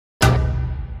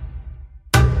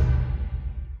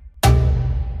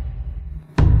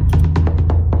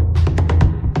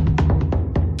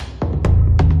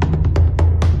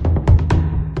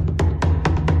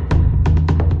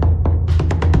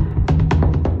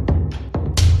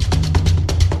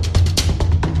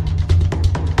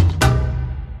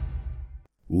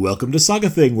Welcome to Saga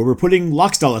Thing, where we're putting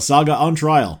Lockstalla Saga on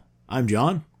trial. I'm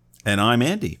John. And I'm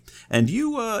Andy. And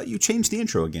you changed the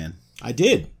intro again. I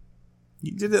did.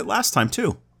 You did it last time,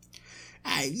 too.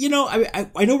 I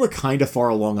know we're kind of far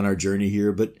along on our journey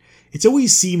here, but it's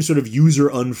always seemed sort of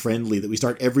user-unfriendly that we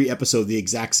start every episode the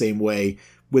exact same way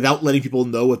without letting people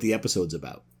know what the episode's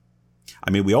about. I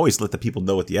mean, we always let the people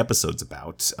know what the episode's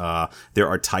about. There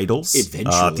are titles.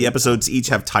 Eventually. The episodes each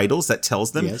have titles that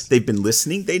tells them they've been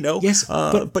listening. They know. Yes,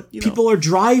 but people know. are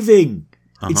driving.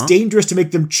 It's dangerous to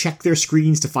make them check their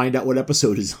screens to find out what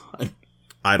episode is on.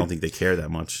 I don't think they care that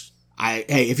much. Hey,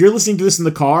 if you're listening to this in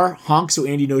the car, honk so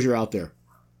Andy knows you're out there.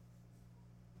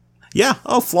 Yeah.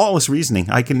 Oh, flawless reasoning.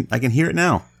 I can hear it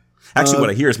now. Actually, what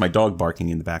I hear is my dog barking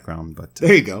in the background. But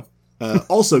there you go.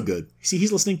 Also good. See,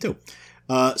 he's listening too.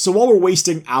 So while we're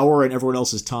wasting our and everyone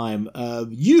else's time,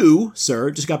 you,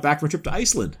 sir, just got back from a trip to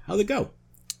Iceland. How'd it go?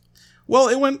 Well,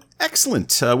 it went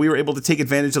excellent. We were able to take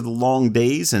advantage of the long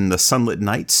days and the sunlit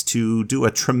nights to do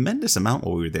a tremendous amount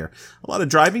while we were there. A lot of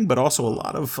driving, but also a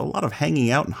lot of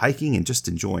hanging out and hiking and just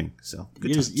enjoying. So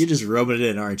you're just rubbing it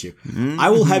in, aren't you? Mm-hmm. I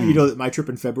will have you know that my trip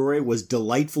in February was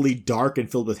delightfully dark and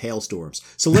filled with hailstorms.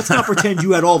 So let's not pretend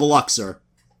you had all the luck, sir.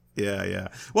 Yeah.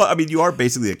 Well, I mean, you are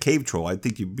basically a cave troll. I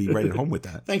think you'd be right at home with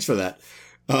that. Thanks for that.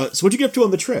 So what'd you get up to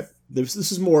on the trip? This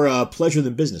is more pleasure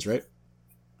than business, right?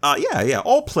 Yeah.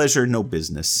 All pleasure, no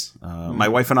business. My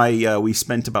wife and I, we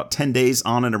spent about 10 days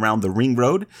on and around the Ring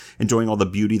Road, enjoying all the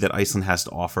beauty that Iceland has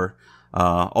to offer.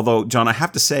 Although, John, I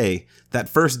have to say, that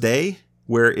first day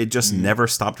where it just never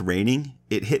stopped raining,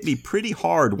 it hit me pretty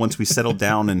hard once we settled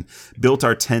down and built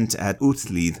our tent at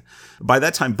Úthlíð. By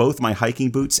that time, both my hiking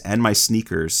boots and my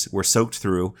sneakers were soaked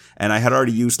through, and I had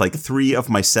already used like 3 of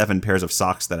my 7 pairs of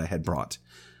socks that I had brought.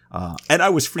 And I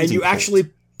was freezing. And you cold. Actually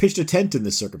pitched a tent in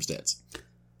this circumstance.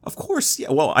 Of course,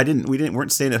 yeah. Well, we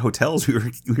weren't staying at hotels. We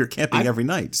were camping every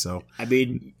night. So I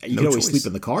mean, you could always sleep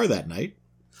in the car that night.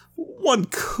 One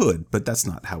could, but that's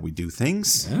not how we do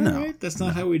things. All right, that's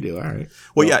not how we do. All right.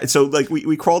 Well, yeah. So like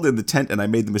we crawled in the tent, and I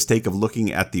made the mistake of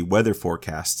looking at the weather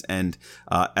forecast, and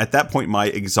at that point, my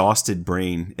exhausted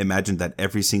brain imagined that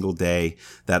every single day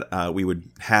that we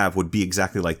would be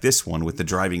exactly like this one with the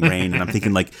driving rain, and I'm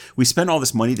thinking like we spent all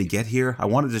this money to get here. I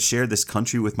wanted to share this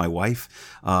country with my wife.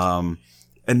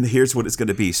 And here's what it's going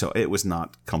to be. So it was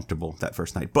not comfortable that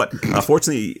first night. But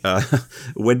fortunately,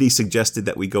 Wendy suggested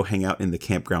that we go hang out in the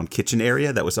campground kitchen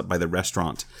area that was up by the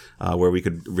restaurant where we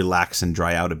could relax and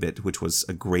dry out a bit, which was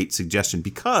a great suggestion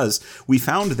because we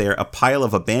found there a pile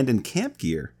of abandoned camp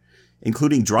gear,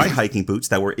 including dry hiking boots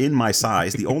that were in my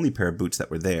size, the only pair of boots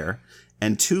that were there,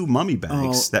 and 2 mummy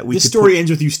bags that we. This story ends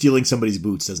with you stealing somebody's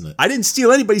boots, doesn't it? I didn't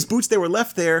steal anybody's boots. They were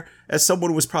left there as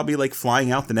someone was probably like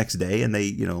flying out the next day, and they,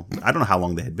 I don't know how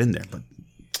long they had been there, but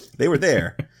they were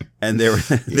there, and there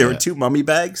were 2 mummy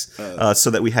bags, so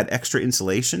that we had extra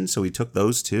insulation. So we took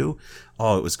those too.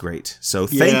 Oh, it was great. So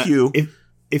thank you.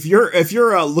 If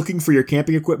you're looking for your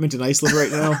camping equipment in Iceland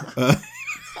right now.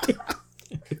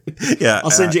 Yeah,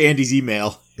 I'll send you Andy's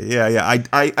email. Yeah.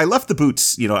 I left the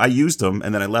boots. I used them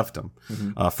and then I left them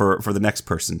for the next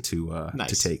person to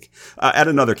take at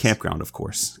another campground, of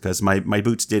course, because my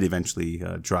boots did eventually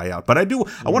dry out. But I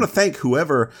want to thank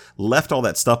whoever left all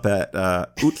that stuff at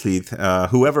Úthlíð,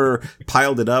 whoever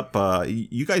piled it up.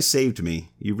 You guys saved me.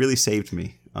 You really saved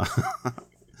me.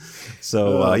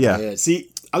 Yeah.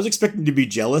 See, I was expecting to be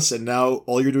jealous, and now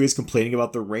all you're doing is complaining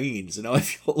about the rain. So now I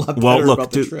feel a lot better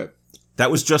about the trip. That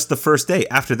was just the first day.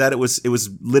 After that, it was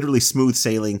literally smooth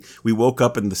sailing. We woke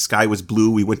up and the sky was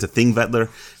blue. We went to Thingvellir.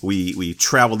 We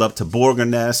traveled up to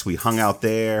Borgarnes. We hung out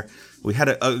there. We had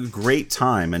a great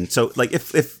time. And so, like,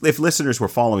 if listeners were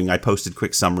following, I posted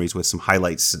quick summaries with some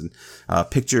highlights and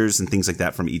pictures and things like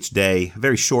that from each day.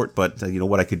 Very short, but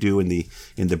what I could do in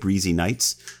the breezy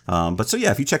nights. But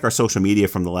if you check our social media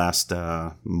from the last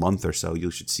month or so,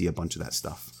 you should see a bunch of that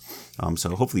stuff.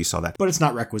 So hopefully you saw that. But it's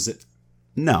not requisite.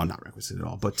 No, not requisite at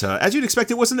all. But as you'd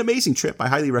expect, it was an amazing trip. I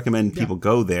highly recommend people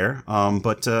go there.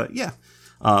 But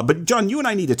John, you and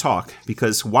I need to talk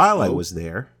because while I was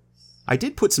there, I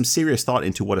did put some serious thought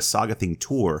into what a Saga Thing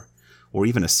tour or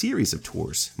even a series of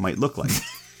tours might look like.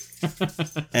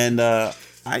 And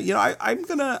I'm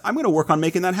gonna work on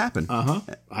making that happen.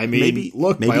 I mean, maybe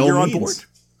you're on board.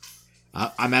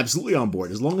 I'm absolutely on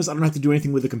board. As long as I don't have to do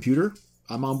anything with the computer,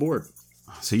 I'm on board.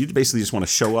 So you basically just want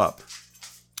to show up.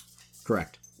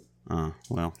 Correct.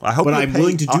 Well, I hope. But I'm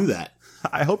willing to do that.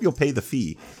 I hope you'll pay the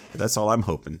fee. That's all I'm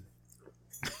hoping.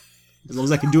 As long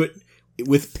as I can do it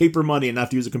with paper money and not have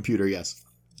to use a computer, yes.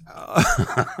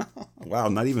 Wow,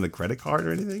 not even a credit card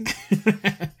or anything?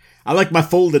 I like my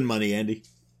folding money, Andy.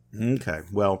 Okay.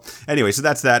 Well, anyway, so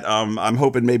that's that. I'm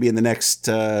hoping maybe in the next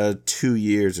 2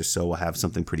 years or so we'll have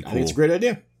something pretty cool. I think it's a great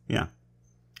idea. Yeah.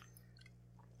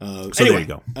 So anyway,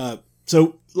 there you go.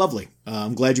 So lovely.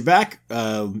 I'm glad you're back.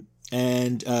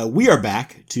 And we are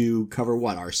back to cover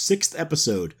our 6th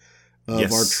episode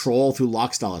of our Troll Through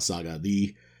Lockstalla saga,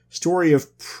 the story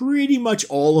of pretty much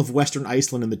all of Western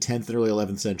Iceland in the 10th and early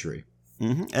 11th century.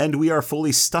 Mm-hmm. And we are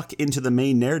fully stuck into the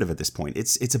main narrative at this point.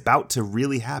 It's about to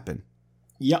really happen.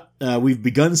 Yep. We've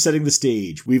begun setting the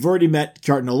stage. We've already met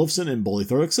Kjartan Olafsson and Bolli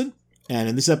Thorriksson, and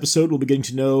in this episode we'll be getting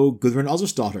to know Gudrun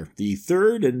Ossersdottir, the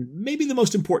third and maybe the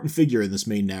most important figure in this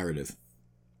main narrative.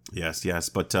 Yes.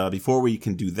 But before we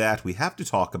can do that, we have to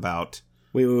talk about...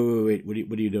 Wait. What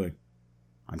are you doing?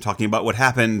 I'm talking about what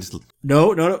happened...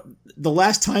 No. The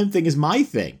last time thing is my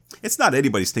thing. It's not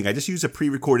anybody's thing. I just use a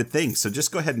pre-recorded thing, so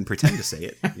just go ahead and pretend to say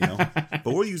it,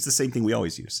 But we'll use the same thing we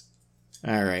always use.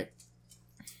 All right.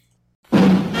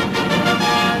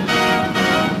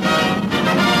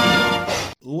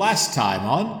 Last time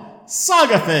on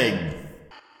Saga Thing.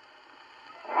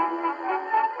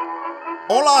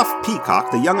 Olaf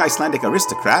Peacock, the young Icelandic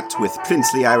aristocrat with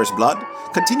princely Irish blood,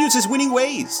 continues his winning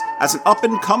ways as an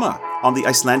up-and-comer on the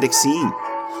Icelandic scene.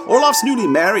 Olaf's newly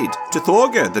married to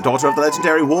Thorgerd, the daughter of the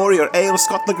legendary warrior Eil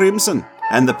Skotla Grimsson,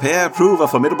 and the pair prove a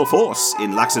formidable force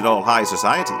in Laxdal high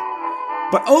society.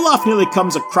 But Olaf nearly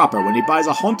comes a cropper when he buys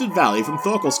a haunted valley from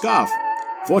Thorkel Scarf.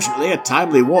 Fortunately, a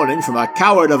timely warning from a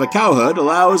coward of a cowherd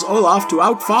allows Olaf to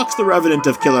outfox the revenant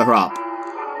of Killerhrop.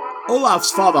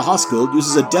 Olaf's father Hoskuld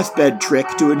uses a deathbed trick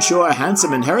to ensure a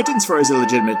handsome inheritance for his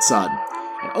illegitimate son,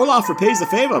 and Olaf repays the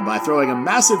favor by throwing a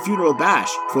massive funeral bash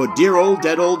for dear old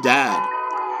dead old dad.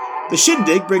 The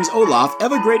shindig brings Olaf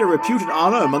ever greater repute and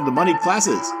honor among the moneyed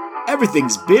classes.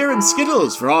 Everything's beer and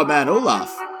skittles for our man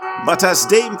Olaf. But as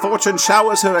Dame Fortune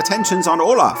showers her attentions on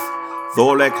Olaf,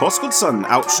 Thorleik Hoskuldsson,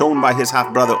 outshone by his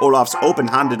half-brother Olaf's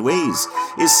open-handed ways,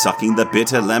 is sucking the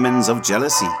bitter lemons of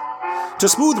jealousy. To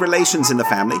smooth relations in the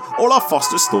family, Olaf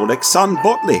fosters Thorleik's son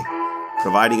Bolli,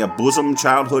 providing a bosom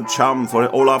childhood chum for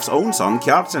Olaf's own son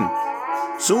Kjartan.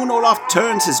 Soon Olaf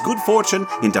turns his good fortune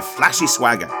into flashy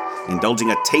swagger, indulging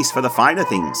a taste for the finer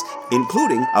things,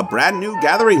 including a brand new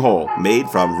gathering hall made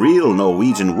from real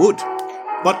Norwegian wood.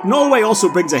 But Norway also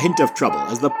brings a hint of trouble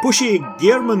as the pushy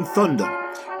Geirmund Thunder,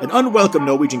 an unwelcome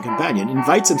Norwegian companion,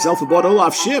 invites himself aboard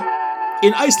Olaf's ship.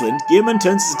 In Iceland, Geirmund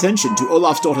turns his attention to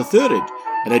Olaf's daughter Thurid,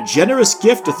 and a generous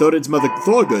gift to Thurid's mother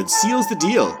Thorgerd seals the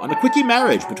deal on a quickie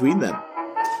marriage between them.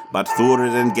 But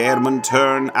Thurid and Geirmund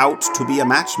turn out to be a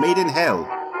match made in hell.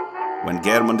 When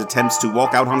Geirmund attempts to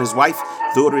walk out on his wife,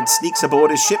 Thurid sneaks aboard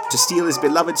his ship to steal his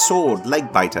beloved sword,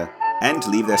 Legbiter, and to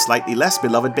leave their slightly less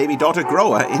beloved baby daughter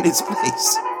Groa in its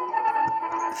place.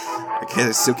 I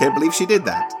still can't believe she did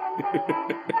that.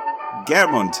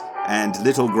 Geirmund and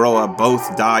little Groa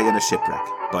both die in a shipwreck,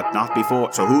 but not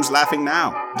before... So who's laughing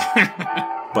now?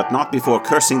 But not before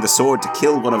cursing the sword to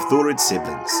kill one of Thurid's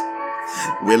siblings.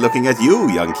 We're looking at you,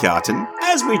 young Kjartan.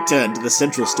 As we turn to the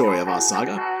central story of our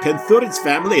saga, can Thurid's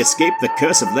family escape the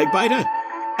curse of Legbiter?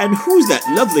 And who's that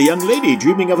lovely young lady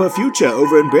dreaming of her future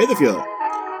over in Breathafjord?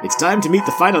 It's time to meet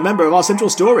the final member of our central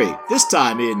story, this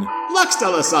time in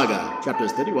Laxdalla Saga,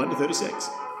 chapters 31 to 36.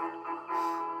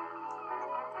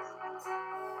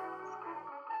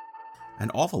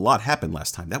 An awful lot happened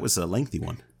last time. That was a lengthy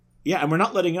one. Yeah, and we're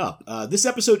not letting up. This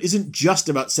episode isn't just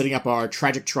about setting up our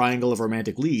tragic triangle of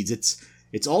romantic leads.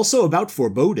 It's also about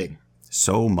foreboding.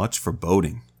 So much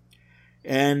foreboding.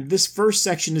 And this first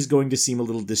section is going to seem a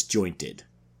little disjointed.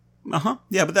 Uh-huh.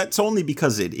 Yeah, but that's only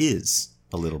because it is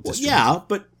a little disjointed. Well, yeah,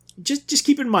 but just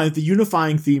keep in mind that the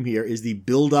unifying theme here is the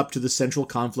build-up to the central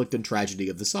conflict and tragedy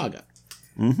of the saga.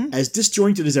 Mm-hmm. As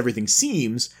disjointed as everything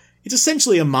seems, it's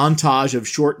essentially a montage of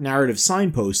short narrative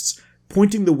signposts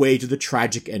pointing the way to the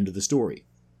tragic end of the story.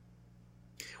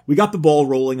 We got the ball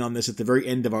rolling on this at the very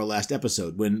end of our last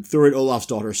episode, when Thurid Olaf's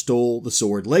daughter stole the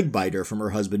sword Legbiter from her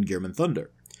husband Geirmund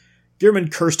Thunder.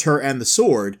 Geirmund cursed her and the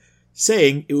sword,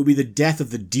 saying it would be the death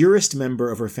of the dearest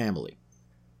member of her family.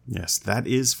 Yes, that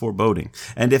is foreboding.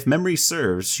 And if memory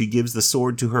serves, she gives the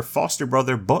sword to her foster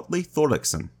brother Bolli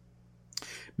Thorriksson.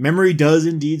 Memory does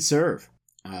indeed serve.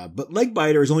 But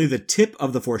Legbiter is only the tip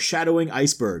of the foreshadowing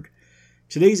iceberg.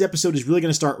 Today's episode is really going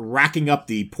to start racking up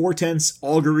the portents,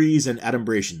 auguries, and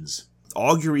adumbrations.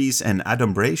 Auguries and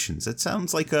adumbrations? It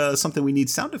sounds like something we need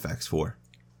sound effects for.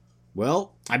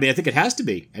 Well, I think it has to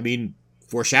be.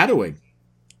 Foreshadowing.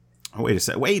 Oh, wait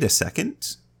a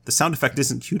second. The sound effect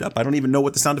isn't queued up. I don't even know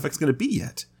what the sound effect's going to be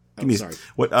yet. Sorry.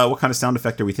 What kind of sound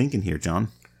effect are we thinking here, John?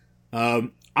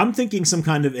 I'm thinking some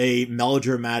kind of a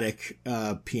melodramatic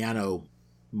piano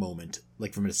moment,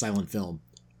 like from a silent film.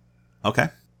 Okay.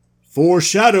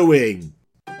 Foreshadowing.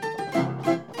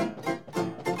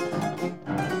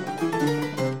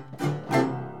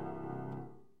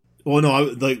 Oh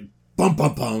no, like bum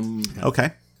bum bum.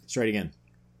 Okay. Let's try it again.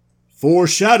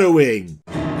 Foreshadowing.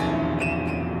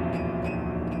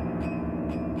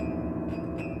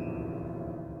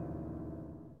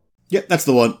 Yep, that's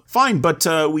the one. Fine,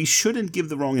 but we shouldn't give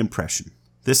the wrong impression.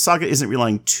 This saga isn't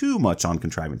relying too much on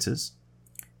contrivances.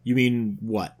 You mean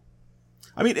what?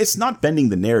 I mean, it's not bending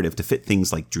the narrative to fit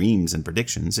things like dreams and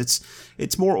predictions.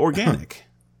 It's more organic.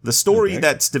 The story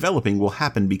that's developing will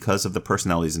happen because of the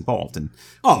personalities involved, and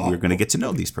we're going to get to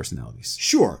know these personalities.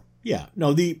 Sure. Yeah.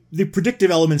 No, the predictive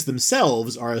elements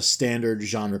themselves are a standard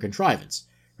genre contrivance.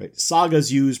 Right?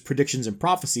 Sagas use predictions and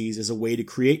prophecies as a way to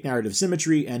create narrative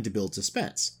symmetry and to build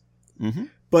suspense. Mm-hmm.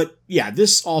 But yeah,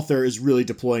 this author is really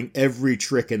deploying every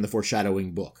trick in the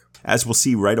foreshadowing book. As we'll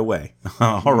see right away.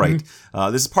 All right.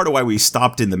 This is part of why we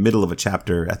stopped in the middle of a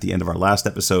chapter at the end of our last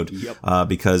episode,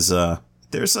 because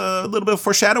there's a little bit of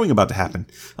foreshadowing about to happen.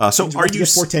 So are you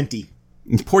portenty?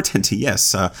 Portenty,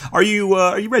 yes. Are you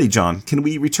ready, John? Can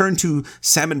we return to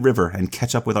Salmon River and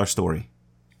catch up with our story?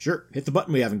 Sure. Hit the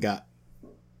button we haven't got.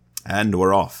 And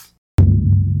we're off.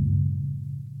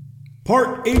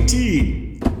 Part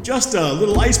 18. Just a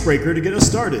little icebreaker to get us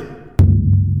started.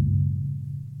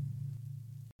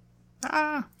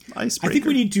 Icebreaker. I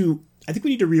think we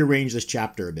need to rearrange this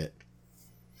chapter a bit.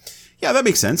 Yeah, that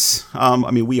makes sense.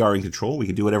 I mean, we are in control. We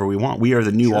can do whatever we want. We are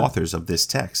the new authors of this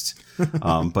text.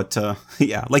 But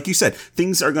yeah, like you said,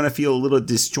 things are going to feel a little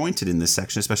disjointed in this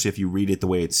section, especially if you read it the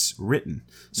way it's written.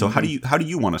 So how do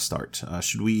you want to start?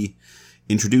 Should we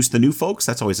introduce the new folks?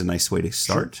 That's always a nice way to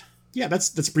start. Sure. Yeah, that's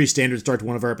a pretty standard start to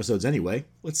one of our episodes anyway.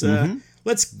 Let's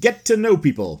get to know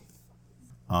people.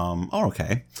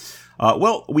 Okay.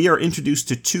 Well, we are introduced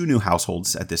to two new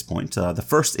households at this point. The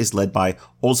first is led by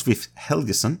Olsvif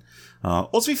Helgeson.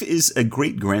 Olsvif is a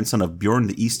great-grandson of Bjorn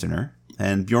the Easterner,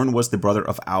 and Bjorn was the brother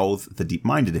of Auth the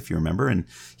Deep-Minded, if you remember, and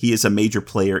he is a major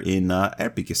player in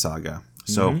Epic Saga.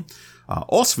 So,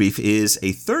 Olsvif is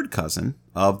a third cousin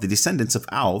of the descendants of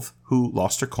Auth, who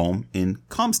lost her comb in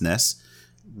Comsness,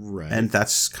 right? And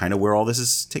that's kind of where all this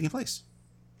is taking place.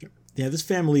 Yeah, this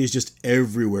family is just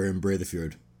everywhere in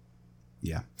Breathefjord.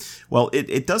 Yeah. Well,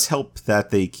 it does help that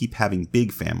they keep having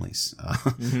big families.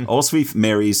 Olsvif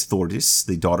marries Thordis,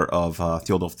 the daughter of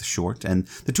Theodulf the Short, and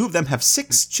the two of them have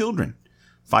 6 children.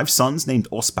 5 sons named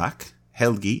Ospak,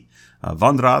 Helgi,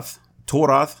 Vandrath,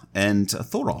 Torath, and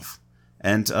Thorolf,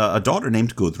 and a daughter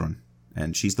named Gudrun,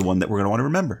 and she's the one that we're going to want to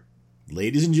remember.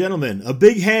 Ladies and gentlemen, a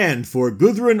big hand for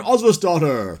Gudrun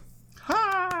Osvasdottir.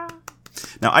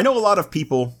 Now, I know a lot of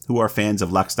people who are fans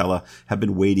of Laxdala have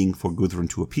been waiting for Gudrun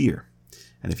to appear.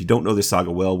 And if you don't know this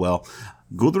saga well,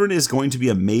 Gudrun is going to be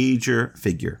a major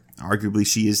figure. Arguably,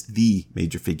 she is the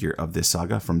major figure of this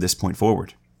saga from this point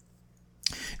forward.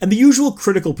 And the usual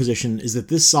critical position is that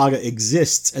this saga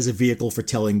exists as a vehicle for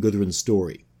telling Gudrun's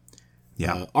story.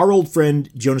 Yeah. Our old friend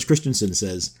Jonas Christensen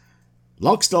says,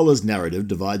 Laxdala's narrative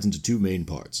divides into 2 main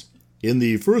parts. In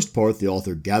the first part, the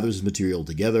author gathers his material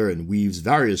together and weaves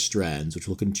various strands which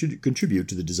will contribute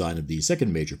to the design of the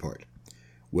second major part.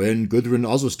 When Gudrun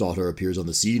Osvasdottir appears on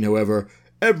the scene, however,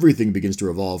 everything begins to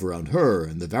revolve around her,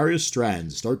 and the various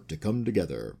strands start to come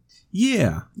together.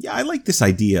 Yeah, I like this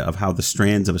idea of how the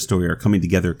strands of a story are coming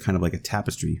together kind of like a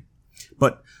tapestry.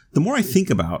 But the more I think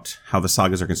about how the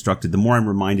sagas are constructed, the more I'm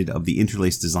reminded of the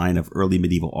interlaced design of early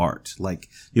medieval art. Like,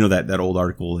 you know, that old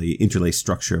article, The Interlaced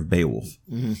Structure of Beowulf.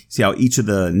 Mm-hmm. See how each of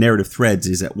the narrative threads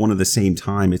is at one and the same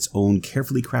time its own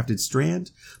carefully crafted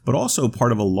strand, but also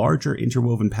part of a larger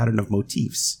interwoven pattern of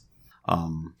motifs.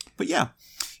 But yeah.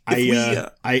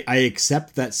 I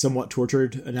accept that somewhat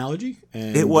tortured analogy.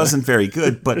 And, it wasn't very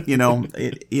good, but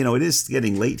it is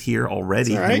getting late here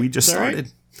already. Right, and we just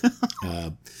started.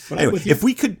 Anyway, if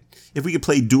we could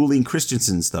play dueling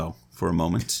Christensens though for a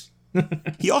moment.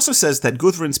 He also says that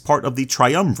Gudrun's part of the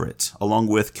triumvirate, along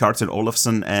with Kjartan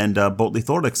Olafsson and Boltli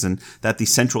Thorlakson, that the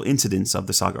central incidents of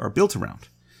the saga are built around.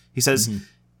 He says,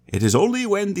 It is only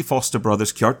when the foster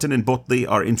brothers Kjartan and Boltli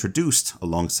are introduced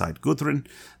alongside Gudrun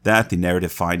that the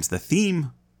narrative finds the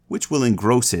theme, which will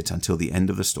engross it until the end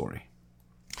of the story.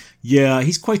 Yeah,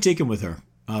 he's quite taken with her.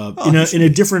 In a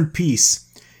different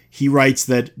piece, he writes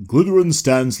that Gudrun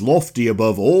stands lofty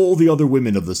above all the other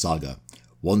women of the saga.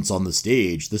 Once on the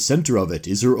stage, the center of it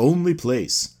is her only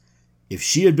place. If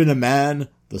she had been a man,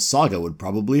 the saga would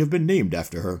probably have been named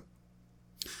after her.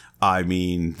 I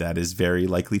mean, that is very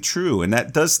likely true. And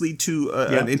that does lead to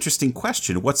an interesting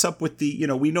question. What's up with the,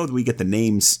 we know that we get the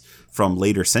names from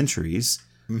later centuries.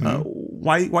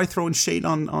 Why throw in shade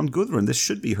on Gudrun? This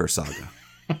should be her saga.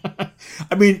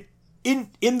 I mean,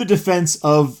 in the defense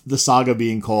of the saga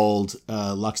being called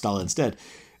Laxdala instead,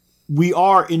 we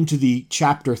are into the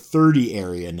chapter 30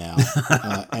 area now,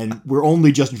 and we're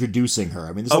only just introducing her.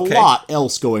 I mean, there's a lot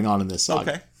else going on in this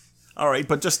saga. Okay. All right,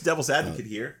 but just devil's advocate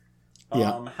here.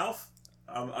 Yeah.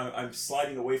 I'm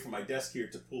sliding away from my desk here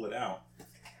to pull it out.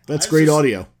 That's great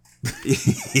audio.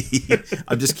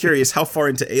 I'm just curious, how far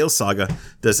into Ale Saga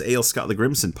does Ale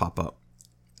Skotla-Grimson pop up?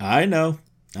 I know.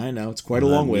 It's quite a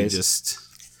long ways.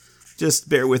 Just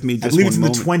bear with me. I believe it's in the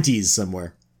 20s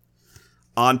somewhere.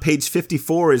 On page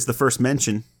 54 is the first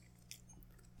mention.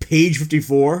 Page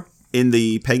 54? In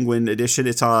the Penguin edition,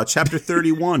 it's chapter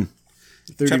 31.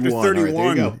 31. Chapter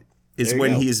 31 right, is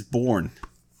when he is born.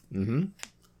 Mm-hmm.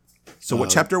 So what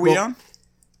chapter are we on?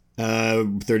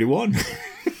 31.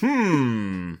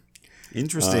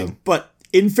 Interesting. But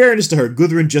in fairness to her,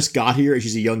 Gudrun just got here and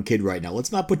she's a young kid right now.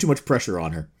 Let's not put too much pressure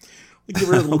on her. We'll give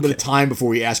her a little bit of time before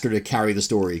we ask her to carry the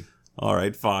story. All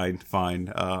right, fine.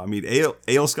 I mean, Ale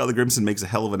Skotla-Grimson makes a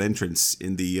hell of an entrance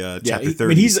in the chapter 30. I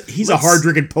mean, he's a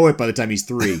hard-drinking poet by the time he's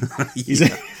 3.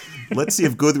 Let's see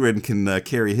if Gudrun can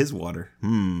carry his water.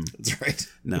 That's right.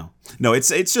 No,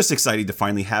 it's just exciting to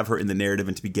finally have her in the narrative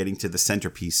and to be getting to the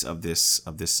centerpiece of this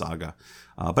saga.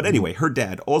 But anyway, her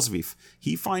dad, Osvif,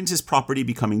 he finds his property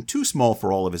becoming too small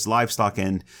for all of his livestock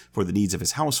and for the needs of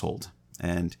his household.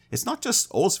 And it's not just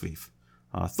Osvif.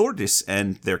 Thordis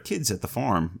and their kids at the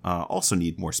farm also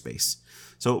need more space.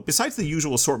 So besides the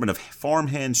usual assortment of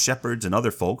farmhands, shepherds, and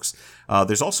other folks,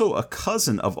 there's also a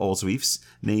cousin of Osvif's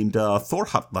named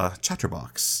Thorhatla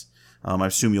Chatterbox. I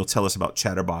assume you'll tell us about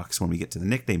Chatterbox when we get to the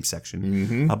nickname section.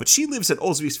 Mm-hmm. But she lives at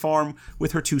Osvif's farm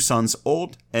with her 2 sons,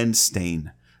 Old and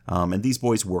Stain. And these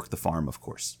boys work the farm, of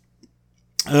course.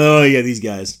 Oh, yeah, these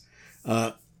guys.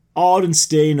 Odd and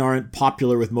Stain aren't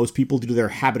popular with most people due to their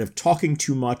habit of talking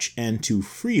too much and too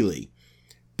freely.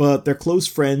 But they're close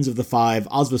friends of the 5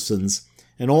 Osvifsons,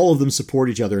 and all of them support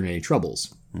each other in any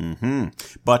troubles. Mm-hmm.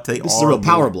 But this is a real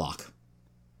power block.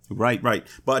 Right.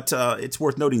 But it's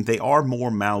worth noting they are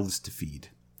more mouths to feed.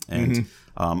 And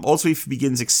Osvif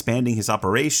begins expanding his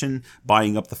operation,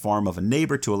 buying up the farm of a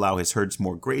neighbor to allow his herds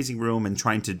more grazing room, and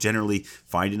trying to generally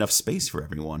find enough space for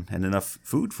everyone and enough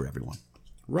food for everyone.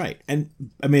 Right. And,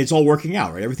 I mean, it's all working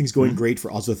out, right? Everything's going great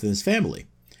for Osvif and his family.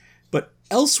 But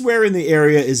elsewhere in the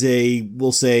area is a,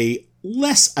 we'll say,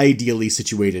 less ideally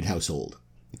situated household.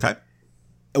 Okay.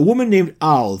 A woman named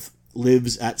Alv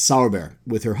lives at Sauerberg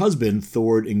with her husband,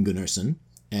 Thord Ingunnarsson,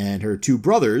 and her 2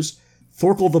 brothers,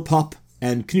 Thorkel the Pup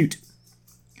and Knut.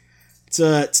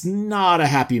 It's not a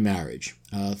happy marriage.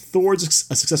 Thord's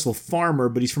a successful farmer,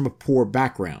 but he's from a poor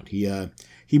background. He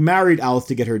married Alv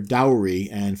to get her dowry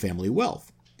and family wealth.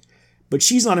 But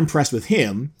she's not impressed with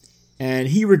him, and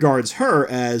he regards her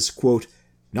as, quote,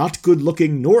 not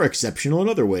good-looking nor exceptional in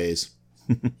other ways.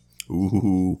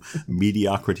 Ooh,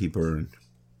 mediocrity burn.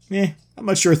 I'm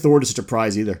not sure Thord is such a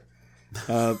prize either.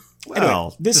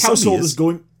 Anyway, this household is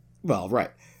going... Well,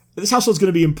 right. This household's going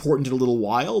to be important in a little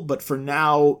while, but for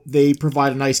now, they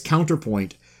provide a nice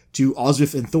counterpoint to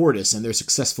Osvif and Thordis and their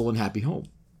successful and happy home.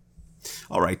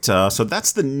 All right, so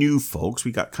that's the new folks.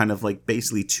 We got kind of like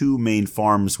basically 2 main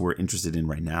farms we're interested in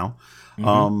right now.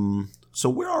 Mm-hmm. So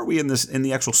where are we in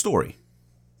the actual story?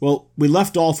 Well, we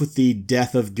left off with the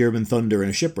death of Geirmund Thunder in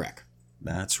a shipwreck.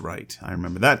 That's right. I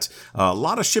remember that. A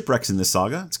lot of shipwrecks in this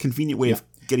saga. It's a convenient way of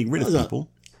getting rid of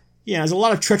people. There's a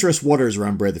lot of treacherous waters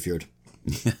around Breathefjord.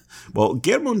 Well,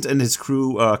 Geirmund and his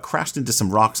crew crashed into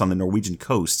some rocks on the Norwegian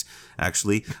coast,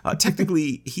 actually.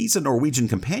 Technically, he's a Norwegian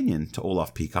companion to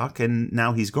Olaf Peacock, and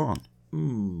now he's gone.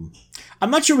 I'm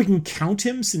not sure we can count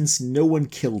him since no one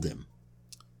killed him.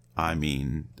 I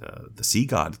mean, the sea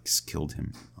gods killed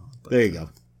him. There you go.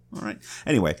 All right.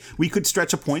 Anyway, we could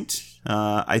stretch a point.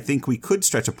 I think we could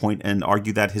stretch a point and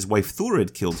argue that his wife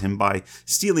Thurid killed him by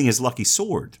stealing his lucky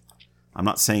sword. I'm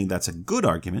not saying that's a good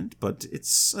argument, but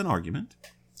it's an argument.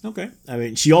 Okay. I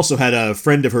mean, she also had a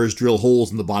friend of hers drill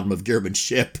holes in the bottom of Geirmund's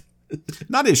ship.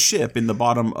 Not his ship, in the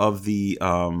bottom of the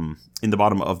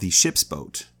ship's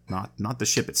boat, not the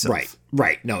ship itself.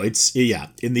 Right. No, it's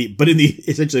in the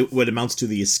essentially what amounts to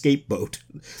the escape boat,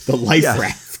 the life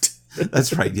raft.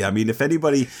 That's right. Yeah, I mean, if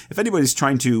anybody's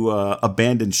trying to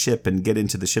abandon ship and get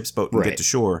into the ship's boat and get to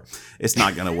shore, it's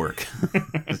not going to work.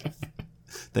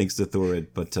 Thanks to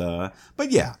Thurid,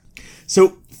 but yeah.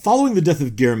 So, following the death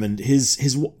of Geirmund,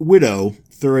 his widow,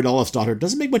 Thurid Olafsdottir,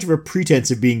 doesn't make much of a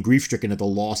pretense of being grief-stricken at the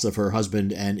loss of her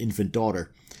husband and infant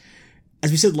daughter.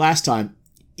 As we said last time,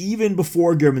 even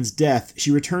before Geirmund's death,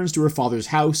 she returns to her father's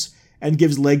house and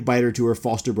gives Legbiter to her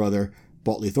foster brother,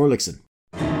 Botley Thorliksson.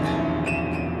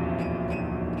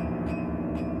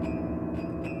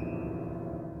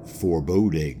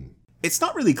 Foreboding. It's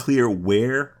not really clear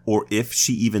where or if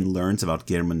she even learns about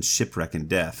Geirmund's shipwreck and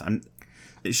death.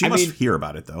 She must hear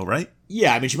about it, though, right?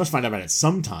 Yeah, I mean, she must find out about it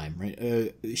sometime,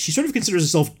 right? She sort of considers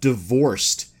herself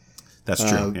divorced. That's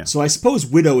true, yeah. So I suppose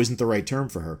widow isn't the right term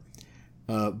for her.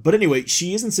 But anyway,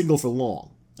 she isn't single for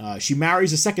long. She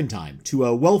marries a second time to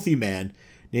a wealthy man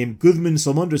named Gudmund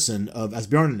Salmundarson of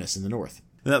Asbjørnnes in the north.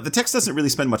 Now, the text doesn't really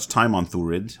spend much time on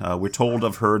Thurid. We're told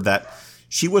of her that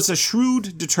she was a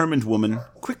shrewd, determined woman,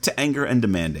 quick to anger and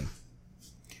demanding.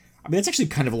 I mean, that's actually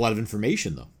kind of a lot of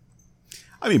information, though.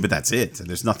 I mean, but that's it.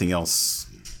 There's nothing else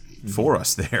for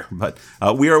us there. But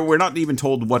we're not even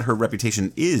told what her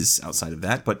reputation is outside of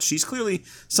that, but she's clearly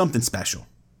something special.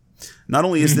 Not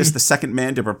only is this the second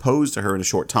man to propose to her in a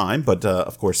short time, but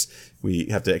of course we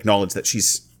have to acknowledge that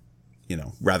she's,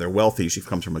 rather wealthy. She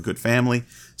comes from a good family,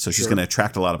 so she's going to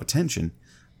attract a lot of attention.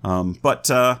 But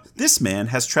this man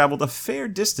has traveled a fair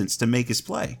distance to make his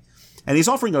play, and he's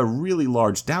offering a really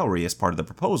large dowry as part of the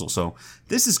proposal. So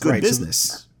this is good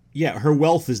business. Yeah, her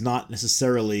wealth is not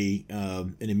necessarily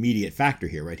an immediate factor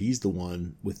here, right? He's the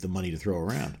one with the money to throw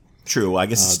around. True. I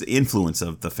guess it's the influence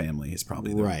of the family is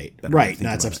probably the right. better way to think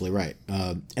That's about absolutely right.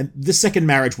 And this second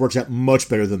marriage works out much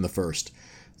better than the first.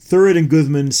 Thurid and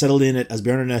Gudmund settled in at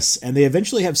Asbjørnnes, and they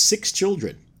eventually have 6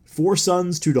 children: 4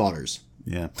 sons, 2 daughters.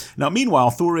 Yeah. Now,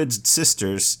 meanwhile, Thurid's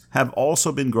sisters have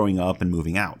also been growing up and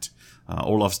moving out.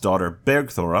 Olaf's daughter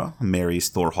Bergthora marries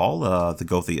Thorhall, the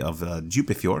Gothi of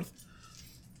Djupifjord.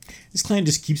 This clan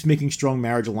just keeps making strong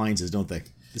marriage alliances, don't they?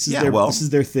 This is this is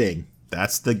their thing.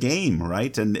 That's the game,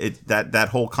 right? And that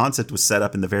whole concept was set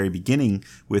up in the very beginning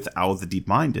with Owl the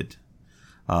Deep-Minded.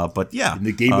 But yeah. In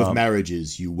the game of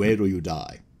marriages, you wed or you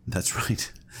die. That's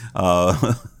right.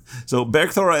 So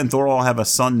Bergthora and Thorhall have a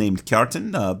son named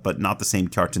Kjartan, but not the same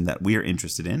Kjartan that we're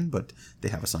interested in, but they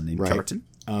have a son named Kjartan.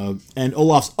 And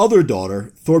Olaf's other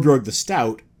daughter, Thorbjorg the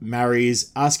Stout,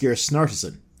 marries Asgeir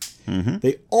Snartason. Mm-hmm.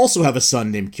 They also have a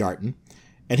son named Kjartan,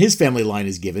 and his family line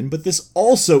is given, but this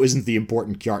also isn't the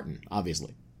important Kjartan,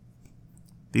 obviously.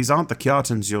 These aren't the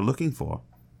Kjartans you're looking for.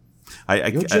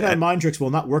 Your Jedi mind tricks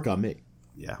will not work on me.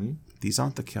 Yeah. These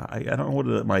aren't the Kjartans. I don't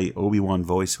know what my Obi-Wan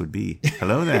voice would be.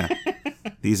 Hello there.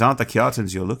 These aren't the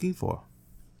Kjartans you're looking for.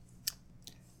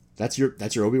 That's your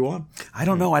Obi-Wan? I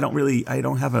don't know. I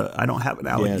don't have an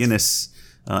Alec Guinness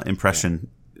impression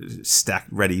stacked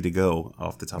ready to go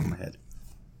off the top of my head.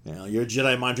 Yeah, your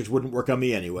Jedi mind tricks wouldn't work on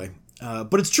me anyway.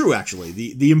 But it's true, actually.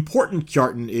 The important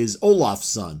Kjartan is Olaf's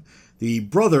son, the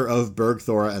brother of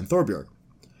Bergthora and Thorbjorg.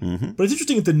 Mm-hmm. But it's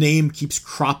interesting that the name keeps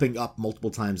cropping up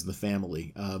multiple times in the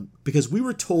family, because we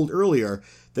were told earlier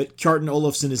that Kjartan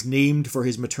Olafsson is named for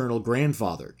his maternal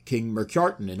grandfather, King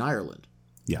Merkjartan in Ireland.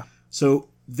 Yeah. So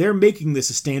they're making this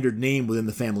a standard name within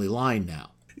the family line now.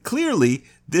 Clearly,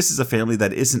 this is a family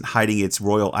that isn't hiding its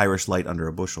royal Irish light under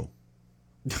a bushel.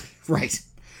 Right.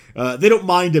 They don't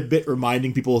mind a bit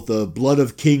reminding people that the blood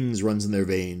of kings runs in their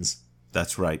veins.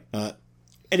 That's right.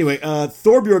 Anyway,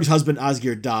 Thorbjorg's husband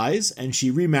Asgeir dies, and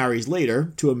she remarries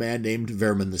later to a man named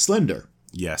Vermund the Slender.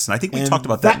 Yes, and I think we talked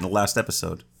about that in the last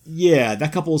episode. Yeah,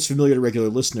 that couple is familiar to regular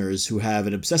listeners who have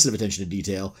an obsessive attention to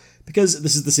detail, because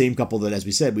this is the same couple that, as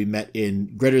we said, we met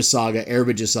in Grettir's Saga,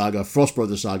 Eyrbyggja's Saga,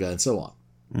 Frostbrother's Saga, and so on.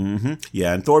 Mm-hmm.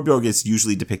 Yeah, and Thorbjorg is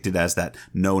usually depicted as that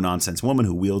no-nonsense woman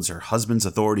who wields her husband's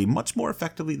authority much more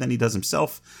effectively than he does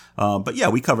himself. But yeah,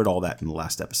 we covered all that in the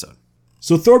last episode.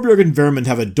 So Thorbjorg and Vermund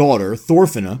have a daughter,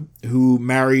 Thorfinna, who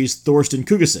marries Thorsten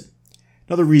Kuggason.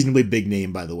 Another reasonably big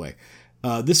name, by the way.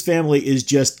 This family is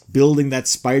just building that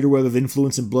spiderweb of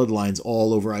influence and bloodlines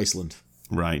all over Iceland.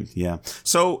 Right, yeah.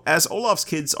 So as Olaf's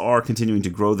kids are continuing to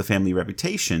grow the family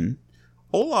reputation,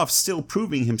 Olaf's still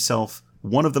proving himself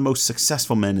one of the most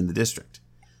successful men in the district.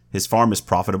 His farm is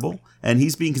profitable, and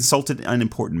he's being consulted on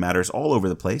important matters all over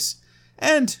the place.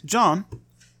 And, John,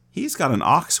 he's got an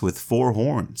ox with 4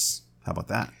 horns. How about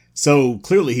that? So,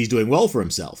 clearly he's doing well for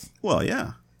himself. Well,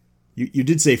 yeah. You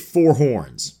did say 4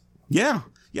 horns. Yeah.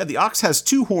 Yeah, the ox has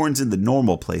 2 horns in the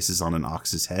normal places on an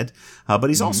ox's head,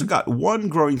 but he's also got one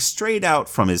growing straight out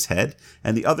from his head,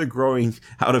 and the other growing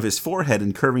out of his forehead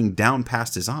and curving down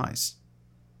past his eyes.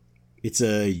 It's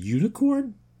a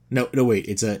unicorn? No, wait.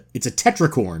 It's a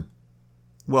tetracorn.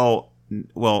 Well,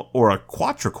 or a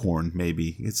quattricorn,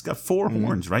 maybe. It's got 4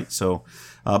 horns, right? So,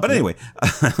 but anyway,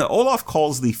 Olaf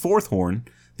calls the 4th horn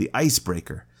the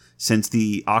icebreaker, since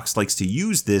the ox likes to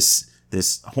use this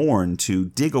horn to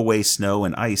dig away snow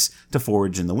and ice to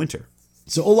forage in the winter.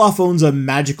 So Olaf owns a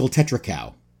magical tetra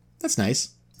cow. That's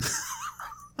nice.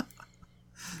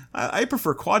 I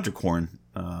prefer quadricorn.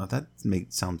 That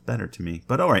sounds better to me.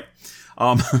 But all right.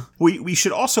 We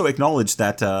should also acknowledge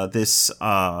that this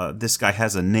guy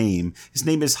has a name. His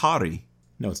name is Hari.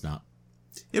 No, it's not.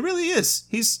 It really is.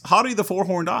 He's Hari the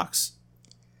Four-Horned Ox.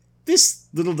 This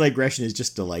little digression is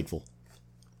just delightful.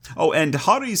 Oh, and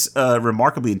Hari's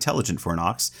remarkably intelligent for an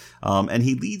ox, and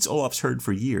he leads Olaf's herd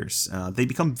for years. They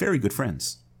become very good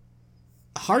friends.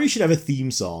 Hari should have a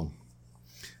theme song.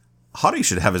 Hari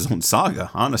should have his own saga,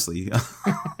 honestly.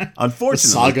 Unfortunately, the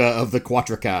saga of the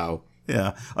Quattrocow.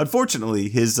 Yeah, unfortunately,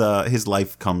 his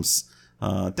life comes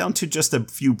down to just a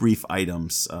few brief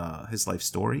items. His life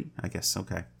story, I guess.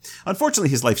 Okay. Unfortunately,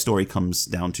 his life story comes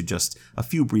down to just a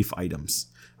few brief items.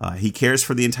 He cares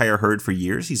for the entire herd for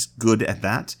years. He's good at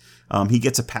that. He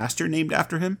gets a pasture named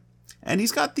after him, and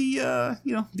he's got the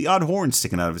the odd horn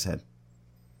sticking out of his head.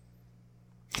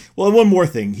 Well, and one more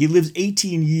thing. He lives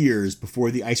 18 years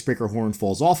before the icebreaker horn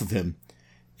falls off of him,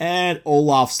 and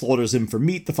Olaf slaughters him for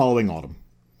meat the following autumn.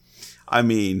 I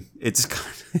mean, it's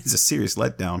a serious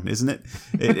letdown, isn't it?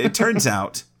 It turns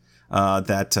out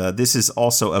that this is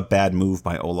also a bad move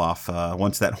by Olaf.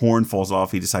 Once that horn falls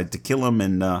off, he decided to kill him,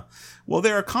 and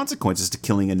there are consequences to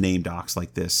killing a named ox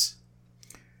like this.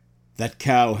 That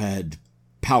cow had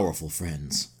powerful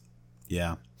friends.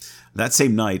 Yeah. That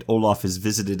same night, Olaf is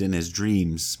visited in his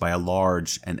dreams by a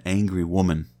large and angry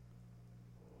woman.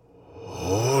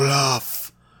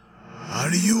 Olaf,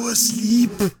 are you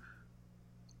asleep?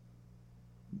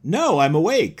 No, I'm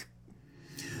awake.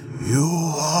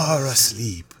 You are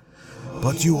asleep,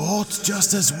 but you ought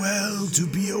just as well to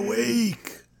be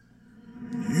awake.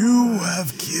 You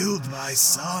have killed my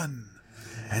son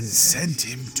and sent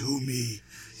him to me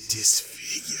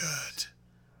disfigured,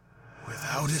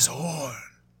 without his horn.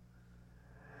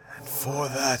 And for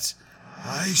that,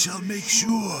 I shall make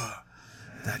sure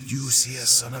that you see a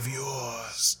son of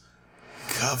yours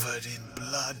covered in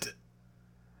blood.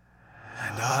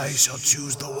 And I shall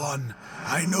choose the one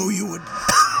I know you would...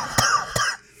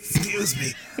 excuse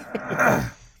me.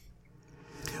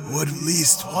 would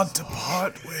least want to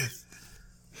part with.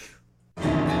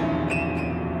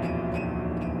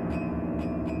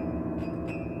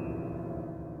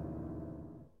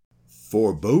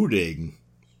 Foreboding.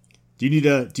 Do you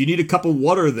need a cup of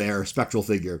water there, spectral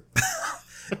figure?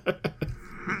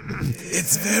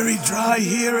 It's very dry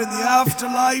here in the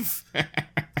afterlife.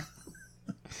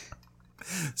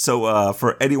 So,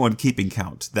 for anyone keeping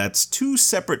count, that's 2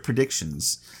 separate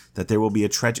predictions that there will be a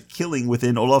tragic killing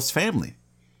within Olaf's family.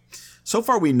 So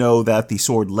far, we know that the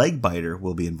sword Legbiter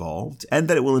will be involved, and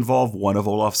that it will involve one of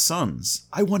Olaf's sons.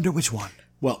 I wonder which one.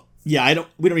 Well, yeah,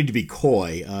 we don't need to be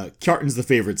coy. Kjartan's the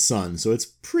favorite son, so it's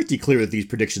pretty clear that these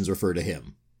predictions refer to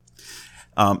him.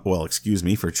 Well, excuse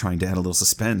me for trying to add a little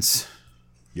suspense.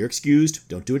 You're excused.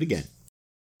 Don't do it again.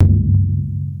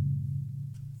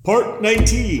 Part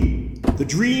 19. The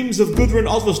Dreams of Gudrun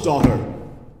Alvasdottir.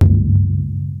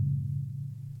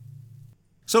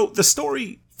 So the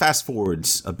story fast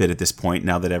forwards a bit at this point,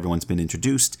 now that everyone's been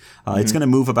introduced. It's going to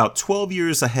move about 12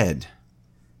 years ahead.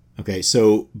 Okay,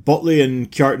 so Boltli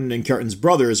and Kjartan's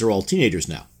brothers are all teenagers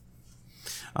now.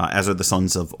 As are the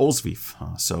sons of Olsvif.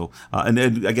 And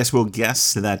then I guess we'll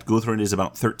guess that Gudrun is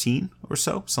about 13 or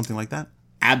so, something like that.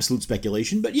 Absolute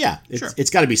speculation, but yeah, Sure. It's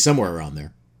got to be somewhere around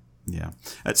there. Yeah.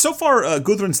 So far,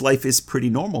 Gudrun's life is pretty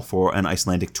normal for an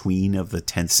Icelandic tween of the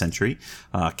 10th century.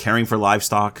 Caring for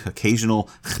livestock, occasional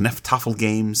Hneftafl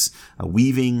games,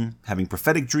 weaving, having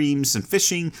prophetic dreams and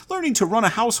fishing, learning to run a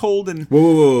household and...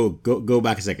 Whoa. Go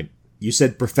back a second. You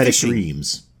said prophetic Fishing.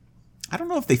 dreams. I don't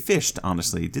know if they fished,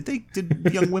 honestly. Did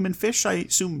young women fish? I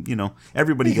assume,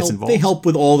 everybody gets involved. They help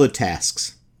with all the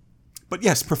tasks. But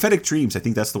yes, prophetic dreams. I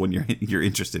think that's the one you're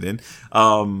interested in.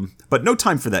 But no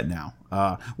time for that now.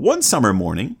 One summer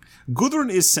morning, Gudrun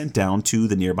is sent down to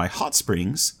the nearby hot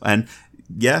springs, and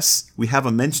yes, we have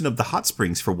a mention of the hot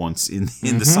springs for once in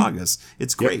the sagas.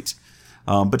 It's great.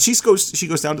 But she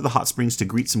goes down to the hot springs to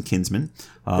greet some kinsmen.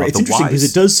 Right, it's interesting because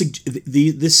it does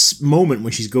this moment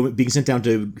when she's being sent down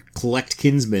to collect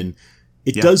kinsmen.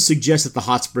 It does suggest that the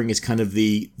hot spring is kind of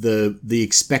the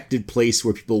expected place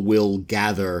where people will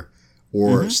gather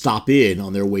or stop in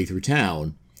on their way through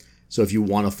town. So if you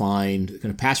want to find kind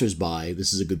of passersby,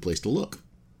 this is a good place to look.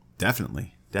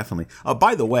 Definitely.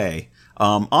 By the way,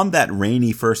 on that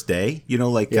rainy first day,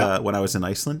 when I was in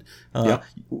Iceland,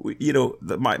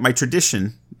 my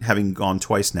tradition, having gone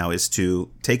twice now, is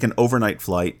to take an overnight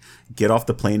flight, get off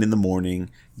the plane in the morning,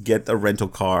 get a rental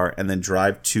car, and then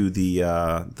drive to the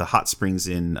hot springs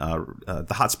in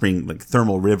the hot spring, like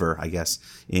thermal river, I guess,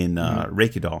 in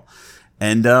Reykjadal.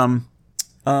 And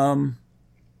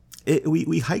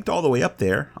we hiked all the way up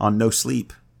there on no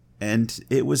sleep. And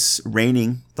it was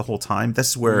raining the whole time. This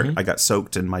is where I got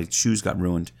soaked and my shoes got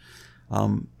ruined.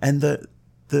 And the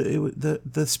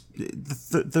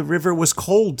river was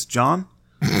cold, John.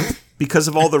 because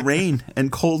of all the rain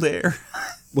and cold air.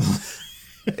 Well,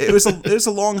 it was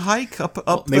a long hike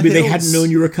up. maybe the they hills. hadn't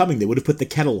known you were coming. They would have put the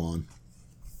kettle on.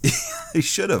 They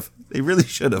should have. They really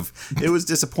should have. It was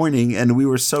disappointing, and we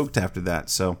were soaked after that.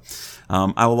 So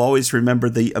I will always remember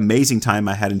the amazing time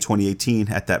I had in 2018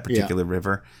 at that particular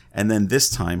river, and then this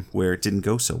time where it didn't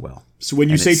go so well. So when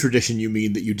you say tradition, you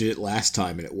mean that you did it last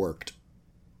time and it worked?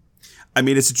 I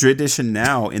mean, it's a tradition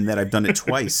now in that I've done it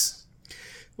twice.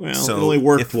 Well, it only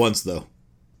worked once, though.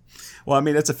 Well, I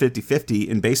mean, that's a 50-50.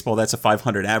 In baseball, that's a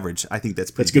 500 average. I think that's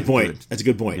pretty That's a good point. That's a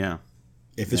good point. Yeah.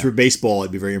 If this were baseball,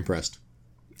 I'd be very impressed.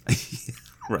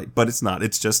 Right, but it's not.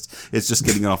 It's just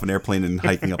getting off an airplane and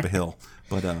hiking up a hill.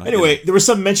 But anyway, there was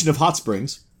some mention of hot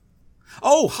springs.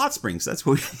 Oh, hot springs. That's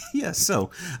what. Yes. So,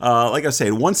 like I was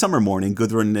saying, one summer morning,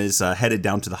 Gudrun is headed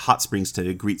down to the hot springs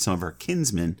to greet some of her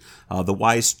kinsmen, the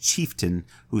wise chieftain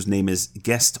whose name is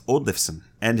Gest Odlifson,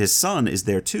 and his son is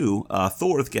there too,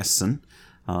 Thorth Gestson.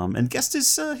 And Gest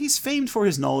is he's famed for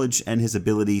his knowledge and his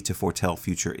ability to foretell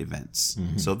future events.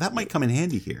 Mm-hmm. So that might come in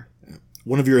handy here.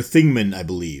 One of your thingmen, I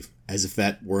believe, as if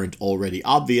that weren't already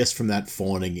obvious from that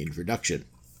fawning introduction.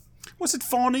 Was it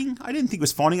fawning? I didn't think it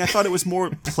was fawning. I thought it was more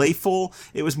playful.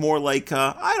 It was more like,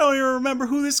 I don't even remember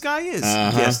who this guy is.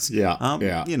 Yes.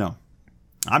 Yeah. You know,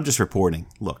 I'm just reporting.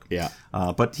 Look. Yeah.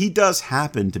 But he does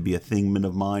happen to be a thingman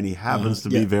of mine. He happens to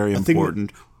be very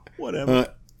important.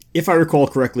 Whatever. If I recall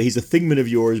correctly, he's a thingman of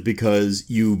yours because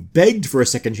you begged for a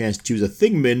second chance to choose a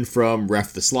thingman from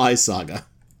Ref the Sly saga.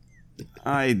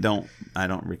 I don't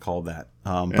recall that.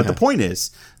 But the point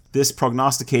is, this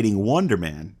prognosticating Wonder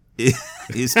Man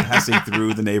is passing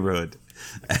through the neighborhood,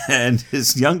 and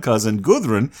his young cousin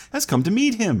Gudrun has come to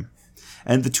meet him,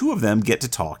 and the two of them get to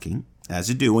talking, as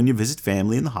you do when you visit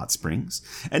family in the hot springs.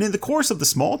 And in the course of the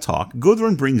small talk,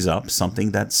 Gudrun brings up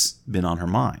something that's been on her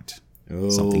mind.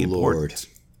 Something important. Lord.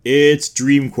 It's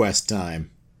Dream Quest time.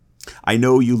 I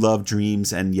know you love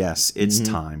dreams, and yes, it's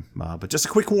time. But just a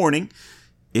quick warning,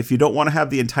 if you don't want to have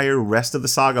the entire rest of the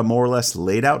saga more or less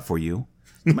laid out for you,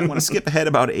 you might want to skip ahead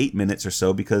about 8 minutes or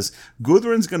so, because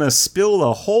Gudrun's going to spill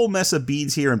a whole mess of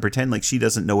beans here and pretend like she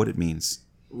doesn't know what it means.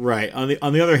 Right. On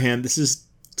the other hand, this is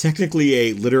technically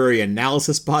a literary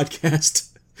analysis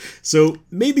podcast, so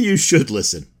maybe you should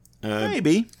listen.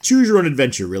 Maybe. Choose your own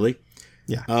adventure, really.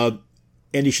 Yeah.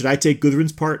 Andy, should I take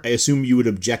Gudrun's part? I assume you would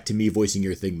object to me voicing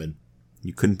your thingman.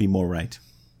 You couldn't be more right.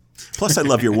 Plus, I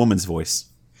love your woman's voice.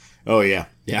 Oh, yeah.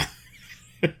 Yeah.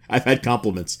 I've had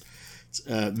compliments.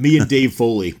 Me and Dave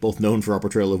Foley, both known for our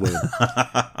portrayal of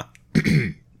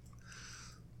women.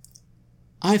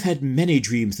 I've had many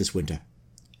dreams this winter,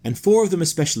 and 4 of them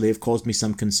especially have caused me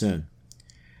some concern.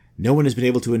 No one has been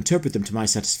able to interpret them to my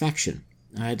satisfaction.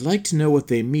 I'd like to know what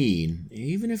they mean,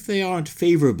 even if they aren't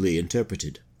favorably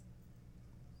interpreted.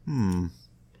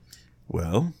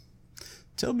 Well,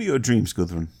 tell me your dreams,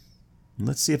 Gudrun.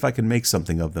 Let's see if I can make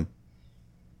something of them.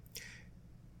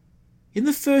 In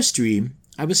the first dream,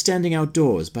 I was standing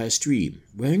outdoors by a stream,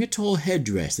 wearing a tall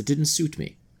headdress that didn't suit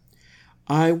me.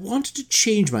 I wanted to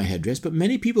change my headdress, but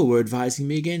many people were advising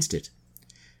me against it.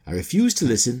 I refused to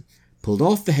listen, pulled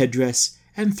off the headdress,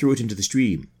 and threw it into the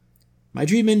stream. My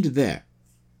dream ended there.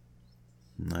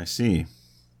 I see.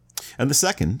 And the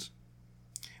second?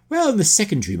 Well, in the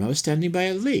second dream, I was standing by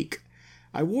a lake.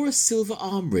 I wore a silver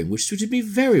arm ring, which suited me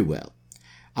very well.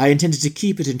 I intended to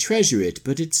keep it and treasure it,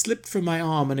 but it slipped from my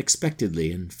arm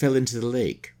unexpectedly and fell into the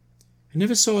lake. I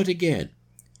never saw it again.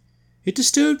 It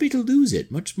disturbed me to lose it,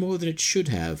 much more than it should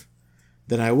have.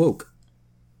 Then I awoke.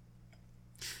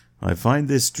 I find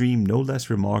this dream no less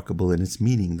remarkable in its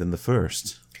meaning than the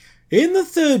first. In the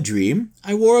third dream,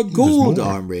 I wore a gold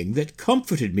arm ring that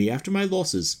comforted me after my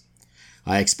losses.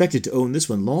 I expected to own this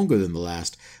one longer than the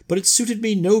last, but it suited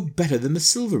me no better than the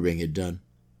silver ring had done.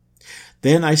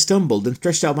 Then I stumbled and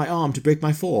stretched out my arm to break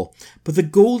my fall, but the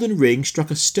golden ring struck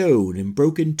a stone and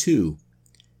broke in two.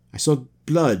 I saw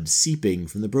blood seeping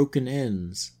from the broken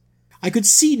ends. I could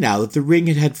see now that the ring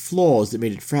had had flaws that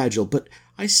made it fragile, but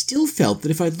I still felt that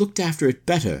if I'd looked after it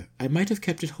better, I might have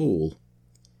kept it whole.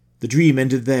 The dream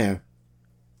ended there.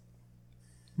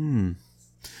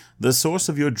 The source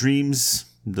of your dreams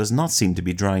does not seem to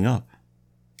be drying up.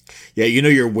 Yeah, you know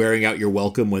you're wearing out your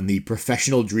welcome when the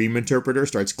professional dream interpreter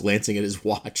starts glancing at his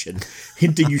watch and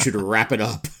hinting you should wrap it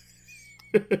up.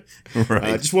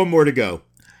 Right. Just one more to go.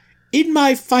 In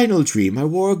my final dream, I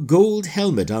wore a gold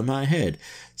helmet on my head,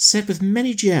 set with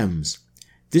many gems.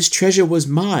 This treasure was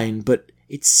mine, but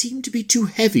it seemed to be too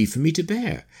heavy for me to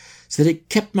bear, so that it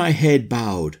kept my head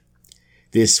bowed.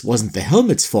 This wasn't the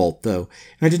helmet's fault, though,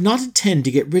 and I did not intend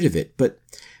to get rid of it, but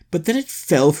then it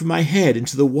fell from my head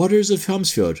into the waters of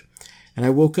Helmsfjord, and I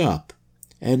woke up,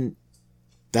 and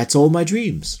That's all my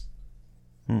dreams.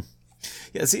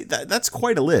 Yeah, see, that's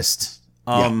quite a list.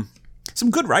 Yeah. Some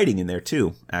good writing in there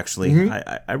too. Actually,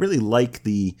 I really like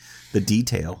the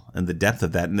detail and the depth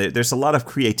of that, and there's a lot of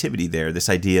creativity there. This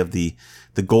idea of the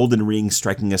golden ring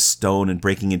striking a stone and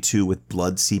breaking in two with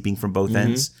blood seeping from both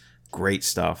ends. Great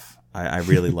stuff. I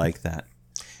really like that.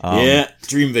 Yeah,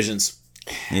 dream visions.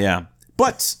 Yeah,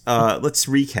 but let's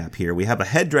recap here. We have a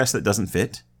headdress that doesn't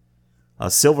fit, a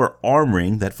silver arm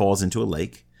ring that falls into a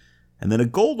lake, and then a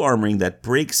gold arm ring that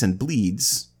breaks and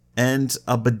bleeds, and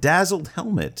a bedazzled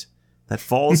helmet that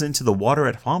falls into the water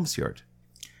at Holmsfjord.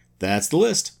 That's the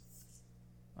list.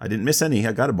 I didn't miss any.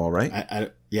 I got them all right. I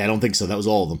don't think so. That was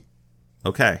all of them.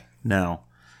 Okay. Now,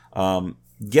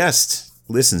 Guest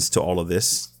listens to all of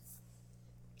this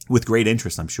with great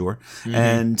interest, I'm sure.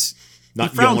 And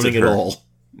Not he frowns yawning at at her. all.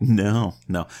 No.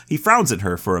 He frowns at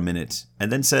her for a minute and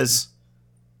then says,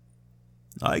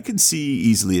 I can see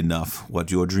easily enough what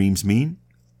your dreams mean,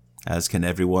 as can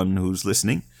everyone who's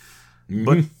listening.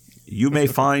 But you may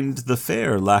find the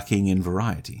fair lacking in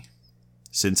variety,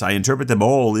 since I interpret them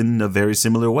all in a very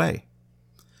similar way.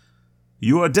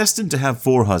 You are destined to have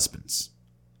 4 husbands.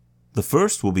 The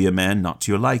first will be a man not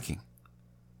to your liking.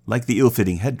 Like the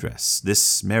ill-fitting headdress,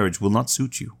 this marriage will not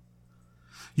suit you.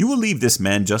 You will leave this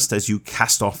man just as you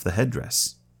cast off the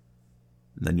headdress.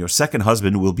 Then your second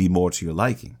husband will be more to your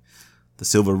liking. The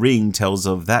silver ring tells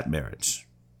of that marriage.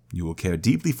 You will care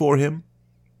deeply for him,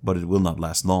 but it will not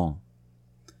last long.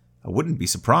 I wouldn't be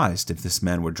surprised if this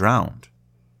man were drowned.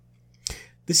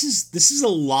 This is a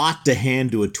lot to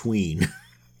hand to a tween.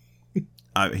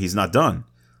 He's not done.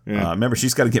 Yeah. Remember,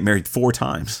 she's got to get married 4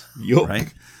 times. Yup.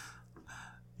 Right?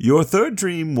 Your third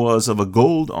dream was of a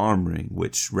gold arm ring,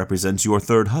 which represents your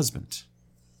third husband.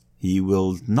 He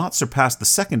will not surpass the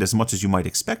second as much as you might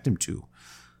expect him to.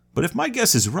 But if my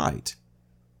guess is right,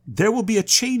 there will be a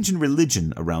change in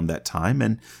religion around that time,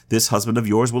 and this husband of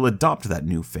yours will adopt that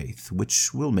new faith,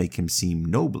 which will make him seem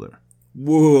nobler.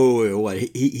 Whoa, what?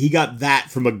 He got that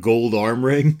from a gold arm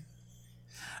ring?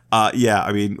 Yeah,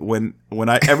 I mean, when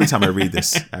I every time I read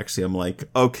this, actually, I'm like,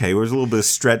 okay, there's a little bit of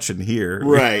stretch in here.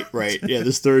 Right. Yeah,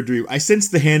 this third dream. I sense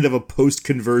the hand of a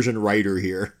post-conversion writer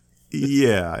here.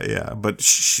 Yeah, but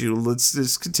let's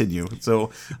just continue. So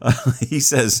he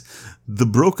says, the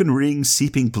broken ring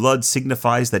seeping blood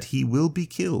signifies that he will be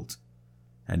killed,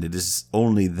 and it is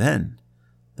only then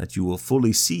that you will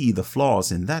fully see the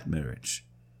flaws in that marriage.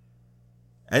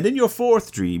 And in your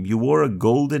fourth dream, you wore a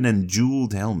golden and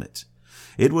jeweled helmet.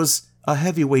 It was a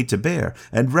heavy weight to bear,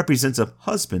 and represents a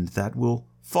husband that will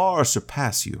far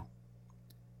surpass you.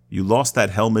 You lost that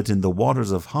helmet in the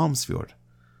waters of Holmsfjord,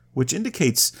 which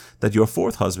indicates that your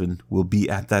fourth husband will be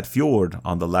at that fjord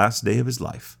on the last day of his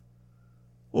life.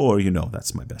 Or,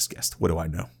 that's my best guess. What do I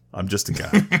know? I'm just a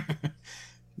guy.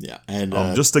 Yeah, and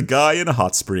I'm just a guy in a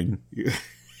hot spring.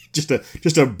 just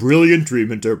a brilliant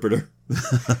dream interpreter.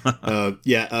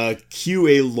 Cue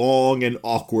a long and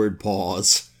awkward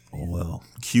pause. Oh, well,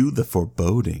 cue the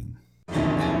foreboding.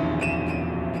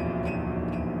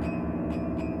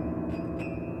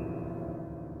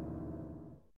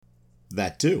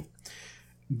 That too.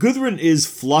 Gudrun is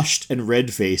flushed and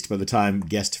red-faced by the time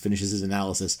Guest finishes his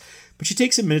analysis, but she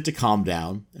takes a minute to calm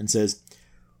down and says,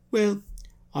 Well,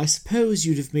 I suppose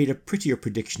you'd have made a prettier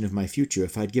prediction of my future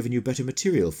if I'd given you better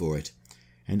material for it,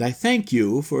 and I thank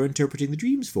you for interpreting the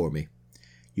dreams for me.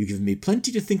 You've given me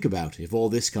plenty to think about if all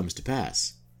this comes to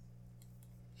pass.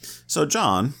 So,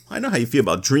 John, I know how you feel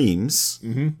about dreams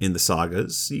in the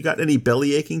sagas. You got any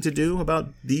belly aching to do about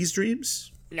these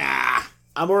dreams? Nah,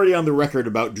 I'm already on the record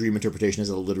about dream interpretation as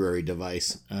a literary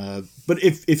device. But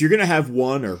if you're going to have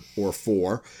 1 or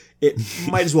 4, it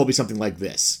might as well be something like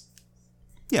this.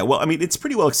 Yeah, well, I mean, it's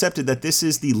pretty well accepted that this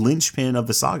is the linchpin of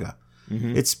the saga.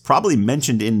 It's probably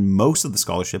mentioned in most of the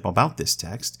scholarship about this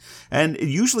text, and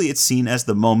usually it's seen as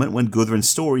the moment when Gudrun's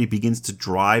story begins to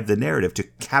drive the narrative, to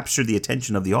capture the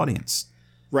attention of the audience.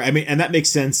 Right, I mean, and that makes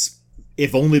sense,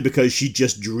 if only because she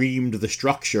just dreamed the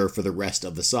structure for the rest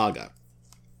of the saga.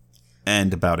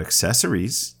 And about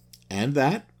accessories. And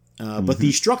that, but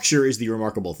the structure is the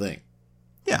remarkable thing.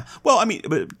 Yeah, well, I mean,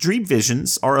 dream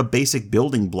visions are a basic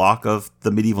building block of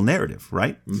the medieval narrative,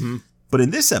 right? But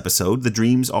in this episode, the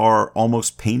dreams are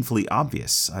almost painfully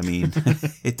obvious. I mean,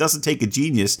 it doesn't take a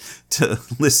genius to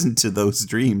listen to those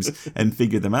dreams and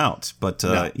figure them out. But,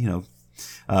 now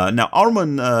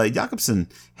Ármann Jakobsson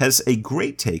has a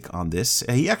great take on this.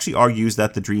 He actually argues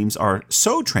that the dreams are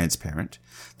so transparent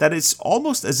that it's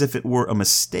almost as if it were a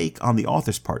mistake on the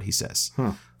author's part, he says.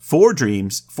 4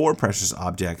 dreams, 4 precious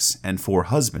objects, and 4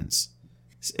 husbands.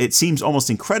 It seems almost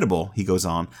incredible, he goes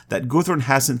on, that Gudrun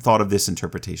hasn't thought of this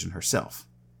interpretation herself.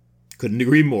 Couldn't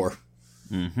agree more.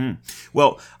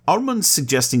 Well, Armand's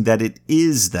suggesting that it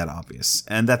is that obvious,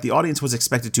 and that the audience was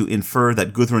expected to infer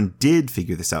that Gudrun did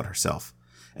figure this out herself,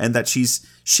 and that she's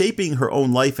shaping her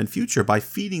own life and future by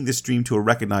feeding this dream to a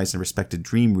recognized and respected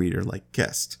dream reader like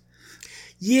Guest.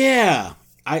 Yeah,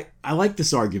 I like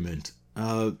this argument.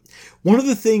 One of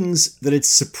the things that it's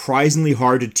surprisingly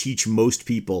hard to teach most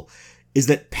people is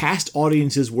that past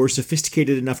audiences were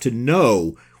sophisticated enough to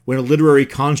know when a literary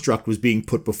construct was being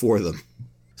put before them.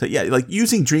 So yeah, like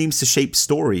using dreams to shape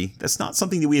story, that's not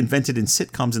something that we invented in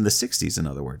sitcoms in the 60s, in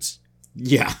other words.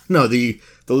 Yeah, no, the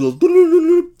little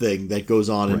thing that goes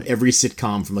on in every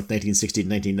sitcom from like 1960 to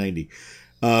 1990.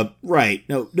 Right.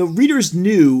 No, readers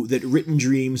knew that written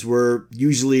dreams were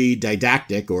usually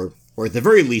didactic, or at the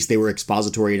very least, they were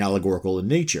expository and allegorical in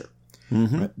nature.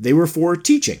 Right? They were for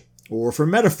teaching, or for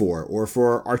metaphor, or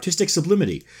for artistic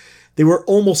sublimity. They were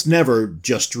almost never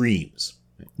just dreams.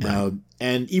 Right.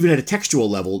 And even at a textual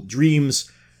level, dreams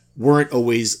weren't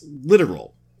always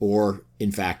literal, or,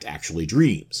 in fact, actually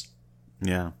dreams.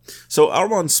 Yeah. So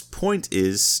Armand's point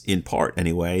is, in part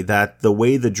anyway, that the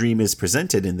way the dream is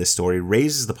presented in this story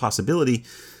raises the possibility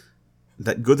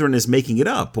that Gudrun is making it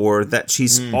up, or that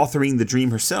she's authoring the dream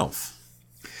herself.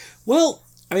 Well,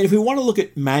 I mean, if we want to look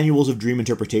at manuals of dream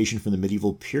interpretation from the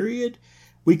medieval period,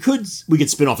 we could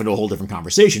spin off into a whole different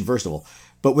conversation, first of all.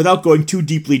 But without going too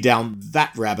deeply down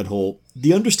that rabbit hole,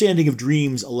 the understanding of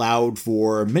dreams allowed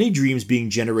for many dreams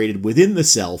being generated within the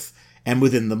self and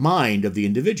within the mind of the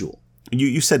individual.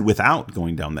 You said without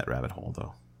going down that rabbit hole,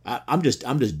 though. I'm just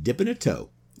dipping a toe.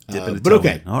 But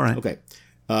okay. All right. Okay.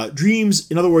 Dreams,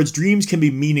 in other words, dreams can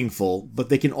be meaningful, but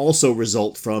they can also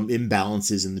result from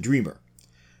imbalances in the dreamer.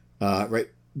 Right?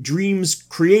 Dreams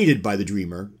created by the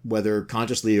dreamer, whether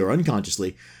consciously or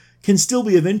unconsciously, can still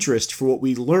be of interest for what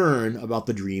we learn about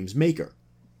the dream's maker.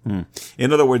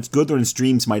 In other words, Gudrun's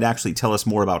dreams might actually tell us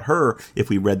more about her if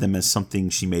we read them as something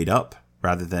she made up,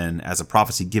 rather than as a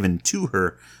prophecy given to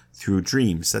her through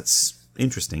dreams. That's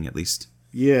interesting, at least.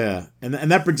 Yeah, and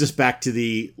that brings us back to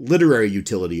the literary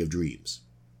utility of dreams.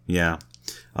 Yeah,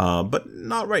 but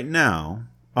not right now.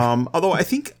 Although I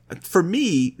think for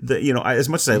me, as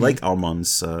much as I like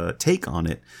Armand's take on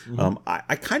it,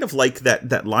 I kind of like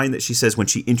that line that she says when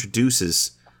she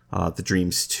introduces the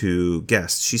dreams to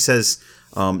Guest. She says,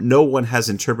 "No one has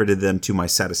interpreted them to my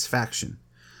satisfaction."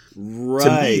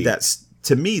 Right.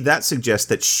 To me, that suggests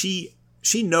that she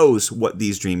knows what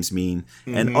these dreams mean,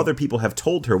 and other people have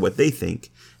told her what they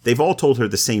think. They've all told her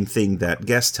the same thing that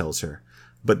Guest tells her.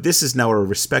 But this is now a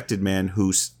respected man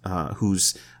whose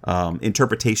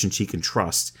interpretation she can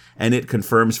trust, and it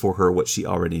confirms for her what she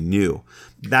already knew.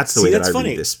 That's the way that I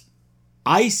read this.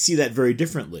 I see that very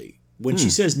differently. When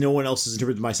she says no one else has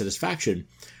interpreted my satisfaction,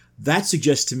 that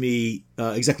suggests to me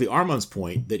exactly Armand's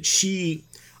point, that she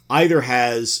either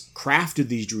has crafted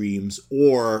these dreams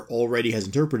or already has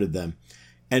interpreted them,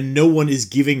 and no one is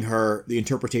giving her the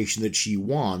interpretation that she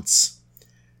wants,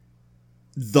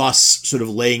 thus sort of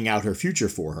laying out her future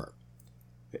for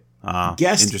her.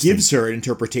 Guest gives her an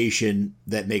interpretation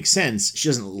that makes sense. She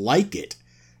doesn't like it,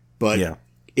 but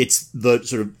it's the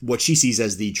sort of what she sees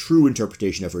as the true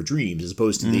interpretation of her dreams, as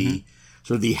opposed to the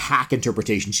sort of the hack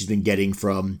interpretation she's been getting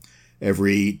from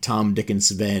every Tom, Dick, and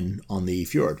Sven on the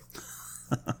fjord.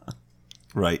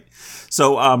 Right.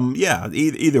 So,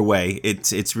 either way,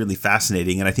 it's really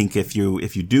fascinating, and I think if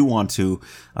you do want to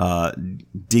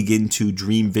dig into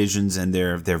dream visions and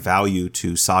their value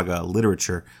to saga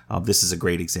literature, this is a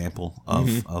great example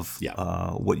of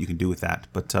what you can do with that.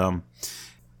 But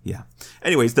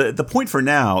anyways, the point for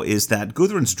now is that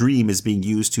Gudrun's dream is being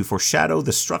used to foreshadow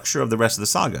the structure of the rest of the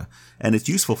saga, and it's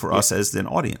useful for us as an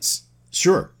audience.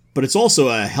 Sure, but it's also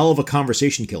a hell of a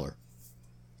conversation killer.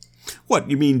 What,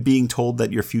 you mean being told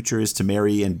that your future is to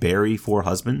marry and bury 4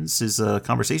 husbands is a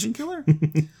conversation killer?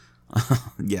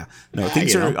 Yeah. No,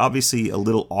 things are obviously a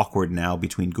little awkward now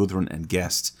between Gudrun and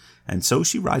Guest, and so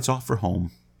she rides off for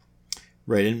home.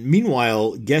 Right, and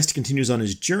meanwhile, Guest continues on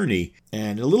his journey,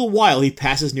 and in a little while he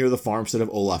passes near the farmstead of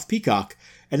Olaf Peacock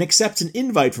and accepts an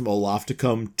invite from Olaf to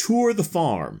come tour the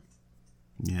farm.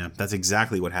 Yeah, that's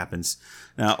exactly what happens.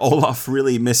 Now, Olaf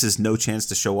really misses no chance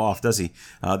to show off, does he?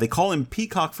 They call him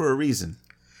Peacock for a reason.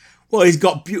 Well, he's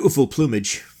got beautiful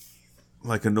plumage.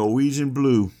 Like a Norwegian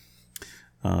blue.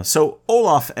 So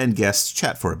Olaf and Guest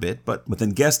chat for a bit, but then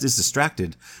Guest is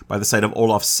distracted by the sight of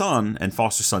Olaf's son and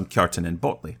foster son Kjartan and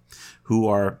Botley, who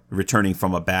are returning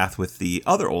from a bath with the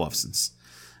other Olafsons.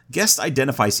 Guest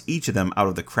identifies each of them out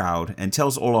of the crowd and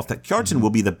tells Olaf that Kjartan will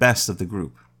be the best of the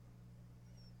group.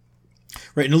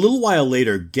 Right, and a little while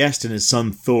later, Guest and his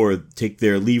son Thor take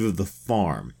their leave of the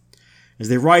farm. As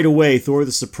they ride away, Thor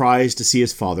is surprised to see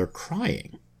his father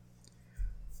crying.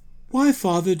 "Why,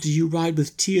 father, do you ride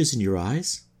with tears in your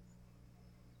eyes?"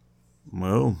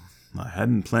 Well, I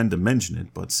hadn't planned to mention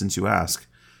it, but since you ask,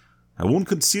 I won't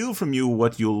conceal from you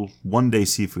what you'll one day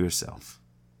see for yourself.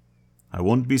 I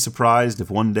won't be surprised if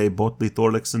one day Botley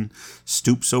Thorlickson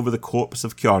stoops over the corpse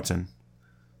of Kjartan,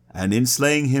 and in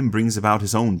slaying him brings about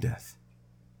his own death.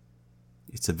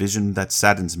 It's a vision that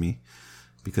saddens me,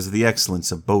 because of the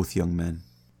excellence of both young men.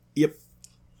 Yep.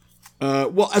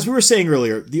 Well, as we were saying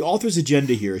earlier, the author's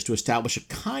agenda here is to establish a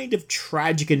kind of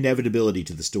tragic inevitability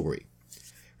to the story.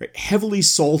 Right? Heavily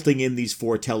salting in these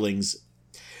foretellings.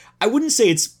 I wouldn't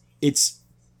say it's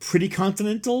pretty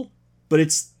continental, but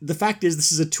the fact is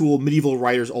this is a tool medieval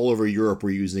writers all over Europe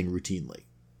were using routinely.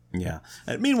 Yeah.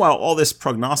 And meanwhile, all this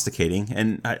prognosticating,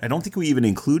 and I don't think we even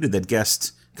included that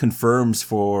Guest confirms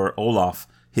for Olaf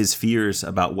his fears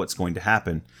about what's going to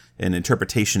happen, an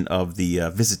interpretation of the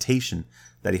visitation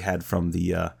that he had from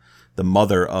the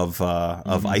mother of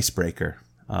Icebreaker.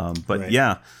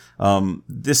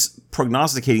 This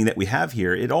prognosticating that we have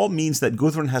here, it all means that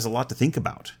Gudrun has a lot to think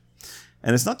about.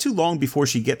 And it's not too long before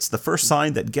she gets the first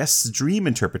sign that Guest's dream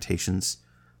interpretations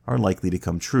are likely to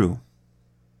come true.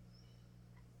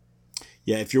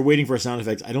 Yeah, if you're waiting for a sound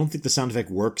effect, I don't think the sound effect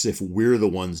works if we're the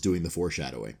ones doing the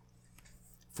foreshadowing.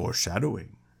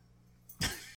 Foreshadowing.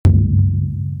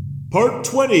 Part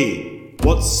 20.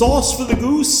 What sauce for the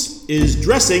goose is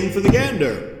dressing for the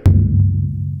gander.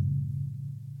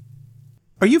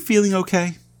 Are you feeling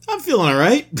okay? I'm feeling all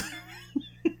right.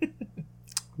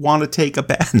 Want to take a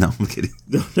bath? No, I'm kidding.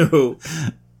 No.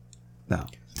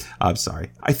 I'm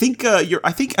sorry. I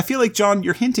feel like, John,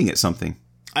 you're hinting at something.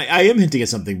 I am hinting at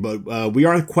something, but we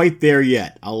aren't quite there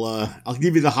yet. I'll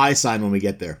give you the high sign when we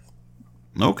get there.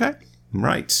 Okay.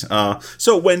 Right.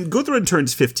 So when Gudrun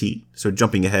turns 15, so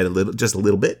jumping ahead just a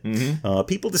little bit,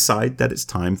 people decide that it's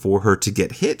time for her to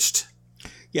get hitched.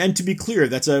 Yeah, and to be clear,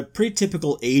 that's a pretty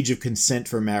typical age of consent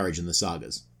for marriage in the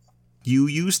sagas. You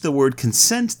used the word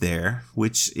consent there,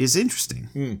 which is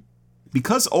interesting.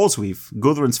 Because Olsweif,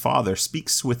 Gudrun's father,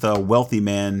 speaks with a wealthy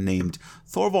man named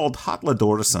Thorvald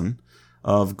Hatladorsson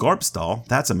of Garbstall,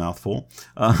 that's a mouthful,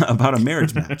 about a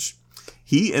marriage match.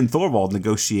 He and Thorvald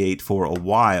negotiate for a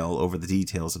while over the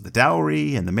details of the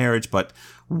dowry and the marriage, but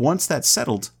once that's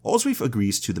settled, Olsweif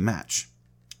agrees to the match,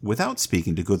 without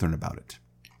speaking to Gudrun about it.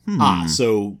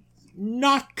 So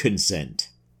not consent.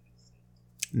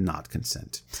 Not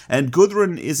consent. And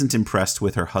Gudrun isn't impressed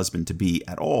with her husband-to-be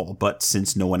at all, but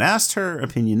since no one asked her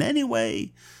opinion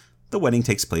anyway, the wedding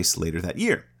takes place later that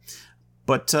year.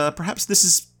 But perhaps this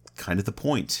is kind of the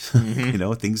point.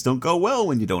 Things don't go well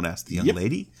when you don't ask the young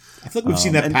lady. I feel like we've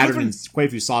seen that pattern in quite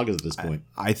a few sagas at this point.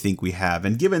 I think we have.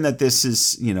 And given that this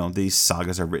is, these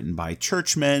sagas are written by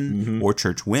churchmen or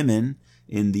churchwomen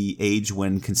in the age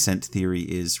when consent theory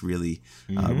is really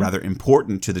rather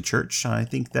important to the church, I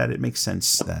think that it makes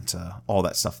sense that all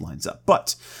that stuff lines up.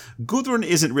 But Gudrun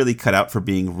isn't really cut out for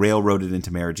being railroaded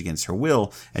into marriage against her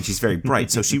will, and she's very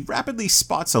bright. So she rapidly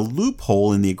spots a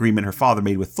loophole in the agreement her father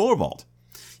made with Thorvald.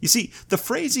 You see, the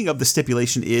phrasing of the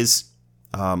stipulation is,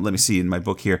 let me see in my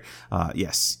book here.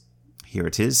 Yes, here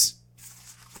it is.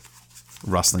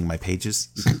 Rustling my pages.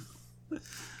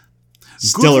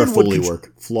 Stellar Foley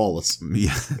work. Flawless.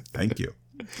 Yeah, thank you.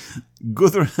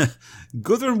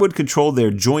 Gudrun would control their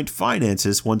joint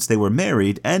finances once they were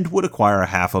married and would acquire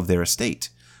half of their estate,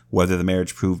 whether the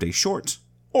marriage proved a short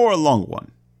or a long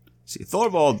one. See,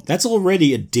 Thorvald... That's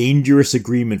already a dangerous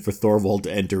agreement for Thorvald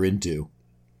to enter into.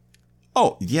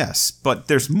 Oh, yes, but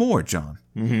there's more, John.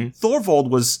 Thorvald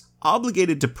was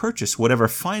obligated to purchase whatever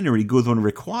finery Gudrun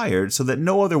required so that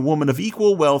no other woman of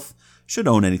equal wealth should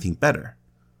own anything better,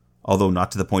 although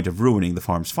not to the point of ruining the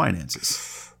farm's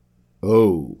finances.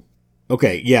 Oh.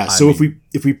 Okay, yeah, so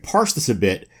if we parse this a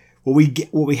bit, what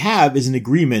we have is an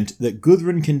agreement that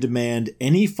Gudrun can demand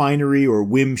any finery or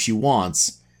whim she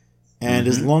wants, and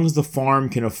as long as the farm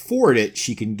can afford it,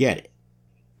 she can get it.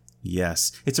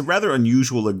 Yes, it's a rather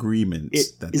unusual agreement.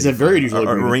 It is a very unusual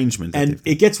arrangement. And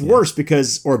it gets worse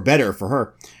or better for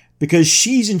her, because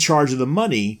she's in charge of the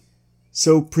money,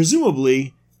 so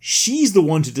presumably she's the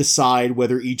one to decide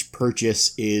whether each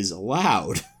purchase is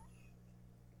allowed.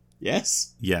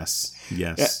 Yes? Yes.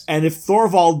 And if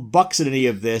Thorvald bucks at any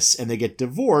of this and they get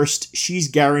divorced, she's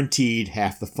guaranteed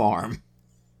half the farm.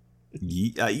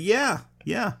 Yeah.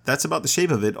 That's about the shape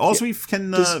of it. Also, we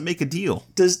can make a deal.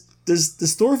 Does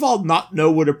Thorvald not know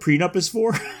what a prenup is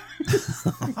for?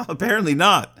 Apparently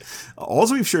not.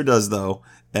 Allsweep sure does, though.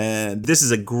 And this is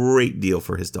a great deal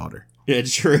for his daughter. Yeah, it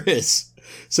sure is.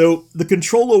 So the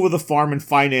control over the farm and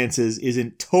finances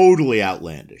isn't totally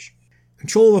outlandish.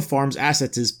 control of a farm's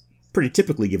assets is pretty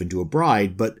typically given to a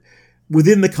bride, but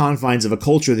within the confines of a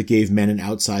culture that gave men an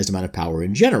outsized amount of power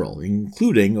in general,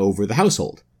 including over the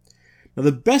household. Now,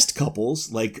 the best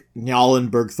couples, like Njal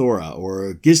and Bergthora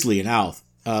or Gisli and Alf,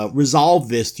 resolve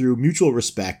this through mutual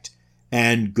respect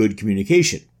and good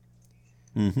communication.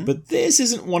 Mm-hmm. But this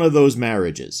isn't one of those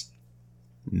marriages.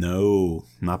 No,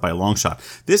 not by a long shot.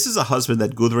 This is a husband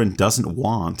that Gudrun doesn't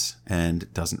want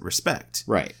and doesn't respect.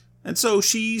 Right. And so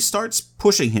she starts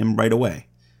pushing him right away,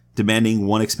 demanding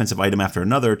one expensive item after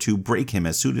another to break him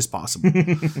as soon as possible.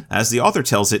 As the author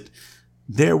tells it,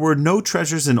 there were no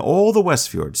treasures in all the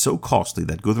Westfjord so costly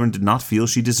that Gudrun did not feel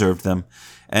she deserved them,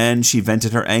 and she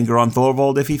vented her anger on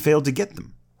Thorvald if he failed to get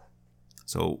them.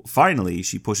 So finally,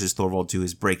 she pushes Thorvald to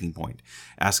his breaking point,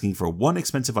 asking for one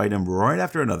expensive item right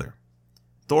after another.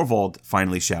 Thorvald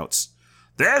finally shouts,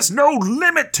 "There's no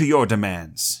limit to your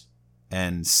demands!"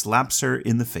 and slaps her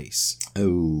in the face.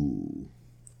 Oh.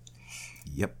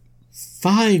 Yep.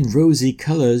 Fine rosy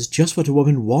colours, just what a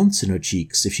woman wants in her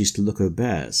cheeks if she's to look her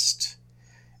best.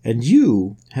 And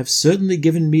you have certainly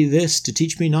given me this to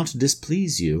teach me not to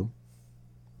displease you.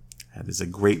 That is a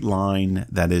great line.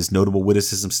 That is notable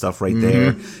witticism stuff right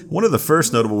there. One of the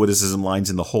first notable witticism lines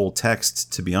in the whole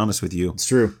text, to be honest with you. It's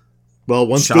true. Well,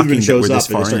 once Shocking Gudrun that shows we're up, this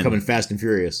they far start in. coming fast and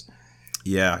furious.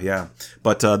 Yeah.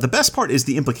 But the best part is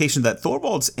the implication that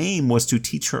Thorvald's aim was to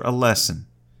teach her a lesson,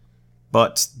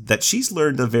 but that she's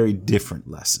learned a very different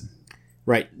lesson.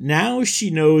 Right. Now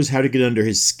she knows how to get under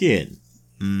his skin.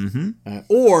 Mm-hmm.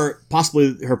 Or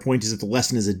possibly her point is that the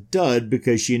lesson is a dud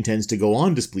because she intends to go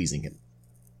on displeasing him.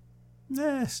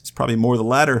 It's probably more the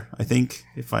latter, I think,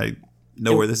 if I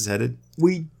know where this is headed.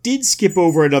 We did skip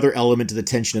over another element to the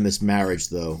tension in this marriage,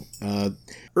 though.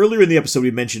 Earlier in the episode,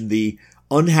 we mentioned the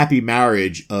unhappy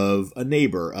marriage of a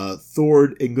neighbor,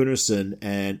 Thord Ingunnarsson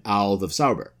and Alv of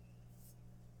Sauber.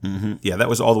 Mm-hmm. Yeah, that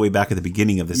was all the way back at the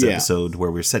beginning of this episode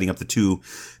where we're setting up the two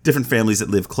different families that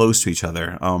live close to each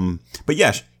other. But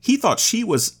yeah, he thought she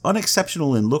was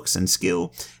unexceptional in looks and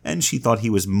skill, and she thought he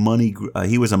was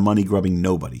a money-grubbing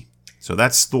nobody. So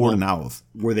that's Thord and Alv.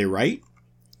 Were they right?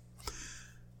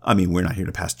 I mean, we're not here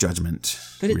to pass judgment.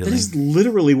 That is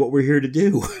literally what we're here to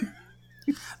do.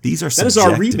 These are that is our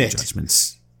subjective remit.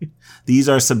 Judgments. These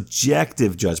are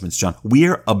subjective judgments, John.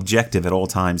 We're objective at all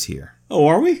times here. Oh,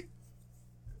 are we?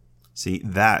 See,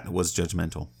 that was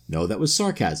judgmental. No, that was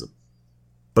sarcasm.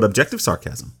 But objective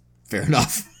sarcasm. Fair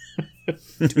enough.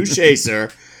 Touché,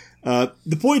 sir.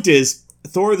 The point is,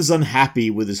 Thor is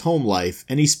unhappy with his home life,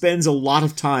 and he spends a lot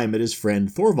of time at his friend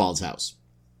Thorvald's house.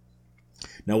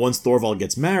 Now, once Thorvald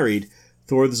gets married,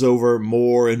 Thor's over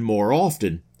more and more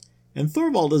often, and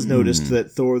Thorvald has noticed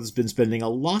that Thor's been spending a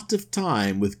lot of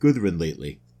time with Gudrun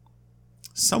lately.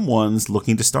 Someone's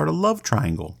looking to start a love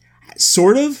triangle.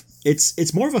 Sort of.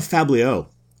 It's more of a fabliau.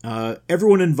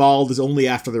 Everyone involved is only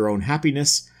after their own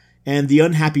happiness, and the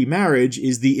unhappy marriage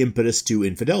is the impetus to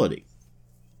infidelity.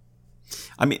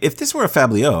 I mean, if this were a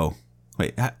fabliau...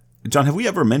 Wait, John, have we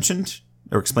ever mentioned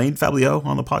or explained fabliau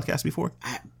on the podcast before?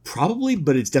 Probably,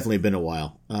 but it's definitely been a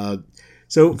while.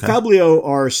 Fabliau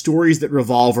are stories that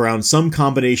revolve around some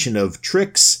combination of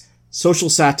tricks,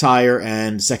 social satire,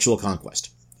 and sexual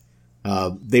conquest.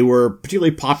 They were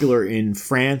particularly popular in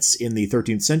France in the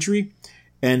 13th century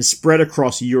and spread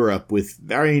across Europe with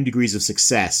varying degrees of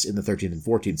success in the 13th and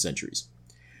 14th centuries.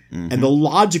 Mm-hmm. And the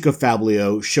logic of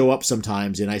fabliau show up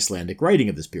sometimes in Icelandic writing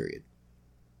of this period.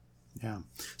 Yeah.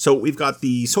 So we've got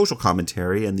the social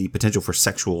commentary and the potential for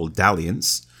sexual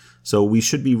dalliance. So we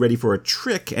should be ready for a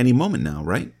trick any moment now,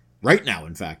 right? Right now,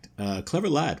 in fact. Clever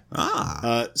lad.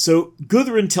 So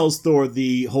Gudrun tells Thor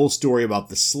the whole story about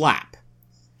the slap.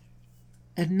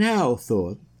 And now,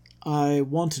 Thor, I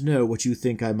want to know what you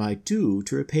think I might do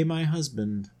to repay my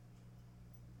husband.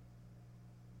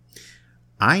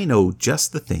 I know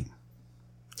just the thing.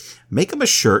 Make him a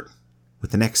shirt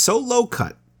with the neck so low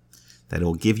cut that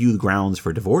it'll give you grounds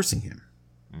for divorcing him.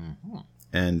 Mm-hmm.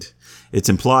 And it's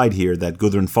implied here that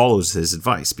Gudrun follows his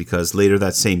advice because later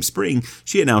that same spring,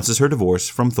 she announces her divorce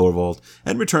from Thorvald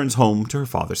and returns home to her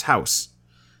father's house.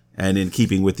 And in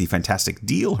keeping with the fantastic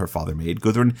deal her father made,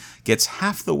 Gudrun gets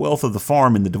half the wealth of the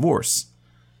farm in the divorce.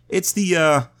 It's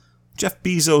the Jeff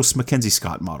Bezos, Mackenzie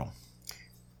Scott model.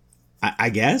 I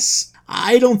guess.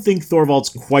 I don't think Thorvald's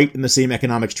quite in the same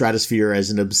economic stratosphere as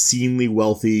an obscenely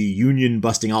wealthy,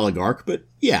 union-busting oligarch, but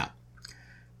yeah.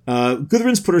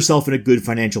 Gudrun's put herself in a good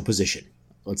financial position.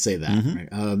 Let's say that.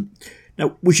 Mm-hmm. Right?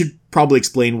 Now, we should probably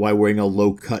explain why wearing a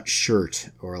low-cut shirt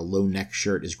or a low-neck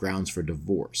shirt is grounds for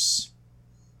divorce.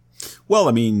 Well,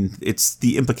 I mean, it's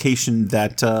the implication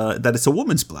that that it's a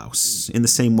woman's blouse in the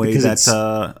same way because it's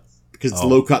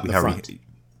low cut in the front.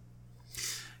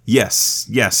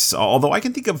 Yes. Although I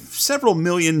can think of several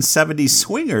million 70s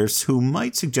swingers who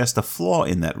might suggest a flaw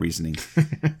in that reasoning.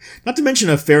 Not to mention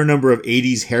a fair number of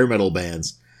 80s hair metal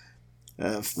bands.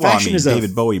 Fashion is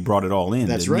David Bowie brought it all in.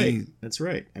 That's didn't right. he? That's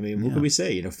right. I mean, what can we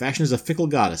say? Fashion is a fickle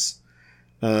goddess.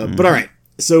 But all right.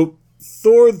 So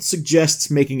Thor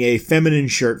suggests making a feminine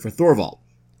shirt for Thorvald.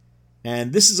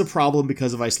 And this is a problem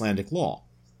because of Icelandic law.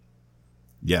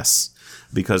 Yes,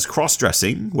 because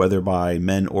cross-dressing, whether by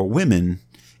men or women,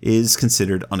 is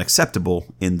considered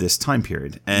unacceptable in this time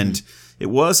period. And it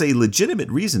was a legitimate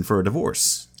reason for a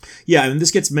divorce. Yeah, and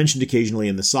this gets mentioned occasionally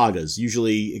in the sagas,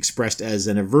 usually expressed as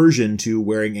an aversion to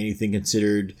wearing anything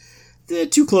considered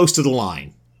too close to the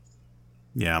line.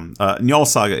 Yeah, Njál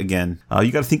Saga again.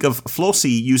 You got to think of Flosi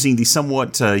using the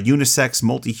somewhat unisex,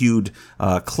 multi-hued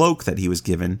cloak that he was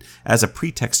given as a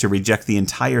pretext to reject the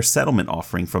entire settlement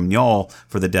offering from Njál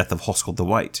for the death of Hoskell the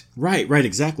White. Right,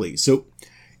 exactly. So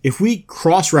if we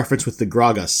cross-reference with the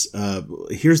Gragas,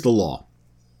 here's the law.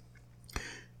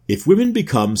 If women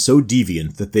become so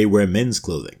deviant that they wear men's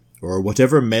clothing, or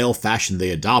whatever male fashion they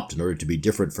adopt in order to be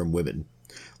different from women,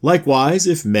 likewise,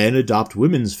 if men adopt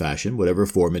women's fashion, whatever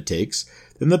form it takes,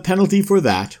 then the penalty for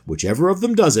that, whichever of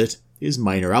them does it, is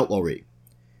minor outlawry.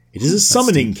 It is a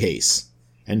summoning case,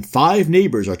 and 5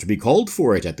 neighbors are to be called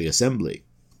for it at the assembly.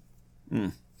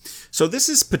 So this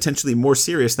is potentially more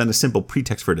serious than a simple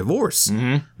pretext for divorce.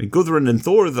 Gudrun and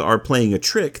Thor are playing a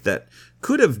trick that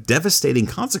could have devastating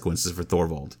consequences for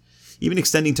Thorvald, even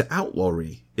extending to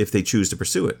outlawry if they choose to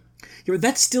pursue it. Yeah, but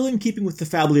that's still in keeping with the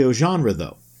Fablio genre,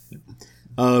 though.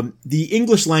 The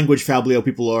English language Fablio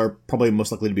people are probably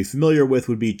most likely to be familiar with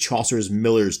would be Chaucer's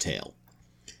Miller's Tale.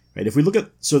 Right? If we look at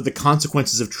sort of the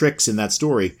consequences of tricks in that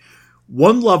story,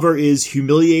 one lover is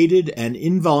humiliated and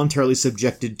involuntarily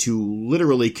subjected to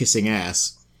literally kissing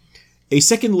ass. A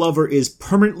second lover is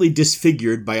permanently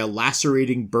disfigured by a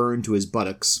lacerating burn to his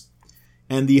buttocks.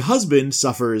 And the husband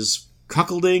suffers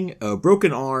cuckolding, a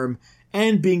broken arm,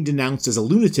 and being denounced as a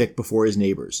lunatic before his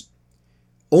neighbors.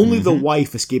 Only the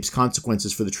wife escapes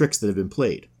consequences for the tricks that have been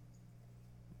played.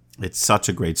 It's such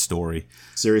a great story.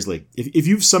 Seriously, if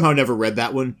you've somehow never read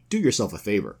that one, do yourself a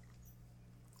favor.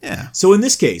 Yeah. So in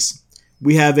this case,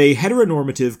 we have a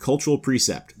heteronormative cultural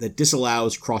precept that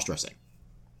disallows cross-dressing.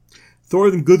 Thor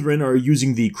and Gudrun are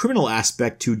using the criminal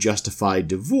aspect to justify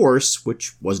divorce,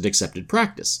 which was an accepted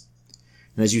practice.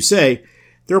 And as you say,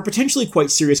 there are potentially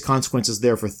quite serious consequences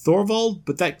there for Thorvald,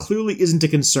 but that clearly isn't a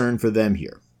concern for them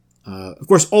here. Of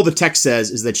course, all the text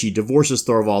says is that she divorces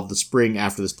Thorvald the spring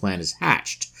after this plan is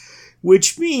hatched,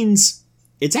 which means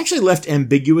it's actually left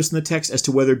ambiguous in the text as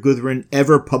to whether Gudrun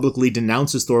ever publicly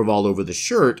denounces Thorvald over the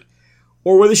shirt,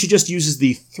 or whether she just uses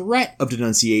the threat of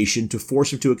denunciation to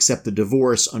force him to accept the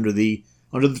divorce under the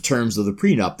terms of the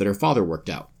prenup that her father worked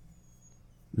out.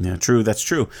 Yeah, true. That's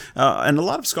true. And a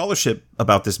lot of scholarship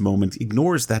about this moment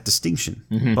ignores that distinction.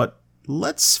 But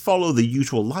let's follow the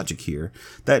usual logic here,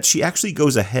 that she actually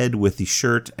goes ahead with the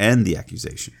shirt and the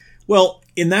accusation. Well,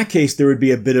 in that case, there would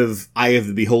be a bit of eye of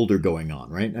the beholder going on,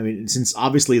 right? I mean, since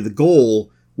obviously the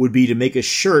goal would be to make a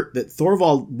shirt that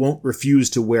Thorvald won't refuse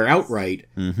to wear outright,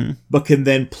 but can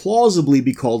then plausibly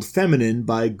be called feminine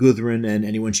by Gudrun and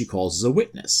anyone she calls as a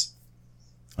witness.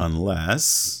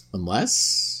 Unless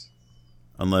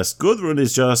Gudrun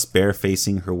is just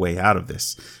barefacing her way out of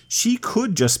this. She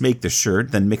could just make the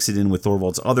shirt, then mix it in with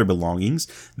Thorvald's other belongings,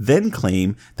 then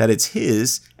claim that it's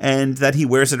his and that he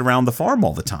wears it around the farm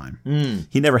all the time.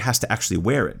 He never has to actually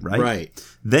wear it, right? Right.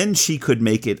 Then she could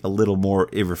make it a little more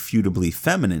irrefutably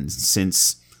feminine,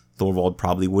 since Thorvald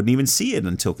probably wouldn't even see it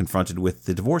until confronted with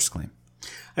the divorce claim.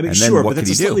 I mean, And then sure, what but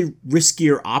that's a could he do? slightly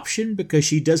riskier option because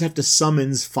she does have to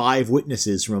summons 5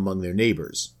 witnesses from among their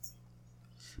neighbors.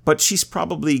 But she's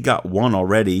probably got one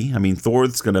already. I mean,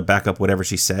 Thor's going to back up whatever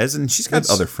she says, and she's got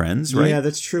other friends, right? Yeah,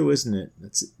 that's true, isn't it?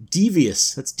 That's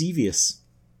devious.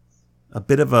 A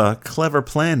bit of a clever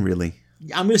plan, really.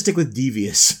 I'm going to stick with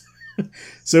devious.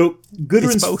 So,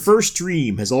 Gudrun's first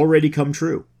dream has already come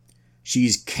true.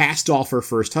 She's cast off her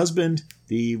first husband,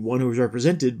 the one who was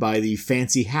represented by the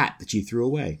fancy hat that she threw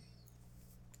away.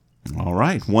 All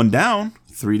right, 1 down,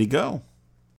 3 to go.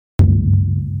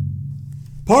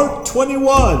 Part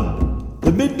 21,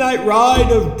 The Midnight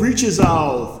Ride of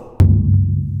Breechesouth.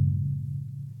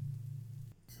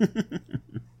 I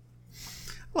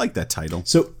like that title.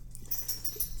 So,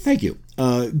 thank you.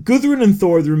 Gudrun and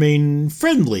Thor remain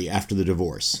friendly after the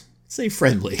divorce. Say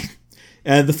friendly.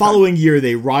 And the following year,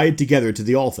 they ride together to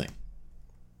the Althing.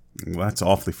 Well, that's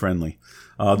awfully friendly.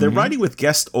 They're riding with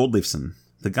Gest Oldleifson,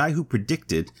 the guy who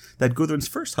predicted that Gudrun's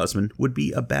first husband would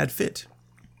be a bad fit.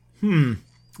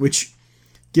 Which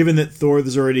given that Thor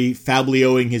is already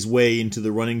fablioing his way into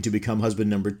the running to become husband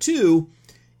number 2,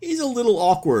 is a little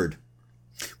awkward.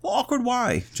 Well, awkward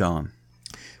why, John?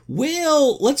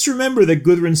 Well, let's remember that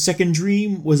Gudrun's second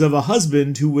dream was of a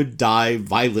husband who would die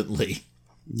violently.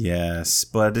 Yes,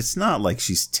 but it's not like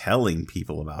she's telling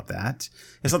people about that.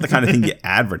 It's not the kind of thing you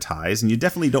advertise, and you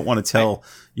definitely don't want to tell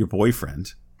your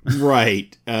boyfriend.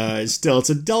 Right. Still, it's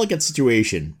a delicate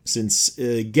situation, since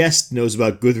Guest knows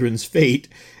about Gudrun's fate,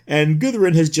 and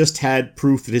Gudrun has just had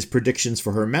proof that his predictions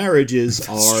for her marriages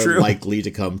are likely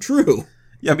to come true.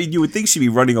 Yeah, I mean, you would think she'd be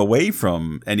running away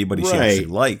from anybody she actually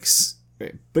likes.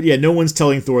 Right. But yeah, no one's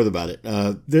telling Thor about it.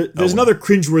 There's another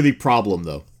cringeworthy problem,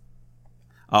 though.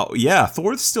 Oh, yeah,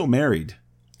 Thor's still married.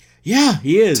 Yeah,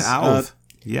 he is. To Alv.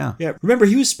 Yeah. Remember,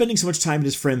 he was spending so much time at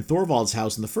his friend Thorvald's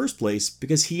house in the first place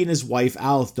because he and his wife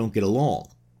Alf don't get along.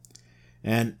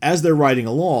 And as they're riding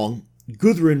along,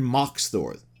 Gudrun mocks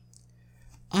Thor.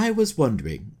 I was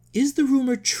wondering, is the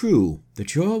rumor true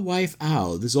that your wife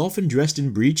Alv is often dressed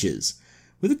in breeches,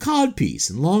 with a codpiece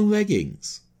and long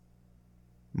leggings?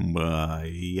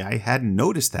 I hadn't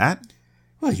noticed that.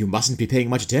 Well, you mustn't be paying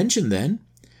much attention then,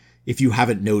 if you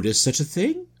haven't noticed such a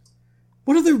thing.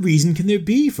 What other reason can there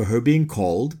be for her being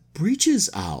called Breeches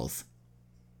Alf?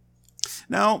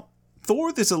 Now,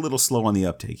 Thor is a little slow on the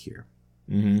uptake here.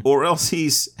 Or else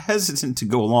he's hesitant to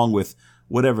go along with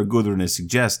whatever Gudrun is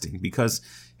suggesting, because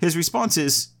his response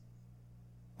is,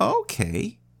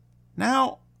 okay,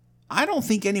 now, I don't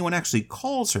think anyone actually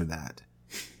calls her that.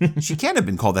 She can't have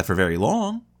been called that for very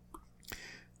long.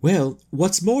 Well,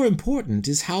 what's more important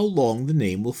is how long the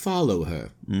name will follow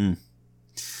her.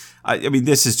 I mean,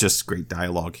 this is just great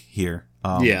dialogue here.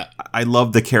 Yeah. I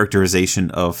love the characterization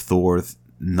of Thor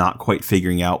not quite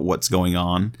figuring out what's going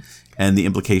on, and the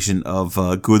implication of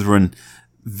Gudrun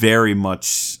very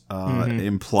much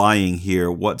implying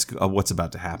here what's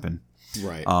about to happen.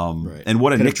 Right. Right. And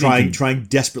what a nickname. Trying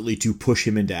desperately to push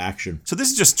him into action. So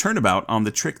this is just turnabout on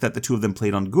the trick that the two of them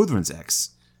played on Gudrun's ex.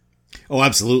 Oh,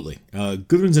 absolutely.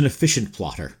 Gudrun's an efficient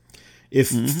plotter. If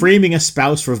framing a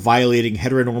spouse for violating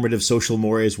heteronormative social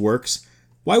mores works,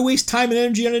 why waste time and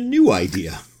energy on a new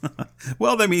idea?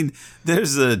 Well, I mean,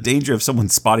 there's a danger of someone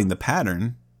spotting the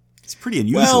pattern. It's pretty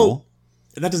unusual. Well,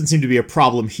 that doesn't seem to be a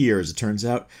problem here, as it turns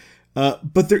out.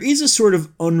 But there is a sort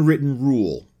of unwritten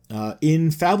rule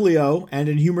in Fablio and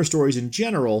in humor stories in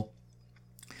general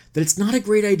that it's not a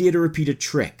great idea to repeat a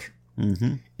trick.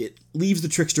 It leaves the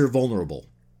trickster vulnerable.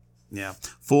 Yeah.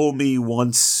 Fool me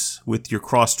once with your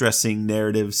cross-dressing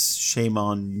narratives. Shame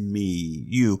on me.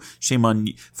 You. Shame on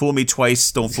you. Fool me twice.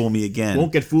 Don't fool me again.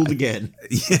 Won't get fooled again.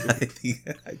 Yeah,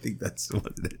 I think that's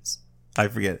what it is. I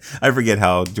forget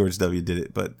how George W. did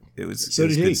it, but it was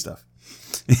good stuff.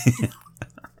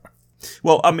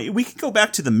 Well, I mean, we can go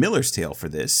back to the Miller's Tale for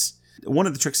this. One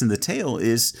of the tricks in the tale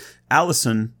is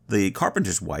Allison, the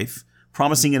carpenter's wife,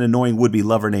 promising an annoying would-be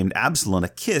lover named Absalom a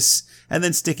kiss, and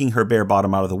then sticking her bare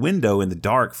bottom out of the window in the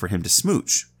dark for him to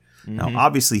smooch. Now,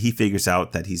 obviously, he figures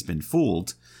out that he's been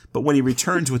fooled, but when he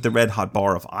returns with the red-hot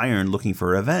bar of iron looking for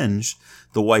revenge,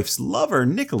 the wife's lover,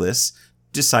 Nicholas,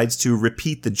 decides to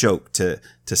repeat the joke, to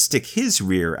stick his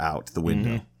rear out the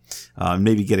window.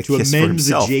 Maybe get a kiss for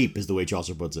himself. To amend the jape, is the way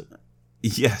Chaucer puts it.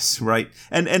 Yes, right,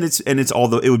 and it's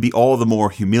all it would be all the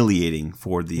more humiliating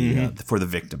for the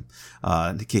victim,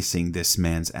 kissing this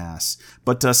man's ass.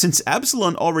 But since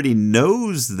Absalom already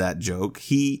knows that joke,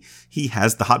 he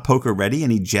has the hot poker ready,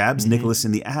 and he jabs Nicholas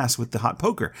in the ass with the hot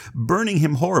poker, burning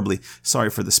him horribly.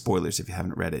 Sorry for the spoilers if you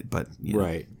haven't read it, but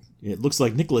right, it looks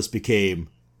like Nicholas became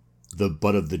the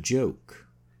butt of the joke.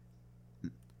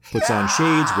 Puts on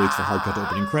shades, waits for hard cut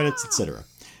opening credits, etc.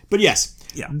 But yes.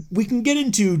 Yeah. We can get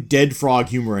into dead frog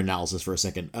humor analysis for a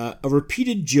second. A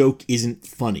repeated joke isn't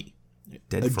funny.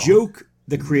 A joke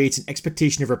that creates an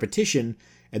expectation of repetition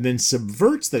and then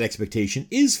subverts that expectation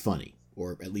is funny,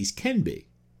 or at least can be.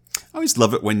 I always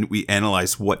love it when we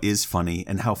analyze what is funny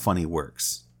and how funny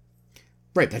works.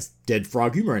 Right, that's dead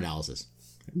frog humor analysis.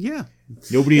 Yeah.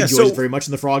 Nobody enjoys it very much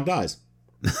and the frog dies.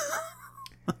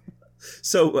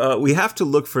 So we have to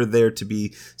look for there to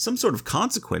be some sort of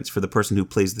consequence for the person who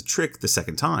plays the trick the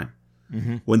second time.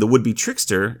 When the would-be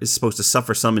trickster is supposed to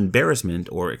suffer some embarrassment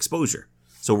or exposure.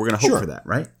 So we're going to hope for that,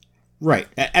 right? Right.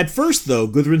 At first, though,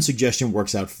 Gudrun's suggestion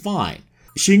works out fine.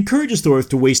 She encourages Thor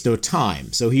to waste no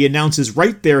time, so he announces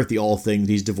right there at the All Thing that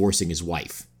he's divorcing his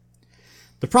wife.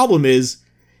 The problem is,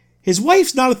 his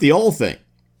wife's not at the All Thing.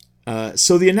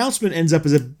 So the announcement ends up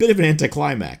as a bit of an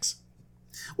anticlimax.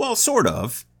 Well, sort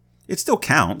of. It still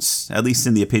counts, at least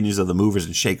in the opinions of the movers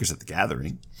and shakers at the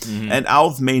gathering. And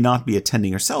Alv may not be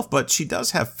attending herself, but she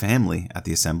does have family at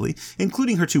the assembly,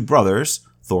 including her two brothers,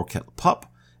 Thorkel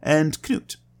Pup and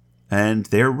Knut. and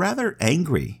they're rather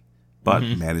angry, but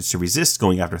manage to resist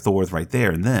going after Thorth right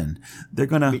there and then. They're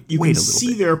going to wait a little bit. You can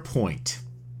see their point.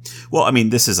 Well, I mean,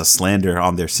 this is a slander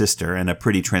on their sister and a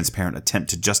pretty transparent attempt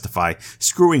to justify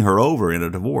screwing her over in a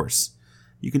divorce.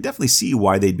 You can definitely see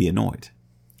why they'd be annoyed.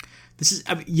 This is,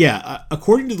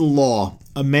 according to the law,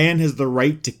 a man has the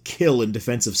right to kill in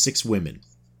defense of 6 women.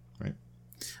 Right?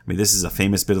 I mean, this is a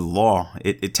famous bit of the law.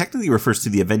 It technically refers to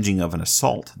the avenging of an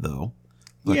assault, though.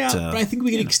 But, but I think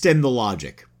we can extend the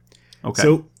logic. Okay.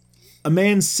 So, a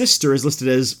man's sister is listed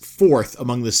as 4th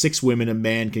among the 6 women a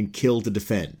man can kill to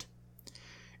defend.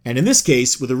 And in this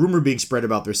case, with a rumor being spread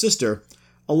about their sister,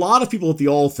 a lot of people at the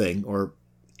All Thing, or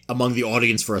among the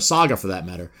audience for a saga for that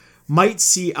matter, might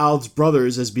see Alv's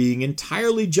brothers as being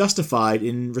entirely justified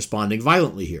in responding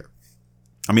violently here.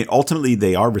 I mean, ultimately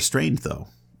they are restrained, though,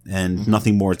 and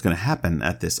nothing more is going to happen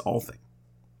at this All Thing.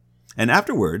 And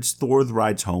afterwards, Thorth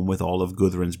rides home with all of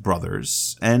Gudrun's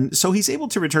brothers, and so he's able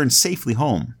to return safely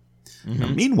home. Now,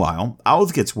 meanwhile,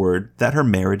 Alv gets word that her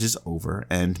marriage is over,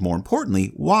 and more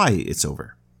importantly, why it's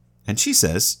over. And she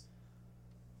says,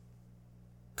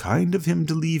 "Kind of him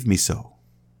to leave me so,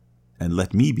 and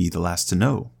let me be the last to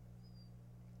know."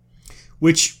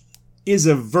 Which is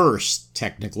a verse,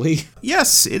 technically.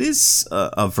 Yes, it is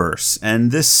a verse,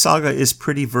 and this saga is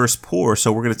pretty verse poor,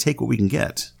 so we're going to take what we can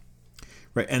get.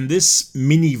 Right, and this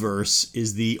mini-verse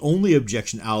is the only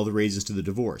objection Alv raises to the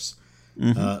divorce.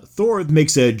 Thorth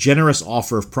makes a generous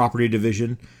offer of property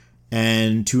division,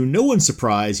 and to no one's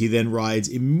surprise, he then rides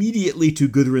immediately to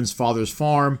Gudrun's father's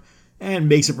farm and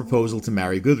makes a proposal to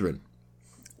marry Gudrun.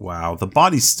 Wow, the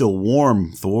body's still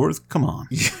warm, Thorth. Come on.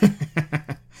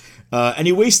 And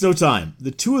he wastes no time.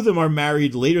 The 2 of them are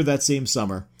married later that same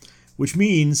summer, which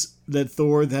means that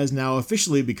Thorth has now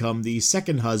officially become the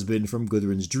second husband from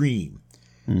Gudrun's dream.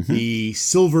 The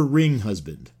Silver Ring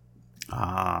husband.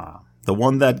 Ah, the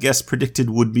one that guest predicted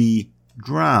would be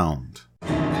drowned.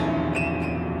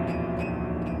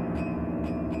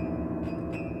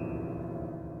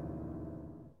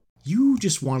 You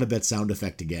just wanted that sound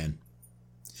effect again.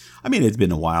 I mean, it's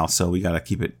been a while, so we got to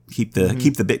keep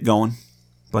the bit going.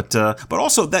 But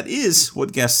also that is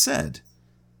what guest said.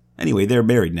 Anyway, they're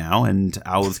married now, and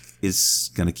Alv is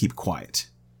going to keep quiet.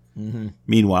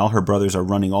 Meanwhile, her brothers are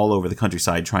running all over the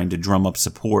countryside trying to drum up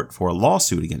support for a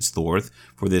lawsuit against Thorth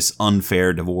for this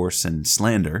unfair divorce and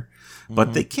slander.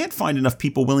 But they can't find enough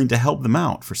people willing to help them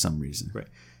out for some reason. Right.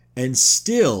 And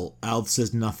still, Alv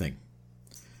says nothing.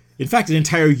 In fact, an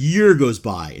entire year goes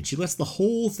by, and she lets the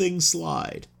whole thing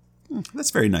slide.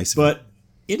 That's very nice of her. But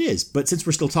it is. But since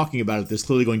we're still talking about it, there's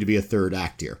clearly going to be a third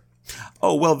act here.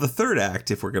 Oh, well, the third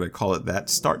act, if we're going to call it that,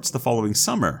 starts the following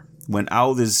summer, when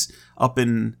Alv is up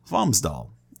in Vamsdal,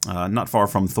 not far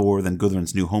from Thorth and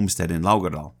Gudrun's new homestead in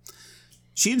Laugardal.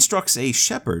 She instructs a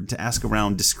shepherd to ask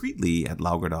around discreetly at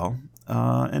Laugardal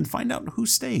and find out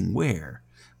who's staying where.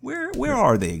 Where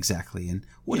are they exactly, and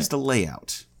what is the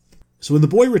layout? So when the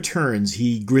boy returns,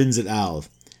 he grins at Alv.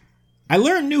 "I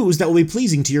learn news that will be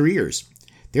pleasing to your ears.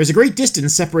 There's a great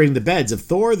distance separating the beds of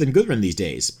Thorth and Gudrun these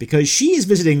days, because she is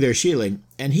visiting their shieling,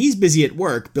 and he's busy at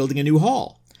work building a new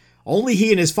hall. Only he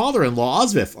and his father-in-law,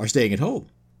 Osvif, are staying at home."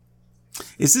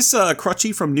 Is this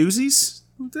Crutchy from Newsies?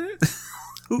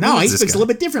 No, he speaks a little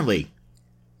bit differently.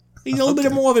 He's a little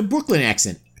bit more of a Brooklyn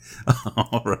accent.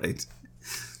 All right.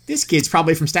 This kid's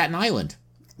probably from Staten Island.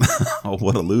 Oh,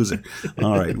 what a loser.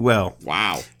 All right, well.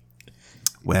 Wow.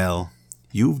 Well,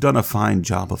 you've done a fine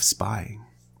job of spying.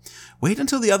 Wait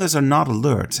until the others are not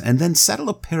alert, and then saddle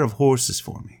a pair of horses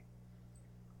for me.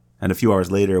 And a few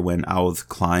hours later, when Alv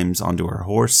climbs onto her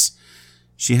horse,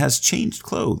 she has changed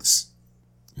clothes.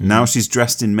 Now she's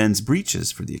dressed in men's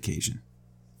breeches for the occasion.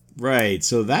 Right,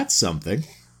 so that's something.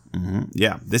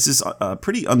 Yeah, this is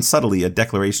pretty unsubtly a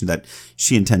declaration that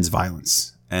she intends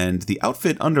violence. And the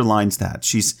outfit underlines that.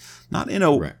 She's not in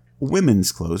a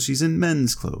women's clothes, she's in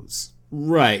men's clothes.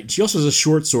 Right, she also has a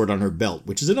short sword on her belt,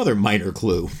 which is another minor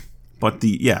clue. But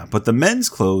the men's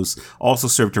clothes also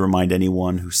serve to remind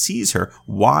anyone who sees her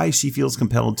why she feels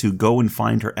compelled to go and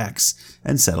find her ex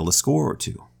and settle a score or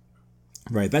two.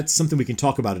 Right, that's something we can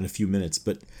talk about in a few minutes,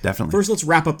 but definitely. First, let's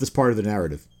wrap up this part of the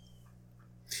narrative.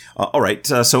 All right,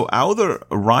 so Alv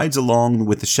rides along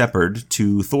with the shepherd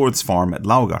to Thorth's farm at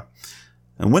Laugar.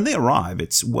 And when they arrive,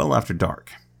 it's well after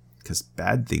dark. Because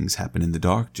bad things happen in the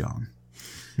dark, John.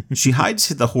 She hides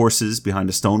the horses behind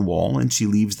a stone wall, and she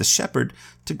leaves the shepherd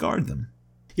to guard them.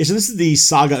 Yeah, so this is the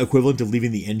saga equivalent of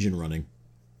leaving the engine running.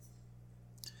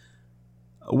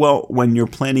 Well, when you're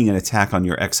planning an attack on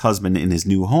your ex-husband in his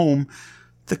new home,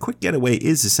 the quick getaway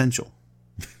is essential.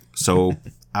 So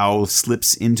Alv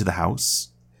slips into the house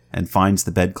and finds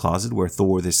the bed closet where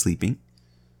Thorth is sleeping.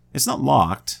 It's not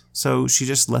locked, so she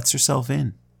just lets herself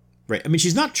in. Right. I mean,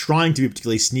 she's not trying to be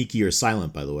particularly sneaky or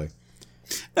silent, by the way.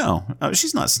 No,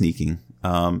 she's not sneaking.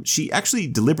 She actually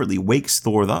deliberately wakes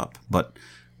Thor up, but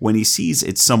when he sees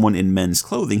it's someone in men's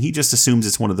clothing, he just assumes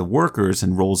it's one of the workers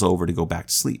and rolls over to go back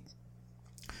to sleep.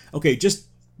 Okay, just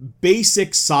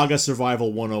basic Saga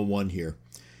Survival 101 here.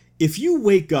 If you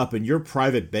wake up in your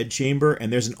private bedchamber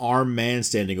and there's an armed man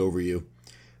standing over you,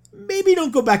 maybe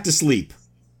don't go back to sleep.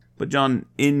 But John,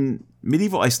 in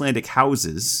medieval Icelandic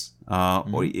houses,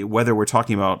 whether we're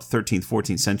talking about 13th,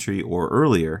 14th century or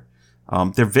earlier,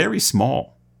 they're very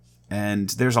small, and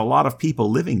there's a lot of people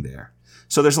living there.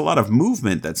 So there's a lot of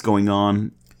movement that's going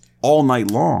on all night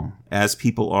long as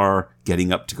people are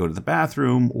getting up to go to the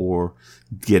bathroom or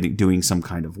doing some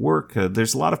kind of work.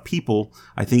 There's a lot of people,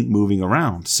 I think, moving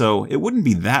around. So it wouldn't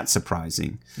be that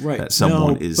surprising that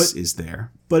someone is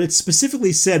there. But it's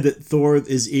specifically said that Thor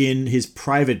is in his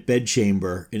private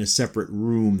bedchamber in a separate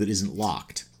room that isn't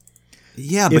locked.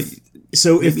 Yeah,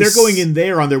 if they're going in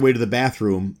there on their way to the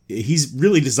bathroom, he's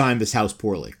really designed this house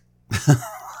poorly.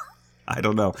 I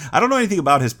don't know. I don't know anything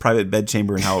about his private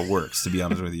bedchamber and how it works, to be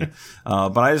honest with you.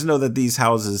 But I just know that these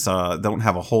houses don't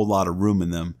have a whole lot of room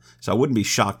in them. So I wouldn't be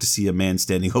shocked to see a man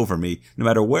standing over me, no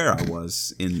matter where I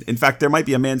was. In fact, there might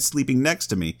be a man sleeping next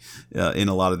to me in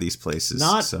a lot of these places.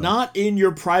 Not in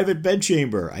your private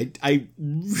bedchamber. I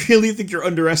really think you're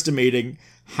underestimating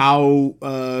how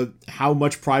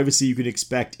much privacy you can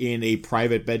expect in a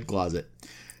private bed closet.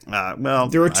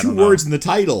 There are two words in the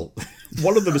title.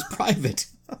 One of them is private.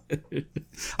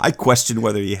 I question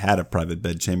whether he had a private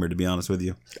bedchamber, to be honest with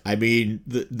you. I mean,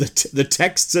 the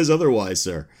text says otherwise,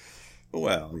 sir.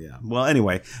 Well, yeah. Well,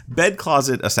 anyway, bed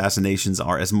closet assassinations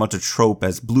are as much a trope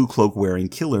as blue cloak wearing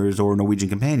killers or Norwegian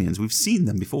companions. We've seen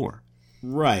them before.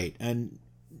 Right,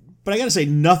 but I gotta say,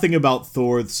 nothing about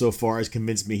Thor so far has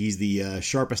convinced me he's the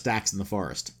sharpest axe in the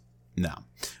forest. No.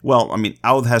 Well, I mean,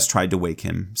 Aud has tried to wake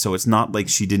him, so it's not like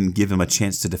she didn't give him a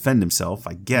chance to defend himself,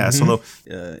 I guess. Although,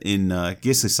 in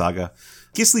Gisli Saga,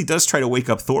 Gisli does try to wake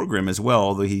up Thorgrim as well,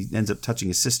 although he ends up touching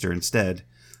his sister instead.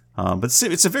 But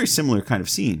it's a very similar kind of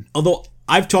scene. Although,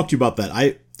 I've talked to you about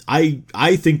that.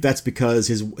 I think that's because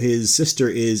his sister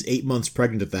is 8 months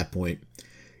pregnant at that point,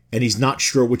 and he's not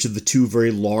sure which of the two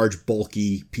very large,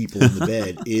 bulky people in the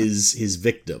bed is his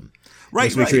victim. Right,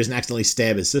 to make sure he doesn't accidentally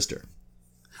stab his sister.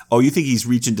 Oh, you think he's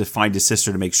reaching to find his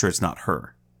sister to make sure it's not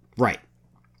her? Right.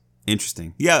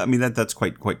 Interesting. Yeah, I mean, that's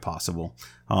quite possible.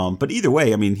 But either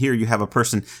way, I mean, here you have a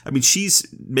person. I mean, she's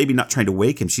maybe not trying to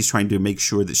wake him. She's trying to make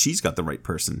sure that she's got the right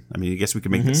person. I mean, I guess we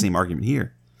could make the same argument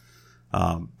here.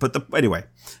 Anyway,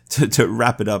 to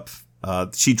wrap it up,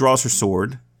 she draws her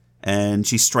sword and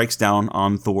she strikes down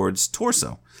on Thor's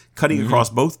torso, cutting across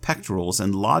both pectorals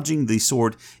and lodging the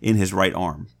sword in his right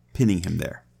arm, pinning him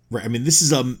there. Right. I mean, this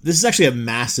is actually a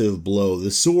massive blow. The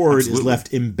sword is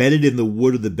left embedded in the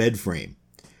wood of the bed frame,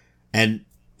 and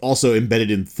also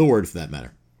embedded in Thor, for that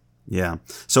matter. Yeah.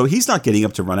 So he's not getting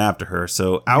up to run after her.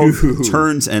 So Aud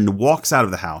turns and walks out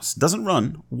of the house. Doesn't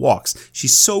run, walks.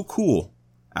 She's so cool,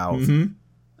 Aud.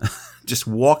 Just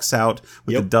walks out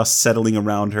with the dust settling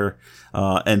around her,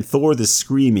 and Thor is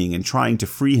screaming and trying to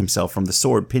free himself from the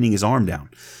sword, pinning his arm down.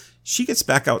 She gets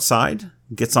back outside,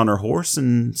 gets on her horse,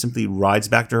 and simply rides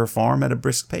back to her farm at a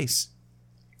brisk pace.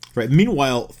 Right.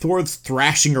 Meanwhile, Thor's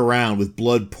thrashing around with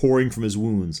blood pouring from his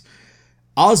wounds.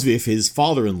 Osvif, his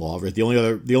father-in-law, right, the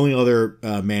only other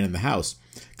man in the house,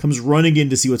 comes running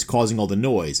in to see what's causing all the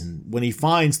noise. And when he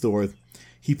finds Thor,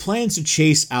 he plans to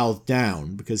chase Aud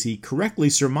down because he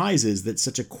correctly surmises that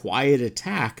such a quiet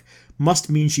attack must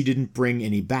mean she didn't bring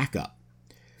any backup.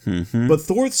 But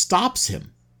Thor stops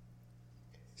him.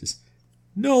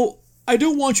 No, I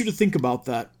don't want you to think about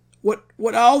that.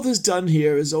 What Aud has done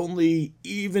here is only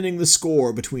evening the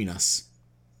score between us.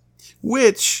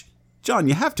 Which, John,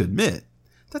 you have to admit,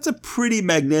 that's a pretty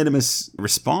magnanimous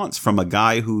response from a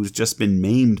guy who's just been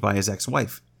maimed by his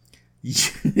ex-wife.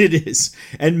 It is.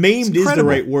 And maimed is the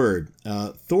right word.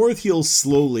 Thor heals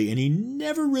slowly, and he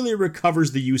never really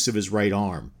recovers the use of his right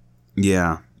arm.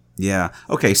 Yeah.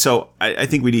 Okay, so I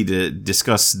think we need to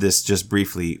discuss this just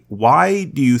briefly. Why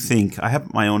do you think, I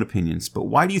have my own opinions, but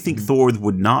why do you think Thor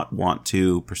would not want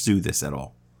to pursue this at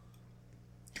all?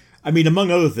 I mean,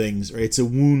 among other things, right, it's a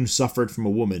wound suffered from a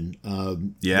woman.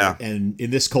 And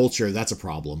in this culture, that's a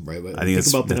problem, right? I think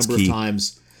about the number of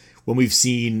times when we've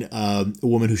seen a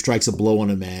woman who strikes a blow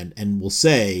on a man and will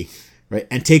say, right,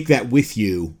 and take that with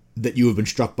you that you have been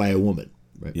struck by a woman.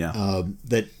 Right. Yeah.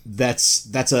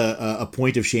 That's a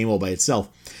point of shame all by itself.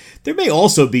 There may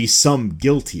also be some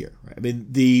guilt here. Right? I mean,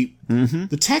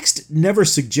 the text never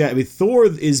suggests. I mean, Thor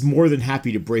is more than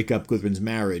happy to break up Gudrun's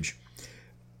marriage,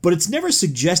 but it's never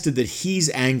suggested that he's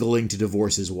angling to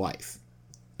divorce his wife.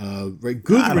 Right?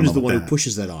 Gudrun is the one who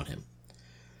pushes that on him.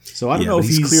 So I don't know if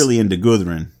he's clearly into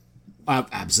Gudrun.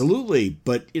 Absolutely,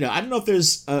 but I don't know if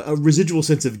there's a residual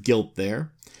sense of guilt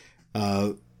there.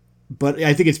 But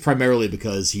I think it's primarily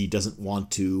because he doesn't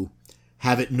want to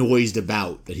have it noised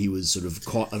about that he was sort of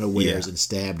caught unawares and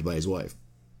stabbed by his wife.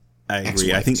 I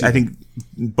agree. I think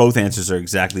both answers are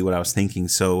exactly what I was thinking.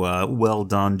 So well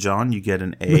done, John. You get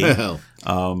an A.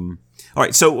 All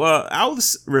right. So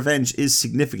Alv's revenge is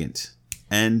significant,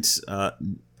 and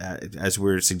as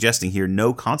we're suggesting here,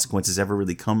 no consequences ever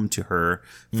really come to her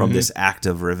from this act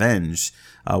of revenge,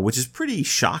 which is pretty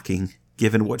shocking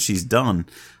given what she's done.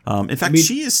 In fact,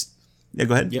 she is. Yeah,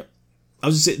 go ahead. Yep. I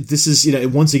was just saying, this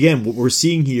is, once again, what we're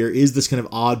seeing here is this kind of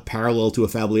odd parallel to a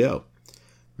Fabliau.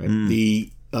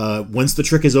 Right? Once the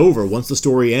trick is over, once the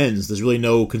story ends, there's really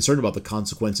no concern about the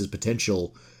consequences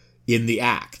potential in the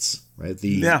acts. Right?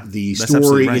 The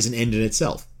story is an end in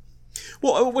itself.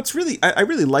 Well, what's really, I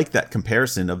really like that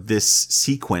comparison of this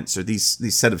sequence or these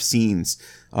set of scenes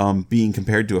being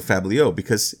compared to a Fabliau,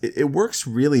 because it works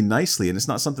really nicely, and it's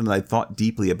not something that I thought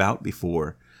deeply about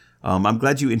before. I'm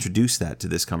glad you introduced that to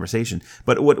this conversation.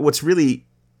 But what's really,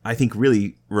 I think,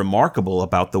 really remarkable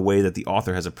about the way that the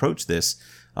author has approached this,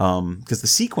 because the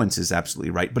sequence is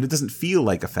absolutely right, but it doesn't feel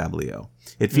like a Fabliau.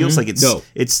 It feels like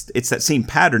it's that same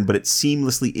pattern, but it's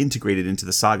seamlessly integrated into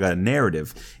the saga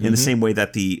narrative in the same way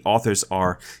that the authors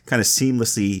are kind of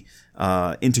seamlessly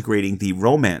integrating the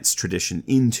romance tradition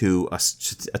into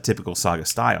a typical saga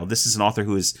style. This is an author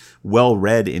who is well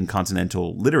read in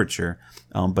continental literature,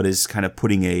 but is kind of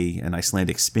putting an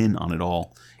Icelandic spin on it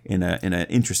all in an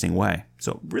interesting way.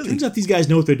 So really, turns out these guys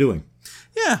know what they're doing.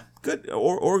 Yeah, good.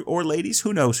 Or ladies,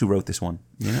 who knows who wrote this one?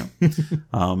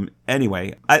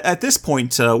 Anyway, at this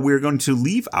point, we're going to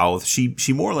leave Alv.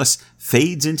 She more or less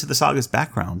fades into the saga's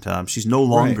background. She's no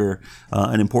longer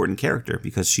an important character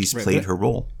because she's played her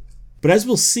role. But as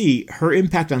we'll see, her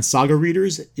impact on saga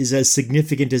readers is as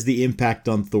significant as the impact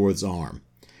on Thor's arm.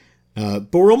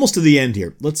 But we're almost to the end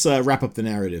here. Let's wrap up the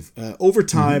narrative. Over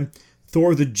time,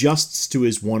 Thor adjusts to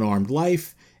his one-armed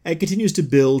life and continues to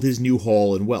build his new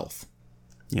hall and wealth.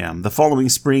 Yeah, the following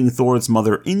spring, Thor's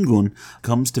mother, Ingunn,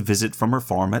 comes to visit from her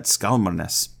farm at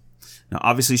Skalmarnes. Now,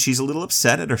 obviously, she's a little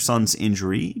upset at her son's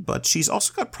injury, but she's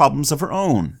also got problems of her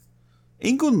own.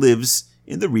 Ingunn lives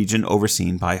in the region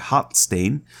overseen by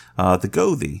Hotstein, the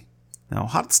Gothi. Now,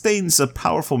 Hotstein's a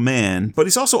powerful man, but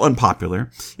he's also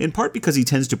unpopular, in part because he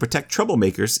tends to protect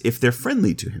troublemakers if they're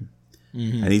friendly to him.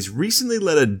 And he's recently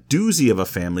let a doozy of a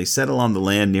family settle on the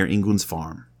land near Ingunn's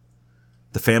farm.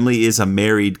 The family is a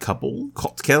married couple,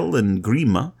 Kotkel and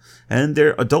Grima, and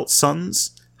their adult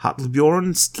sons,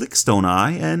 Hatlbjorn, Slickstone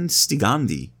Eye, and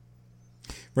Stigandi.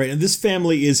 Right, and this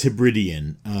family is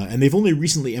Hebridean, and they've only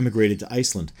recently emigrated to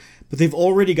Iceland, but they've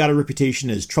already got a reputation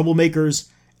as troublemakers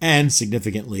and,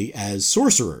 significantly, as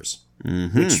sorcerers,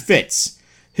 which fits.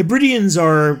 Hebrideans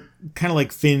are kind of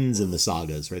like Finns in the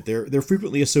sagas, right? They're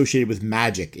frequently associated with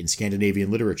magic in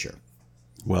Scandinavian literature.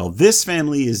 Well, this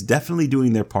family is definitely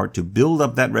doing their part to build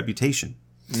up that reputation.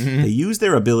 They use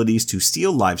their abilities to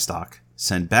steal livestock,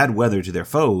 send bad weather to their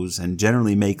foes, and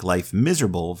generally make life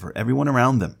miserable for everyone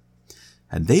around them.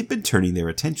 And they've been turning their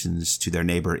attentions to their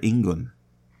neighbor Ingunn.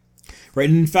 Right,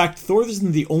 and in fact, Thor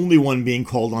isn't the only one being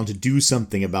called on to do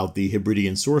something about the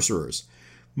Hebridean sorcerers.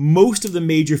 Most of the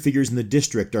major figures in the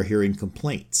district are hearing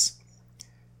complaints.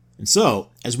 And so,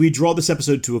 as we draw this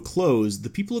episode to a close, the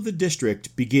people of the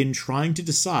district begin trying to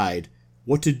decide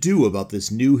what to do about this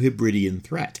new Hebridean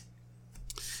threat.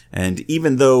 And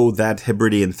even though that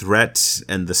Hebridean threat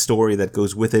and the story that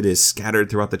goes with it is scattered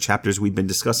throughout the chapters we've been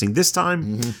discussing this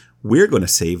time, we're going to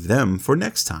save them for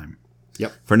next time.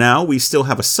 Yep. For now, we still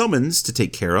have a summons to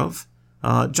take care of.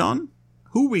 John,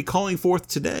 who are we calling forth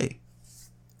today?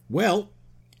 Well,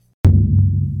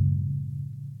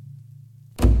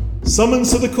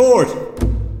 summons to the court!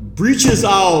 Breaches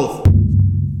Alv!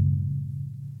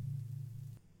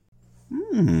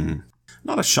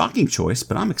 Not a shocking choice,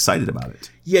 but I'm excited about it.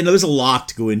 Yeah, no, there's a lot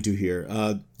to go into here.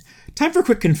 Time for a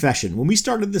quick confession. When we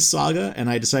started this saga and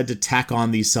I decided to tack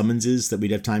on these summonses that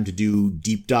we'd have time to do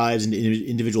deep dives into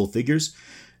individual figures,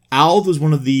 Alv was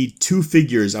one of the two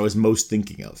figures I was most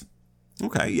thinking of.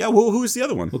 Okay, yeah, well, who is the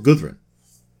other one? Well, Gudrun.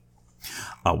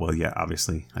 Oh, well, yeah,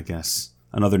 obviously, I guess.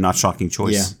 Another not shocking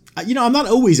choice. Yeah. I'm not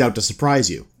always out to surprise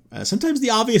you. Sometimes the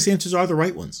obvious answers are the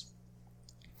right ones.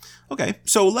 Okay,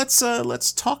 so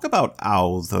let's talk about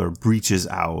Alv, or Breaches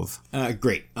Alv.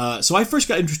 Great. So I first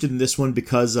got interested in this one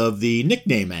because of the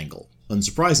nickname angle,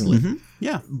 unsurprisingly.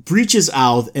 Yeah. Breaches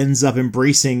Alv ends up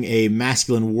embracing a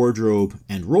masculine wardrobe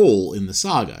and role in the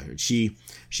saga. She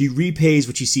She repays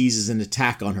what she sees as an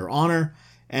attack on her honor,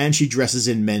 and she dresses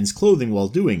in men's clothing while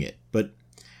doing it. But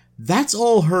that's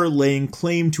all her laying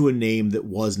claim to a name that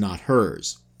was not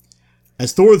hers.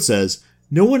 As Thorð says,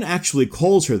 no one actually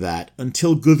calls her that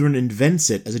until Gudrun invents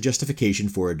it as a justification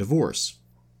for a divorce.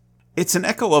 It's an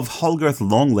echo of Holgerth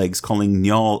Longlegs calling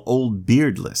Njal Old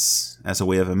Beardless as a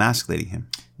way of emasculating him.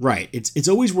 Right. It's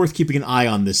always worth keeping an eye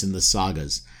on this in the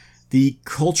sagas. The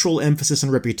cultural emphasis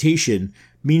on reputation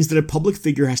means that a public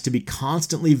figure has to be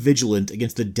constantly vigilant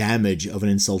against the damage of an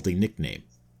insulting nickname.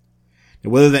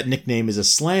 Now, whether that nickname is a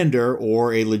slander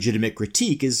or a legitimate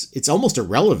critique it's almost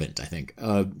irrelevant, I think,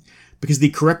 because the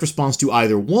correct response to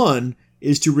either one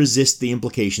is to resist the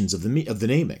implications of the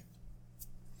naming.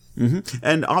 Mm-hmm.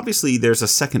 And obviously there's a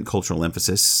second cultural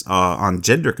emphasis on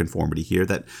gender conformity here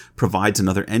that provides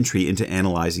another entry into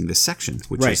analyzing this section,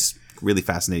 which is really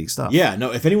fascinating stuff. Yeah,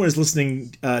 no, if anyone is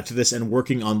listening to this and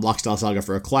working on Lockstyle Saga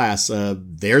for a class,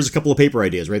 there's a couple of paper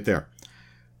ideas right there.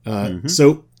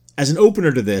 So, as an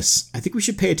opener to this, I think we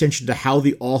should pay attention to how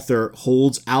the author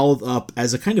holds Alv up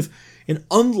as a kind of an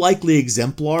unlikely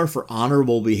exemplar for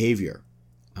honorable behavior.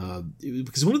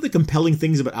 Because one of the compelling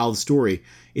things about Alv's story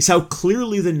is how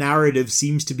clearly the narrative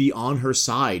seems to be on her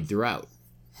side throughout.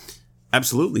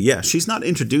 Absolutely, yeah. She's not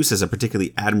introduced as a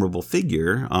particularly admirable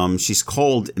figure. She's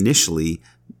called initially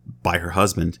by her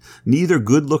husband neither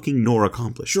good-looking nor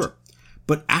accomplished. Sure.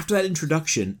 But after that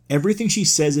introduction, everything she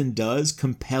says and does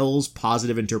compels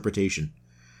positive interpretation.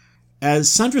 As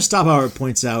Sandra Stabauer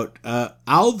points out,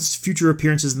 Alv's future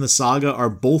appearances in the saga are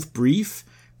both brief,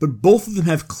 but both of them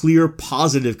have clear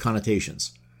positive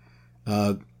connotations.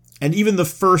 And even the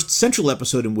first central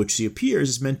episode in which she appears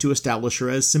is meant to establish her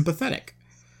as sympathetic.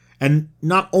 And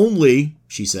not only,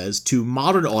 she says, to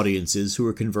modern audiences who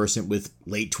are conversant with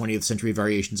late 20th century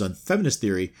variations on feminist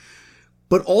theory,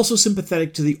 but also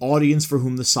sympathetic to the audience for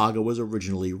whom the saga was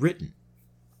originally written.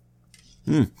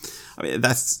 I mean,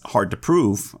 that's hard to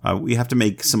prove. We have to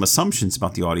make some assumptions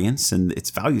about the audience and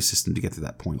its value system to get to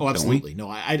that point. Oh, absolutely. No,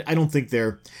 I don't think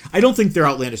they're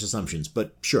outlandish assumptions,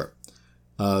 but sure.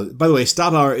 By the way,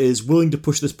 Stabauer is willing to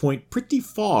push this point pretty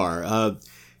far.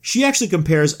 She actually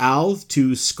compares Alv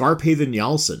to Skarphéðin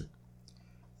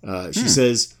Njálsson. She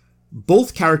says,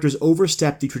 both characters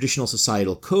overstep the traditional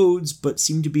societal codes, but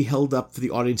seem to be held up for the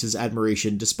audience's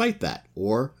admiration despite that,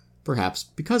 or perhaps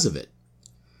because of it.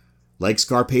 Like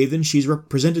Skarphéðin, she's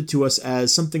represented to us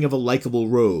as something of a likable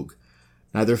rogue,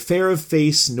 neither fair of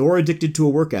face nor addicted to a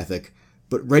work ethic,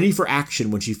 but ready for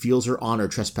action when she feels her honor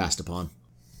trespassed upon.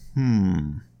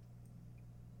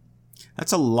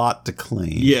 That's a lot to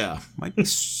claim. Yeah. Might be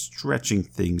stretching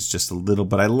things just a little,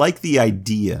 but I like the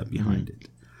idea behind it.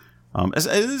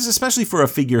 Especially for a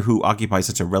figure who occupies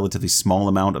such a relatively small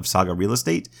amount of saga real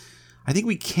estate, I think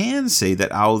we can say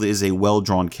that Alv is a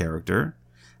well-drawn character,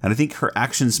 and I think her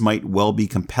actions might well be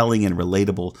compelling and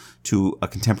relatable to a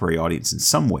contemporary audience in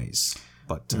some ways.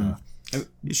 But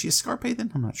is she a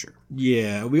Skarphéðin? I'm not sure.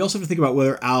 Yeah, we also have to think about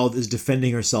whether Alv is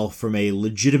defending herself from a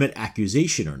legitimate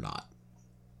accusation or not.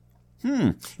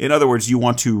 In other words, you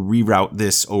want to reroute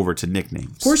this over to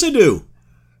nicknames. Of course I do.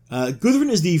 Gudrun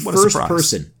is the first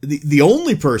person, the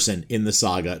only person in the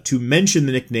saga to mention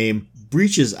the nickname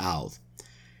Breeches Alv.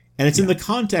 And it's in the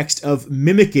context of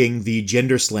mimicking the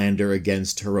gender slander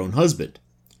against her own husband.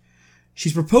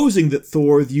 She's proposing that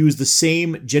Thorð use the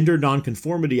same gender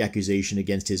nonconformity accusation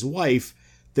against his wife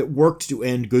that worked to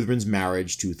end Gudrun's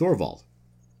marriage to Thorvald.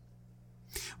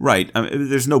 Right.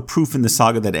 There's no proof in the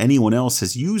saga that anyone else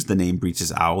has used the name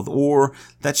Breeches Alv, or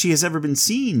that she has ever been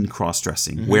seen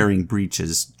cross-dressing, wearing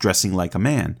breeches, dressing like a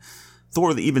man.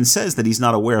 Thorð even says that he's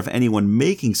not aware of anyone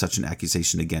making such an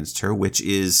accusation against her, which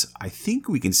is, I think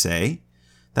we can say,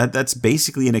 that that's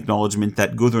basically an acknowledgement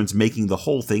that Gudrun's making the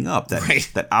whole thing up,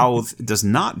 that Alv does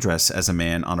not dress as a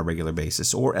man on a regular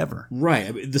basis, or ever. Right.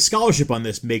 I mean, the scholarship on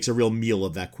this makes a real meal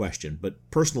of that question, but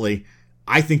personally,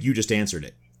 I think you just answered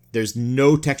it. There's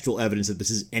no textual evidence that this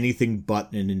is anything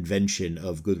but an invention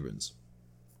of Gudrun's.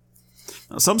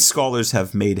 Some scholars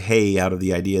have made hay out of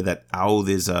the idea that Alv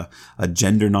is a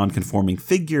gender nonconforming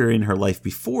figure in her life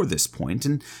before this point,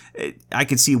 and I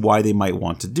can see why they might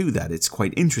want to do that. It's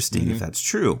quite interesting if that's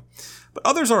true. But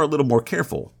others are a little more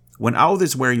careful. When Alv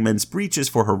is wearing men's breeches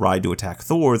for her ride to attack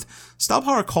Thorð,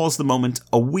 Stabauer calls the moment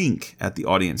a wink at the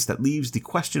audience that leaves the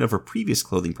question of her previous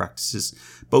clothing practices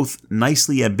both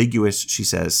nicely ambiguous, she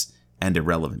says, and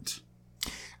irrelevant.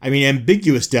 I mean,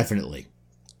 ambiguous, definitely.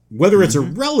 Whether it's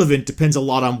irrelevant depends a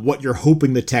lot on what you're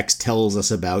hoping the text tells us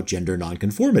about gender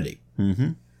nonconformity.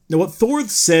 Now, what Thorð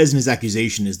says in his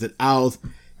accusation is that Alv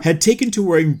had taken to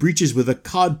wearing breeches with a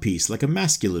codpiece like a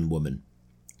masculine woman.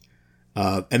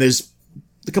 And there's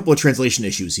a couple of translation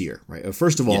issues here, right?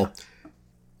 First of all,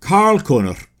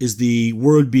 Karlkonur is the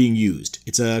word being used.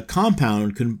 It's a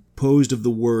compound composed of the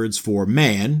words for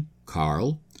man,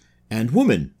 Karl, and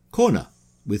woman, Kona,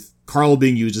 with Karl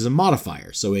being used as a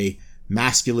modifier, so a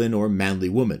masculine or manly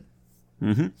woman.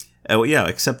 Mm-hmm. Oh, yeah,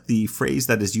 except the phrase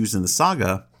that is used in the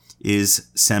saga is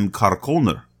Sem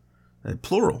Karlkonur,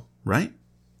 plural, right?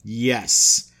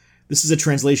 Yes. This is a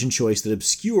translation choice that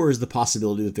obscures the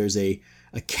possibility that there's a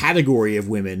category of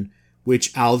women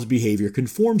which Alv's behavior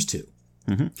conforms to.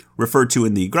 Mm-hmm. Referred to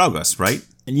in the Graugas, right?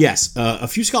 And yes, a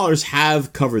few scholars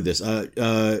have covered this.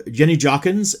 Jenny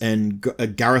Jawkins and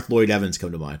Gareth Lloyd Evans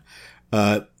come to mind.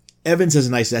 Evans has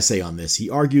a nice essay on this. He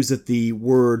argues that the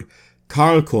word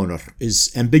Karlkonur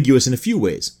is ambiguous in a few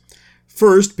ways.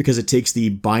 First, because it takes the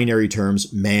binary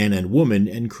terms man and woman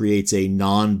and creates a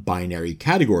non-binary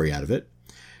category out of it.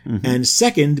 Mm-hmm. And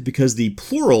second, because the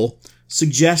plural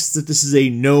suggests that this is a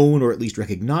known or at least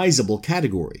recognizable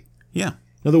category. Yeah.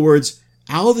 In other words,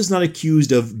 Alv is not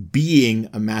accused of being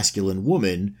a masculine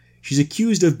woman. She's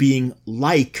accused of being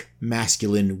like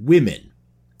masculine women.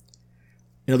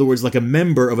 In other words, like a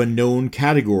member of a known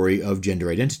category of gender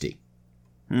identity.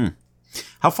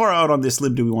 How far out on this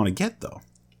limb do we want to get, though?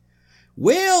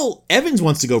 Well, Evans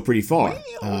wants to go pretty far.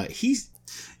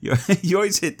 You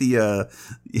always hit the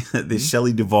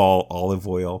Shelley Duvall olive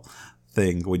oil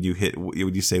thing when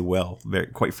you say "well"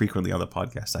 quite frequently on the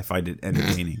podcast. I find it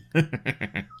entertaining.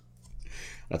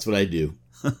 That's what I do.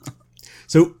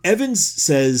 So Evans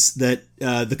says that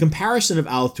the comparison of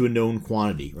Alv to a known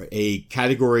quantity, right, a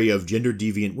category of gender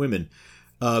deviant women,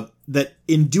 that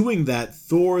in doing that,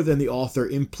 Thor and the author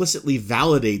implicitly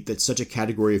validate that such a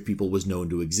category of people was known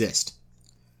to exist.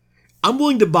 I'm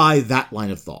willing to buy that line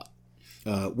of thought.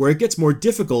 Where it gets more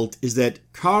difficult is that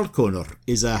Karlkonur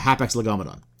is a hapax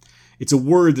legomenon. It's a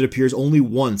word that appears only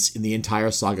once in the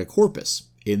entire saga corpus,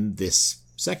 in this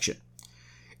section.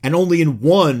 And only in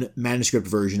one manuscript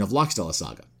version of Laxdala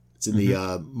saga. It's in the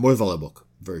Morvala book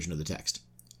version of the text.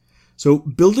 So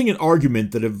building an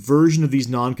argument that a version of these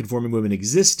non-conforming women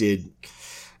existed,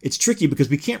 it's tricky because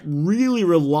we can't really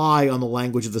rely on the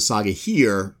language of the saga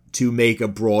here to make a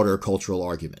broader cultural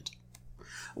argument.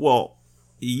 Well,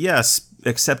 yes,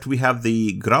 except we have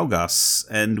the Graugas,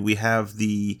 and we have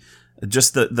the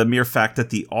mere fact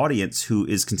that the audience who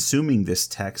is consuming this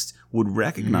text would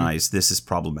recognize this as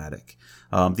problematic.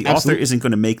 The author isn't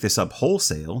going to make this up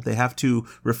wholesale. They have to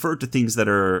refer to things that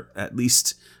are at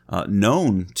least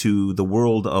known to the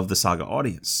world of the saga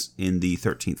audience in the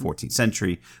 13th, 14th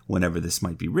century, whenever this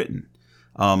might be written.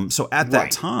 So at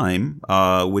that time,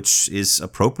 which is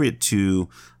appropriate to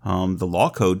the law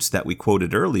codes that we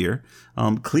quoted earlier,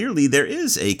 clearly there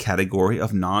is a category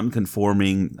of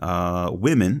non-conforming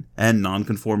women and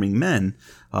non-conforming men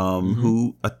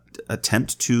who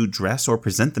attempt to dress or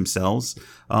present themselves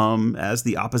as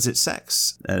the opposite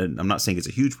sex. And I'm not saying it's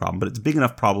a huge problem, but it's a big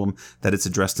enough problem that it's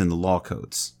addressed in the law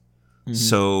codes. Mm-hmm.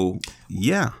 So,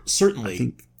 yeah. Certainly. I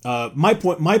think my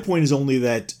point is only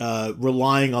that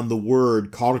relying on the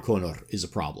word Karlkonur is a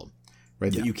problem,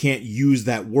 right? Yeah. That you can't use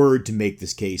that word to make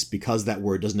this case because that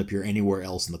word doesn't appear anywhere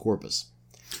else in the corpus.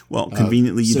 Well,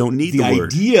 conveniently, you don't need the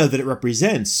word. The idea that it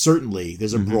represents, certainly,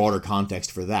 there's a broader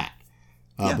context for that.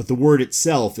 But the word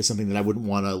itself is something that I wouldn't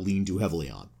want to lean too heavily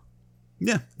on.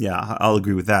 Yeah, I'll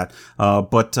agree with that.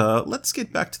 But let's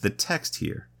get back to the text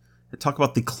here. Talk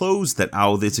about the clothes that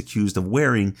Alv is accused of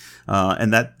wearing,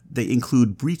 and that they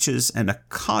include breeches and a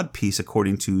codpiece,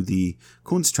 according to the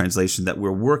Kunz translation that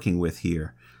we're working with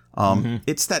here.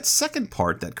 It's that second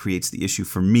part that creates the issue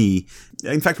for me.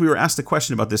 In fact, we were asked a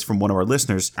question about this from one of our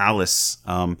listeners, Alice,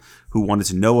 who wanted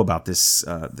to know about this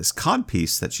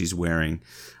codpiece that she's wearing.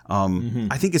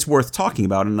 I think it's worth talking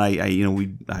about, and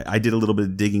I did a little bit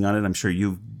of digging on it. I'm sure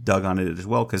you've dug on it as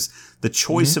well, because the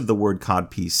choice of the word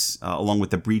codpiece, along with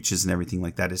the breeches and everything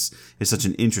like that, is such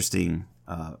an interesting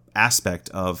aspect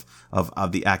of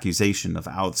the accusation of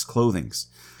Alv's clothings.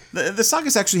 The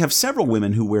sagas actually have several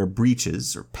women who wear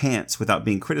breeches or pants without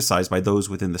being criticized by those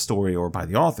within the story or by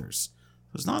the authors.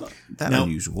 It's not that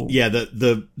unusual. Yeah,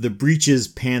 the breeches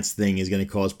pants thing is going to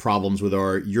cause problems with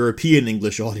our European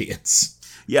English audience.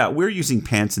 Yeah, we're using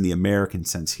pants in the American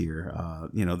sense here.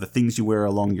 The things you wear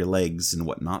along your legs and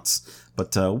whatnots.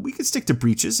 But we could stick to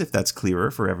breeches if that's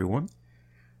clearer for everyone.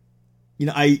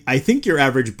 I think your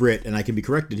average Brit, and I can be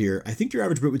corrected here, I think your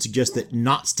average Brit would suggest that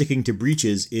not sticking to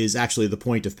breeches is actually the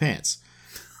point of pants.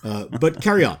 But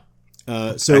carry on.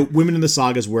 So women in the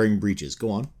sagas wearing breeches. Go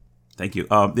on. Thank you.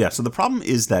 So the problem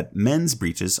is that men's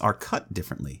breeches are cut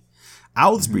differently.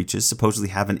 Auð's breeches supposedly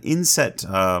have an inset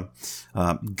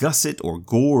gusset or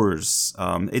gores.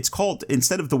 It's called,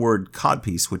 instead of the word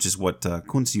codpiece, which is what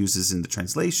Kunz uses in the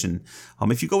translation,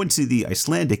 if you go into the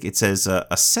Icelandic, it says a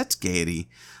setgeri.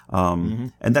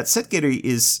 And that setgeri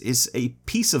is a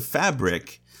piece of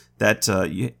fabric that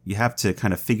you have to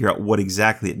kind of figure out what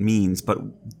exactly it means. But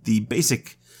the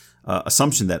basic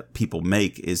assumption that people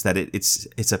make is that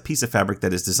it's a piece of fabric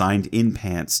that is designed in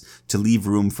pants to leave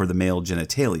room for the male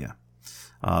genitalia.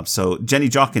 So Jenny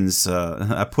Jawkins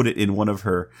put it in one of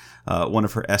her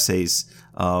essays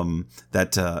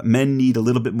that men need a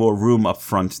little bit more room up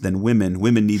front than women.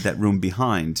 Women need that room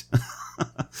behind.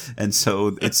 And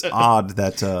so it's odd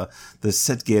that the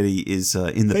setgeri is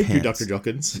in the pants. Thank you, Dr.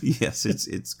 Jawkins. Yes,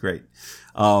 it's great.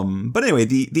 But anyway,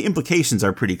 the implications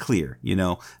are pretty clear. You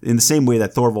know, in the same way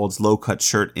that Thorvald's low-cut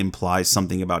shirt implies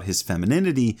something about his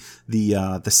femininity, the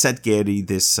setgeri,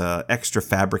 this extra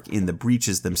fabric in the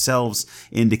breeches themselves,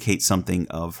 indicate something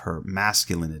of her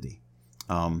masculinity.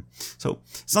 So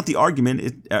it's not the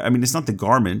argument. It's not the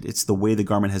garment. It's the way the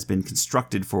garment has been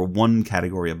constructed for one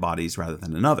category of bodies rather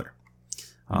than another.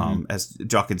 As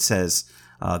Jawkins says,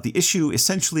 the issue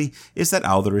essentially is that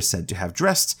Auður is said to have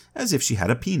dressed as if she had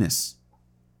a penis.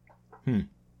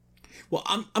 Well,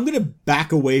 I'm going to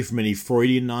back away from any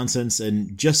Freudian nonsense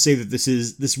and just say that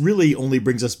this really only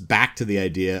brings us back to the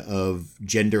idea of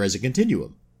gender as a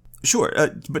continuum. Sure,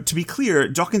 but to be clear,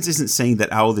 Jawkins isn't saying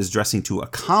that Auður is dressing to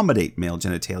accommodate male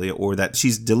genitalia or that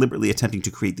she's deliberately attempting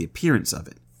to create the appearance of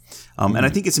it. And I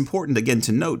think it's important, again,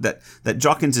 to note that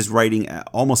Jawkins is writing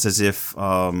almost as if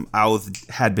Auður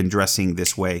had been dressing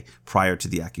this way prior to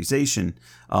the accusation.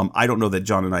 I don't know that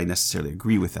John and I necessarily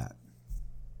agree with that.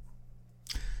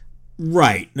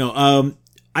 Right. No,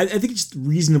 I think it's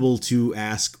reasonable to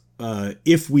ask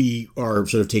if we are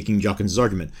sort of taking Jawkins'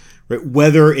 argument, right,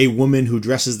 whether a woman who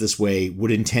dresses this way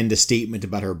would intend a statement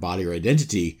about her body or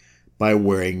identity by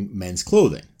wearing men's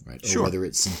clothing, right? Sure. Or whether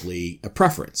it's simply a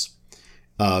preference.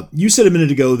 You said a minute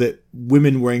ago that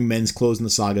women wearing men's clothes in the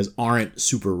sagas aren't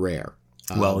super rare.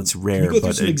 Well, it's rare,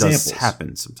 but it does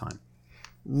happen sometime.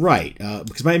 Right,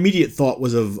 because my immediate thought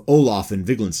was of Olaf in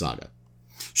Vigland Saga.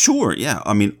 Sure, yeah.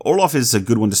 I mean, Olaf is a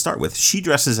good one to start with. She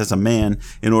dresses as a man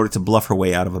in order to bluff her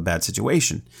way out of a bad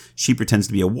situation. She pretends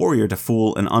to be a warrior to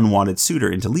fool an unwanted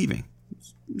suitor into leaving.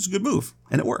 It's a good move,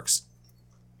 and it works.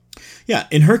 Yeah,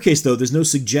 in her case, though, there's no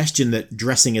suggestion that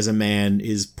dressing as a man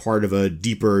is part of a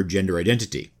deeper gender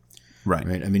identity. Right.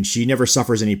 I mean, she never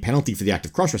suffers any penalty for the act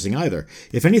of cross-dressing either.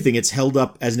 If anything, it's held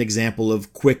up as an example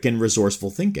of quick and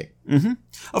resourceful thinking. Mm-hmm.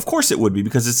 Of course it would be,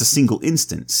 because it's a single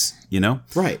instance, you know?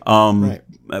 Right. Right.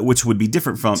 Which would be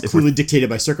different from... It's clearly dictated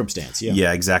by circumstance, yeah.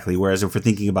 Yeah, exactly. Whereas if we're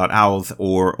thinking about Auð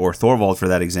or Thorvald for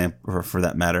that example, or for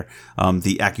that matter,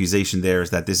 the accusation there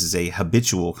is that this is a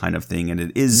habitual kind of thing, and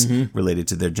it is related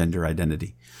to their gender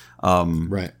identity.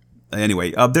 Right.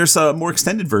 Anyway, there's a more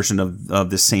extended version of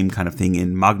this same kind of thing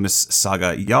in Magnus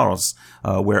Saga Jarls,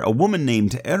 where a woman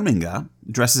named Erminga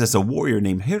dresses as a warrior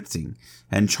named Hirting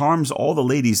and charms all the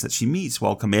ladies that she meets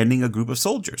while commanding a group of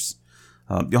soldiers.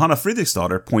 Johanna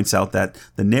Friedrichsdottir points out that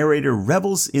the narrator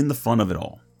revels in the fun of it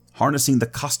all, harnessing the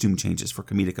costume changes for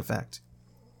comedic effect.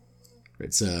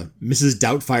 It's Mrs.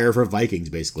 Doubtfire for Vikings,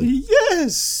 basically.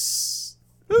 Yes!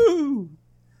 Ooh!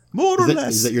 More or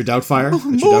less. Is that your Doubtfire?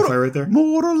 That's your Doubtfire right there?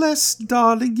 More or less,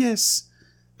 darling, yes.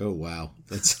 Oh, wow.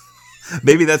 That's...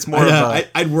 Maybe that's more of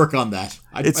a... I'd work on that.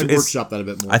 I'd workshop that a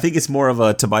bit more. I think it's more of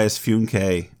a Tobias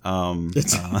Funke.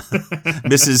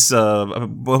 Mrs.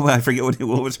 I forget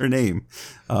what was her name.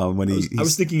 I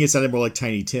was thinking it sounded more like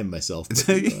Tiny Tim myself. But,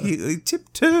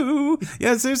 tiptoe.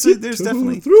 Yes, there's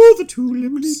definitely... Through the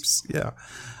tulips. Yeah.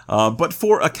 But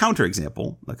for a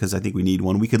counterexample, because I think we need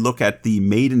one, we could look at the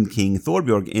Maiden King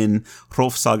Thorbjorg in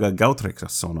Hrolfsaga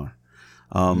Gautreks.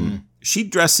 She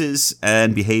dresses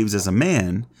and behaves as a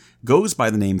man, goes by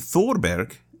the name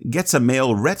Thorberg, gets a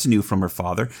male retinue from her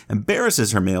father,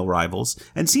 embarrasses her male rivals,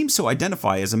 and seems to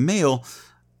identify as a male,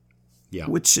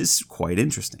 which is quite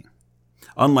interesting.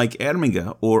 Unlike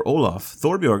Erminga or Olaf,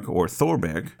 Thorbjorg or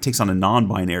Thorberg takes on a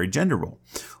non-binary gender role,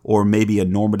 or maybe a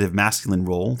normative masculine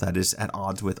role that is at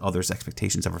odds with others'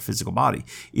 expectations of her physical body.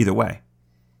 Either way.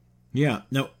 Yeah.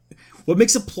 Now, what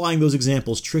makes applying those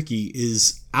examples tricky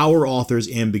is our author's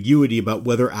ambiguity about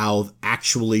whether Auð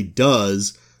actually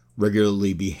does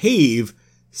regularly behave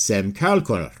sem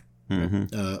karlkonur,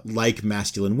 like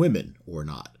masculine women or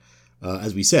not.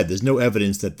 As we said, there's no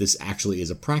evidence that this actually is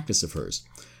a practice of hers.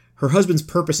 Her husband's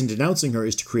purpose in denouncing her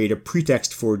is to create a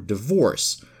pretext for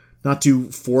divorce, not to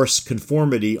force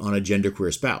conformity on a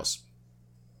genderqueer spouse.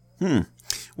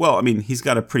 Well, Well, I mean, he's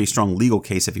got a pretty strong legal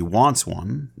case if he wants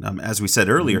one. As we said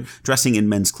earlier, dressing in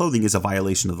men's clothing is a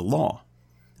violation of the law.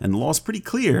 And the law is pretty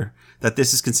clear that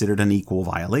this is considered an equal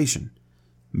violation.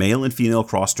 Male and female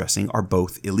cross-dressing are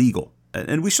both illegal.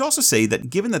 And we should also say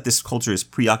that given that this culture is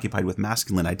preoccupied with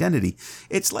masculine identity,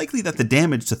 it's likely that the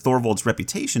damage to Thorvald's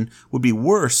reputation would be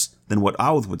worse than what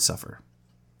Auð would suffer.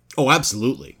 Oh,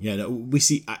 absolutely. Yeah, no, we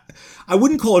see. I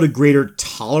wouldn't call it a greater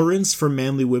tolerance for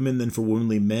manly women than for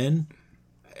womanly men.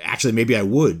 Actually, maybe I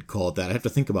would call it that. I have to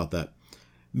think about that.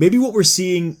 Maybe what we're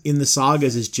seeing in the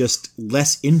sagas is just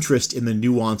less interest in the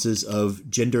nuances of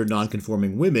gender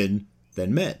nonconforming women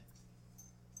than men.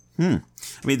 I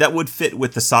mean, that would fit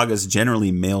with the saga's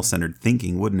generally male-centered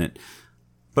thinking, wouldn't it?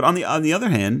 But on the other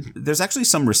hand, there's actually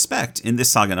some respect in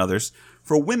this saga and others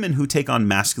for women who take on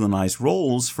masculinized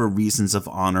roles for reasons of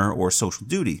honor or social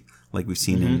duty, like we've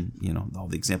seen in all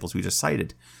the examples we just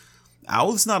cited.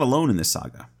 Auð's not alone in this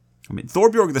saga. I mean,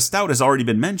 Thorbjorg the Stout has already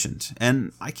been mentioned,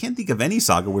 and I can't think of any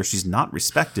saga where she's not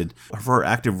respected for her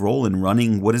active role in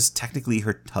running what is technically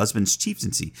her husband's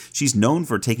chieftaincy. She's known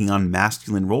for taking on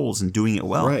masculine roles and doing it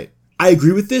well. Right. I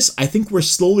agree with this. I think we're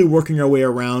slowly working our way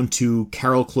around to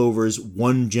Carol Clover's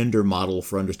one gender model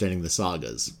for understanding the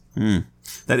sagas. I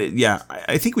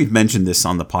think we've mentioned this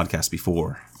on the podcast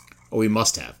before. Oh, we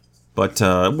must have. But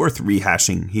worth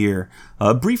rehashing here.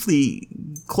 Briefly,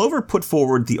 Clover put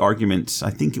forward the argument,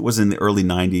 I think it was in the early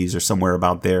 90s or somewhere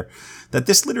about there, that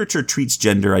this literature treats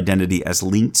gender identity as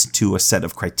linked to a set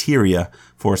of criteria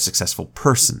for a successful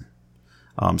person.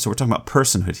 So we're talking about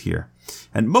personhood here.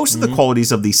 And most of the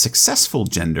qualities of the successful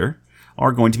gender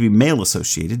are going to be male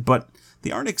associated, but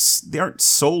they aren't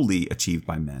solely achieved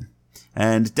by men.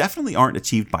 And definitely aren't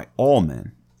achieved by all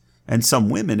men. And some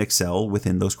women excel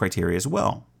within those criteria as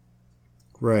well.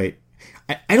 Right.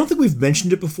 I don't think we've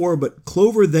mentioned it before, but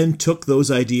Clover then took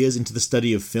those ideas into the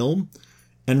study of film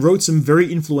and wrote some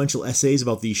very influential essays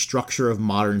about the structure of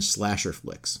modern slasher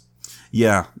flicks.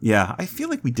 Yeah. I feel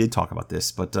like we did talk about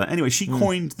this, but anyway, she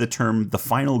coined the term the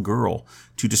final girl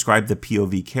to describe the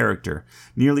POV character,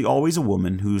 nearly always a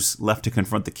woman who's left to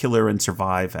confront the killer and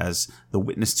survive as the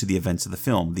witness to the events of the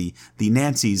film, the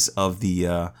Nancys of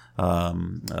the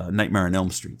Nightmare on Elm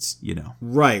Streets, you know.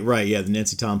 Right, yeah, the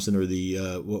Nancy Thompson or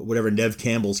the whatever Neve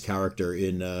Campbell's character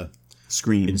in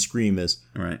Scream is.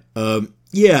 Right.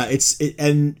 Yeah,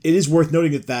 and it is worth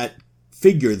noting that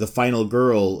figure, the final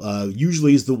girl,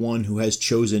 usually is the one who has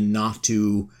chosen not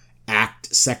to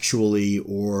act sexually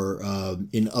or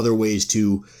in other ways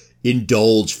to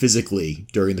indulge physically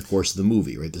during the course of the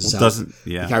movie, right? This is how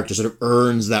the character sort of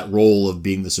earns that role of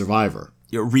being the survivor.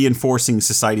 You're reinforcing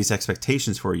society's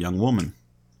expectations for a young woman.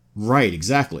 Right,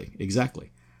 exactly.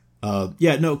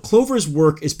 Clover's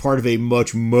work is part of a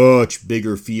much, much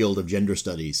bigger field of gender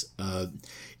studies.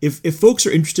 If folks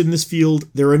are interested in this field,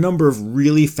 there are a number of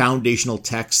really foundational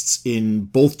texts in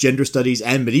both gender studies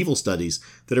and medieval studies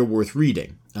that are worth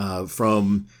reading.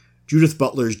 From Judith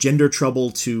Butler's Gender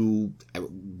Trouble to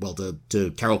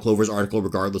Carol Clover's article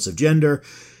Regardless of Gender,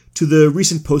 to the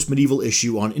recent post-medieval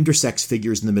issue on intersex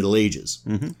figures in the Middle Ages.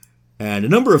 And a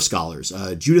number of scholars,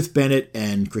 Judith Bennett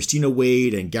and Christina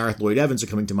Wade and Gareth Lloyd Evans are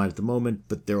coming to mind at the moment,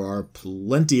 but there are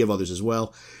plenty of others as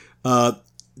well.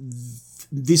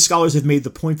 These scholars have made the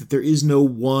point that there is no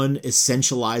one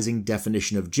essentializing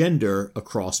definition of gender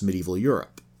across medieval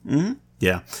Europe.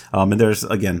 Yeah. And there's,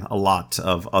 again, a lot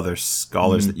of other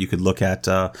scholars that you could look at.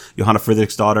 Johanna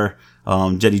Friedrichsdottir,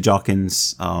 Jetty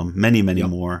Jawkins, many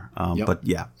more. But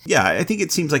yeah, I think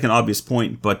it seems like an obvious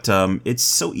point, but it's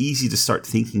so easy to start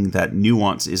thinking that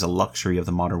nuance is a luxury of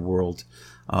the modern world.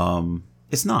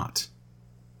 It's not.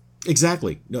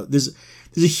 Exactly. No, there's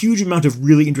a huge amount of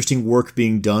really interesting work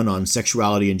being done on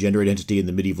sexuality and gender identity in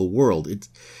the medieval world.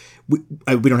 We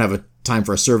don't have a time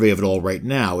for a survey of it all right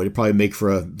now. It'd probably make for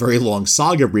a very long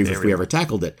saga brief if we ever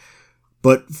tackled it.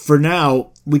 But for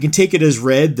now, we can take it as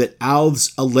read that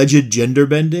Auð's alleged gender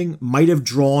bending might have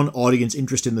drawn audience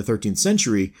interest in the 13th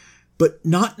century, but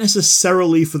not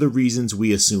necessarily for the reasons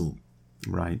we assume.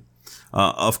 Right.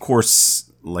 Of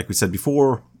course, like we said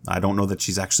before, I don't know that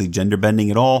she's actually gender bending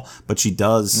at all, but she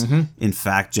does, in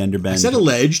fact, gender bend. I said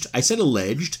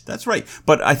alleged. That's right.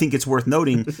 But I think it's worth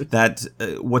noting that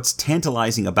what's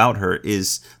tantalizing about her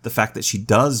is the fact that she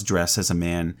does dress as a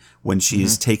man when she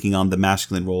is taking on the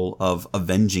masculine role of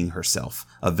avenging herself,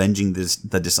 avenging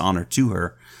the dishonor to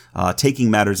her, taking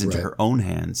matters into her own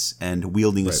hands and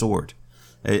wielding a sword.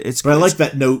 But I like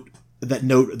that note.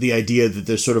 The idea that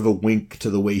there's sort of a wink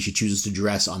to the way she chooses to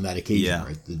dress on that occasion.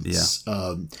 Right?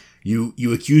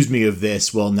 You accused me of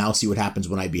this. Well, now see what happens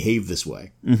when I behave this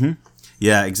way.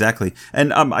 Yeah, exactly.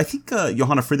 And I think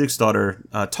Johanna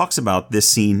Friedrichsdottir talks about this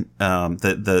scene,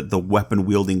 the weapon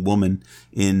wielding woman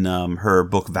in her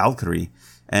book Valkyrie,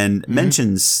 and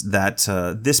mentions that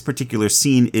this particular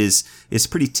scene is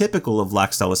pretty typical of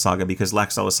Laxdala Saga, because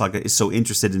Laxdala Saga is so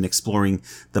interested in exploring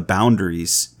the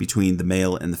boundaries between the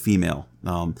male and the female,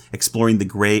 exploring the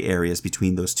gray areas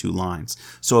between those two lines.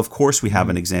 So of course we have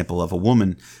an example of a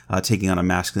woman taking on a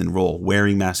masculine role,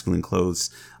 wearing masculine clothes,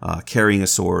 carrying a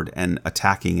sword, and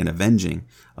attacking and avenging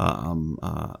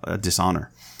a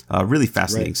dishonor. Really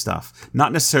fascinating stuff.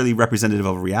 Not necessarily representative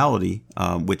of reality,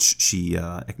 which she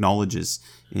acknowledges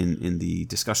in the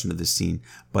discussion of this scene,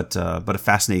 but a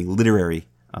fascinating literary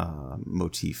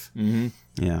motif. Mm-hmm.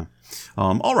 Yeah.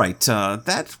 All right.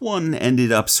 That one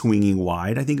ended up swinging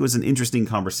wide. I think it was an interesting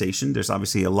conversation. There's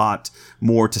obviously a lot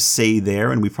more to say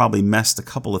there, and we probably messed a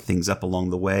couple of things up along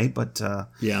the way, but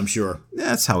yeah, I'm sure.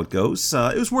 That's how it goes.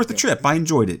 It was worth the trip. I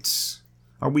enjoyed it.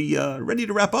 Are we ready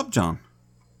to wrap up, John?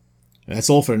 That's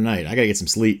all for tonight. I gotta get some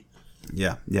sleep.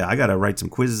 Yeah. I gotta write some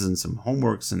quizzes and some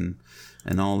homeworks and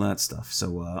all that stuff.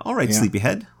 So, all right,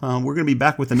 Sleepyhead. We're gonna be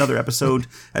back with another episode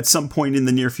at some point in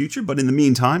the near future. But in the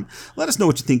meantime, let us know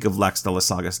what you think of Laxdala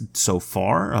Saga so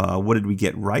far. What did we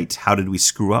get right? How did we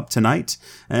screw up tonight?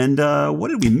 And what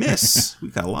did we miss?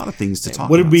 We've got a lot of things to talk about.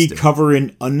 What did we cover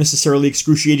in unnecessarily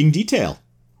excruciating detail?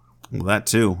 Well, that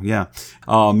too, yeah.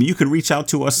 You can reach out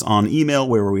to us on email,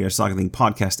 where we are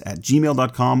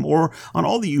sagathingpodcast@gmail.com, or on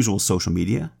all the usual social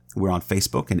media. We're on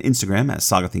Facebook and Instagram as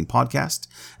Saga Thing Podcast.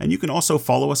 And you can also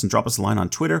follow us and drop us a line on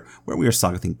Twitter, where we are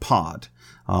Saga Thing Pod.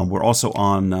 We're also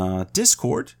on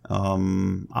Discord.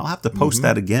 I'll have to post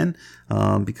that again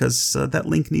because that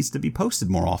link needs to be posted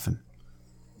more often.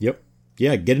 Yep.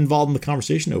 Yeah, get involved in the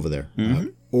conversation over there.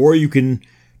 Or you can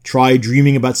try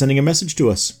dreaming about sending a message to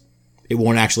us. It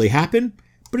won't actually happen,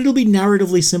 but it'll be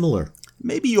narratively similar.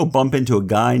 Maybe you'll bump into a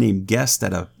guy named Guest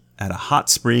at a hot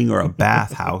spring or a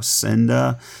bathhouse, and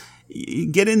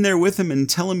get in there with him and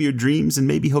tell him your dreams, and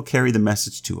maybe he'll carry the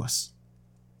message to us.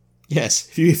 Yes,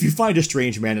 if you find a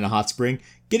strange man in a hot spring,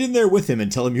 get in there with him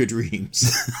and tell him your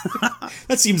dreams.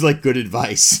 That seems like good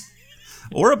advice.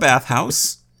 Or a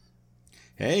bathhouse.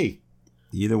 Hey.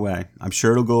 Either way, I'm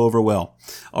sure it'll go over well.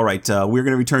 All right, we're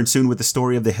going to return soon with the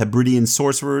story of the Hebridean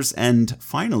sorcerers, and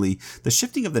finally, the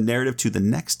shifting of the narrative to the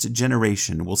next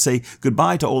generation. We'll say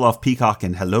goodbye to Olaf Peacock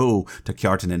and hello to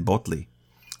Kjartan and Botli.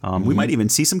 We might even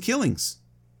see some killings.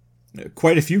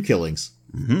 Quite a few killings.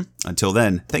 Until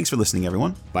then, thanks for listening,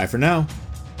 everyone. Bye for now.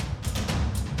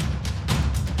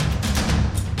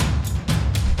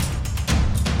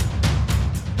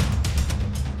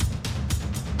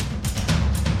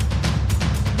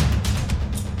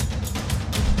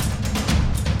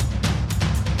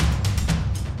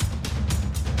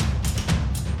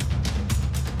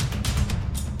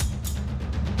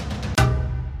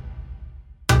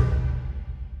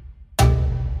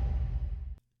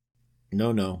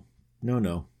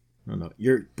 No.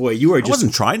 You are just... I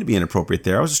wasn't trying to be inappropriate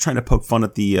there. I was just trying to poke fun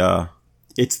at the...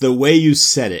 It's the way you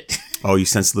said it. Oh, you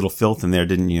sensed a little filth in there,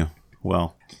 didn't you?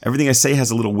 Well, everything I say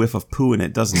has a little whiff of poo in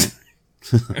it, doesn't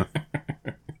it?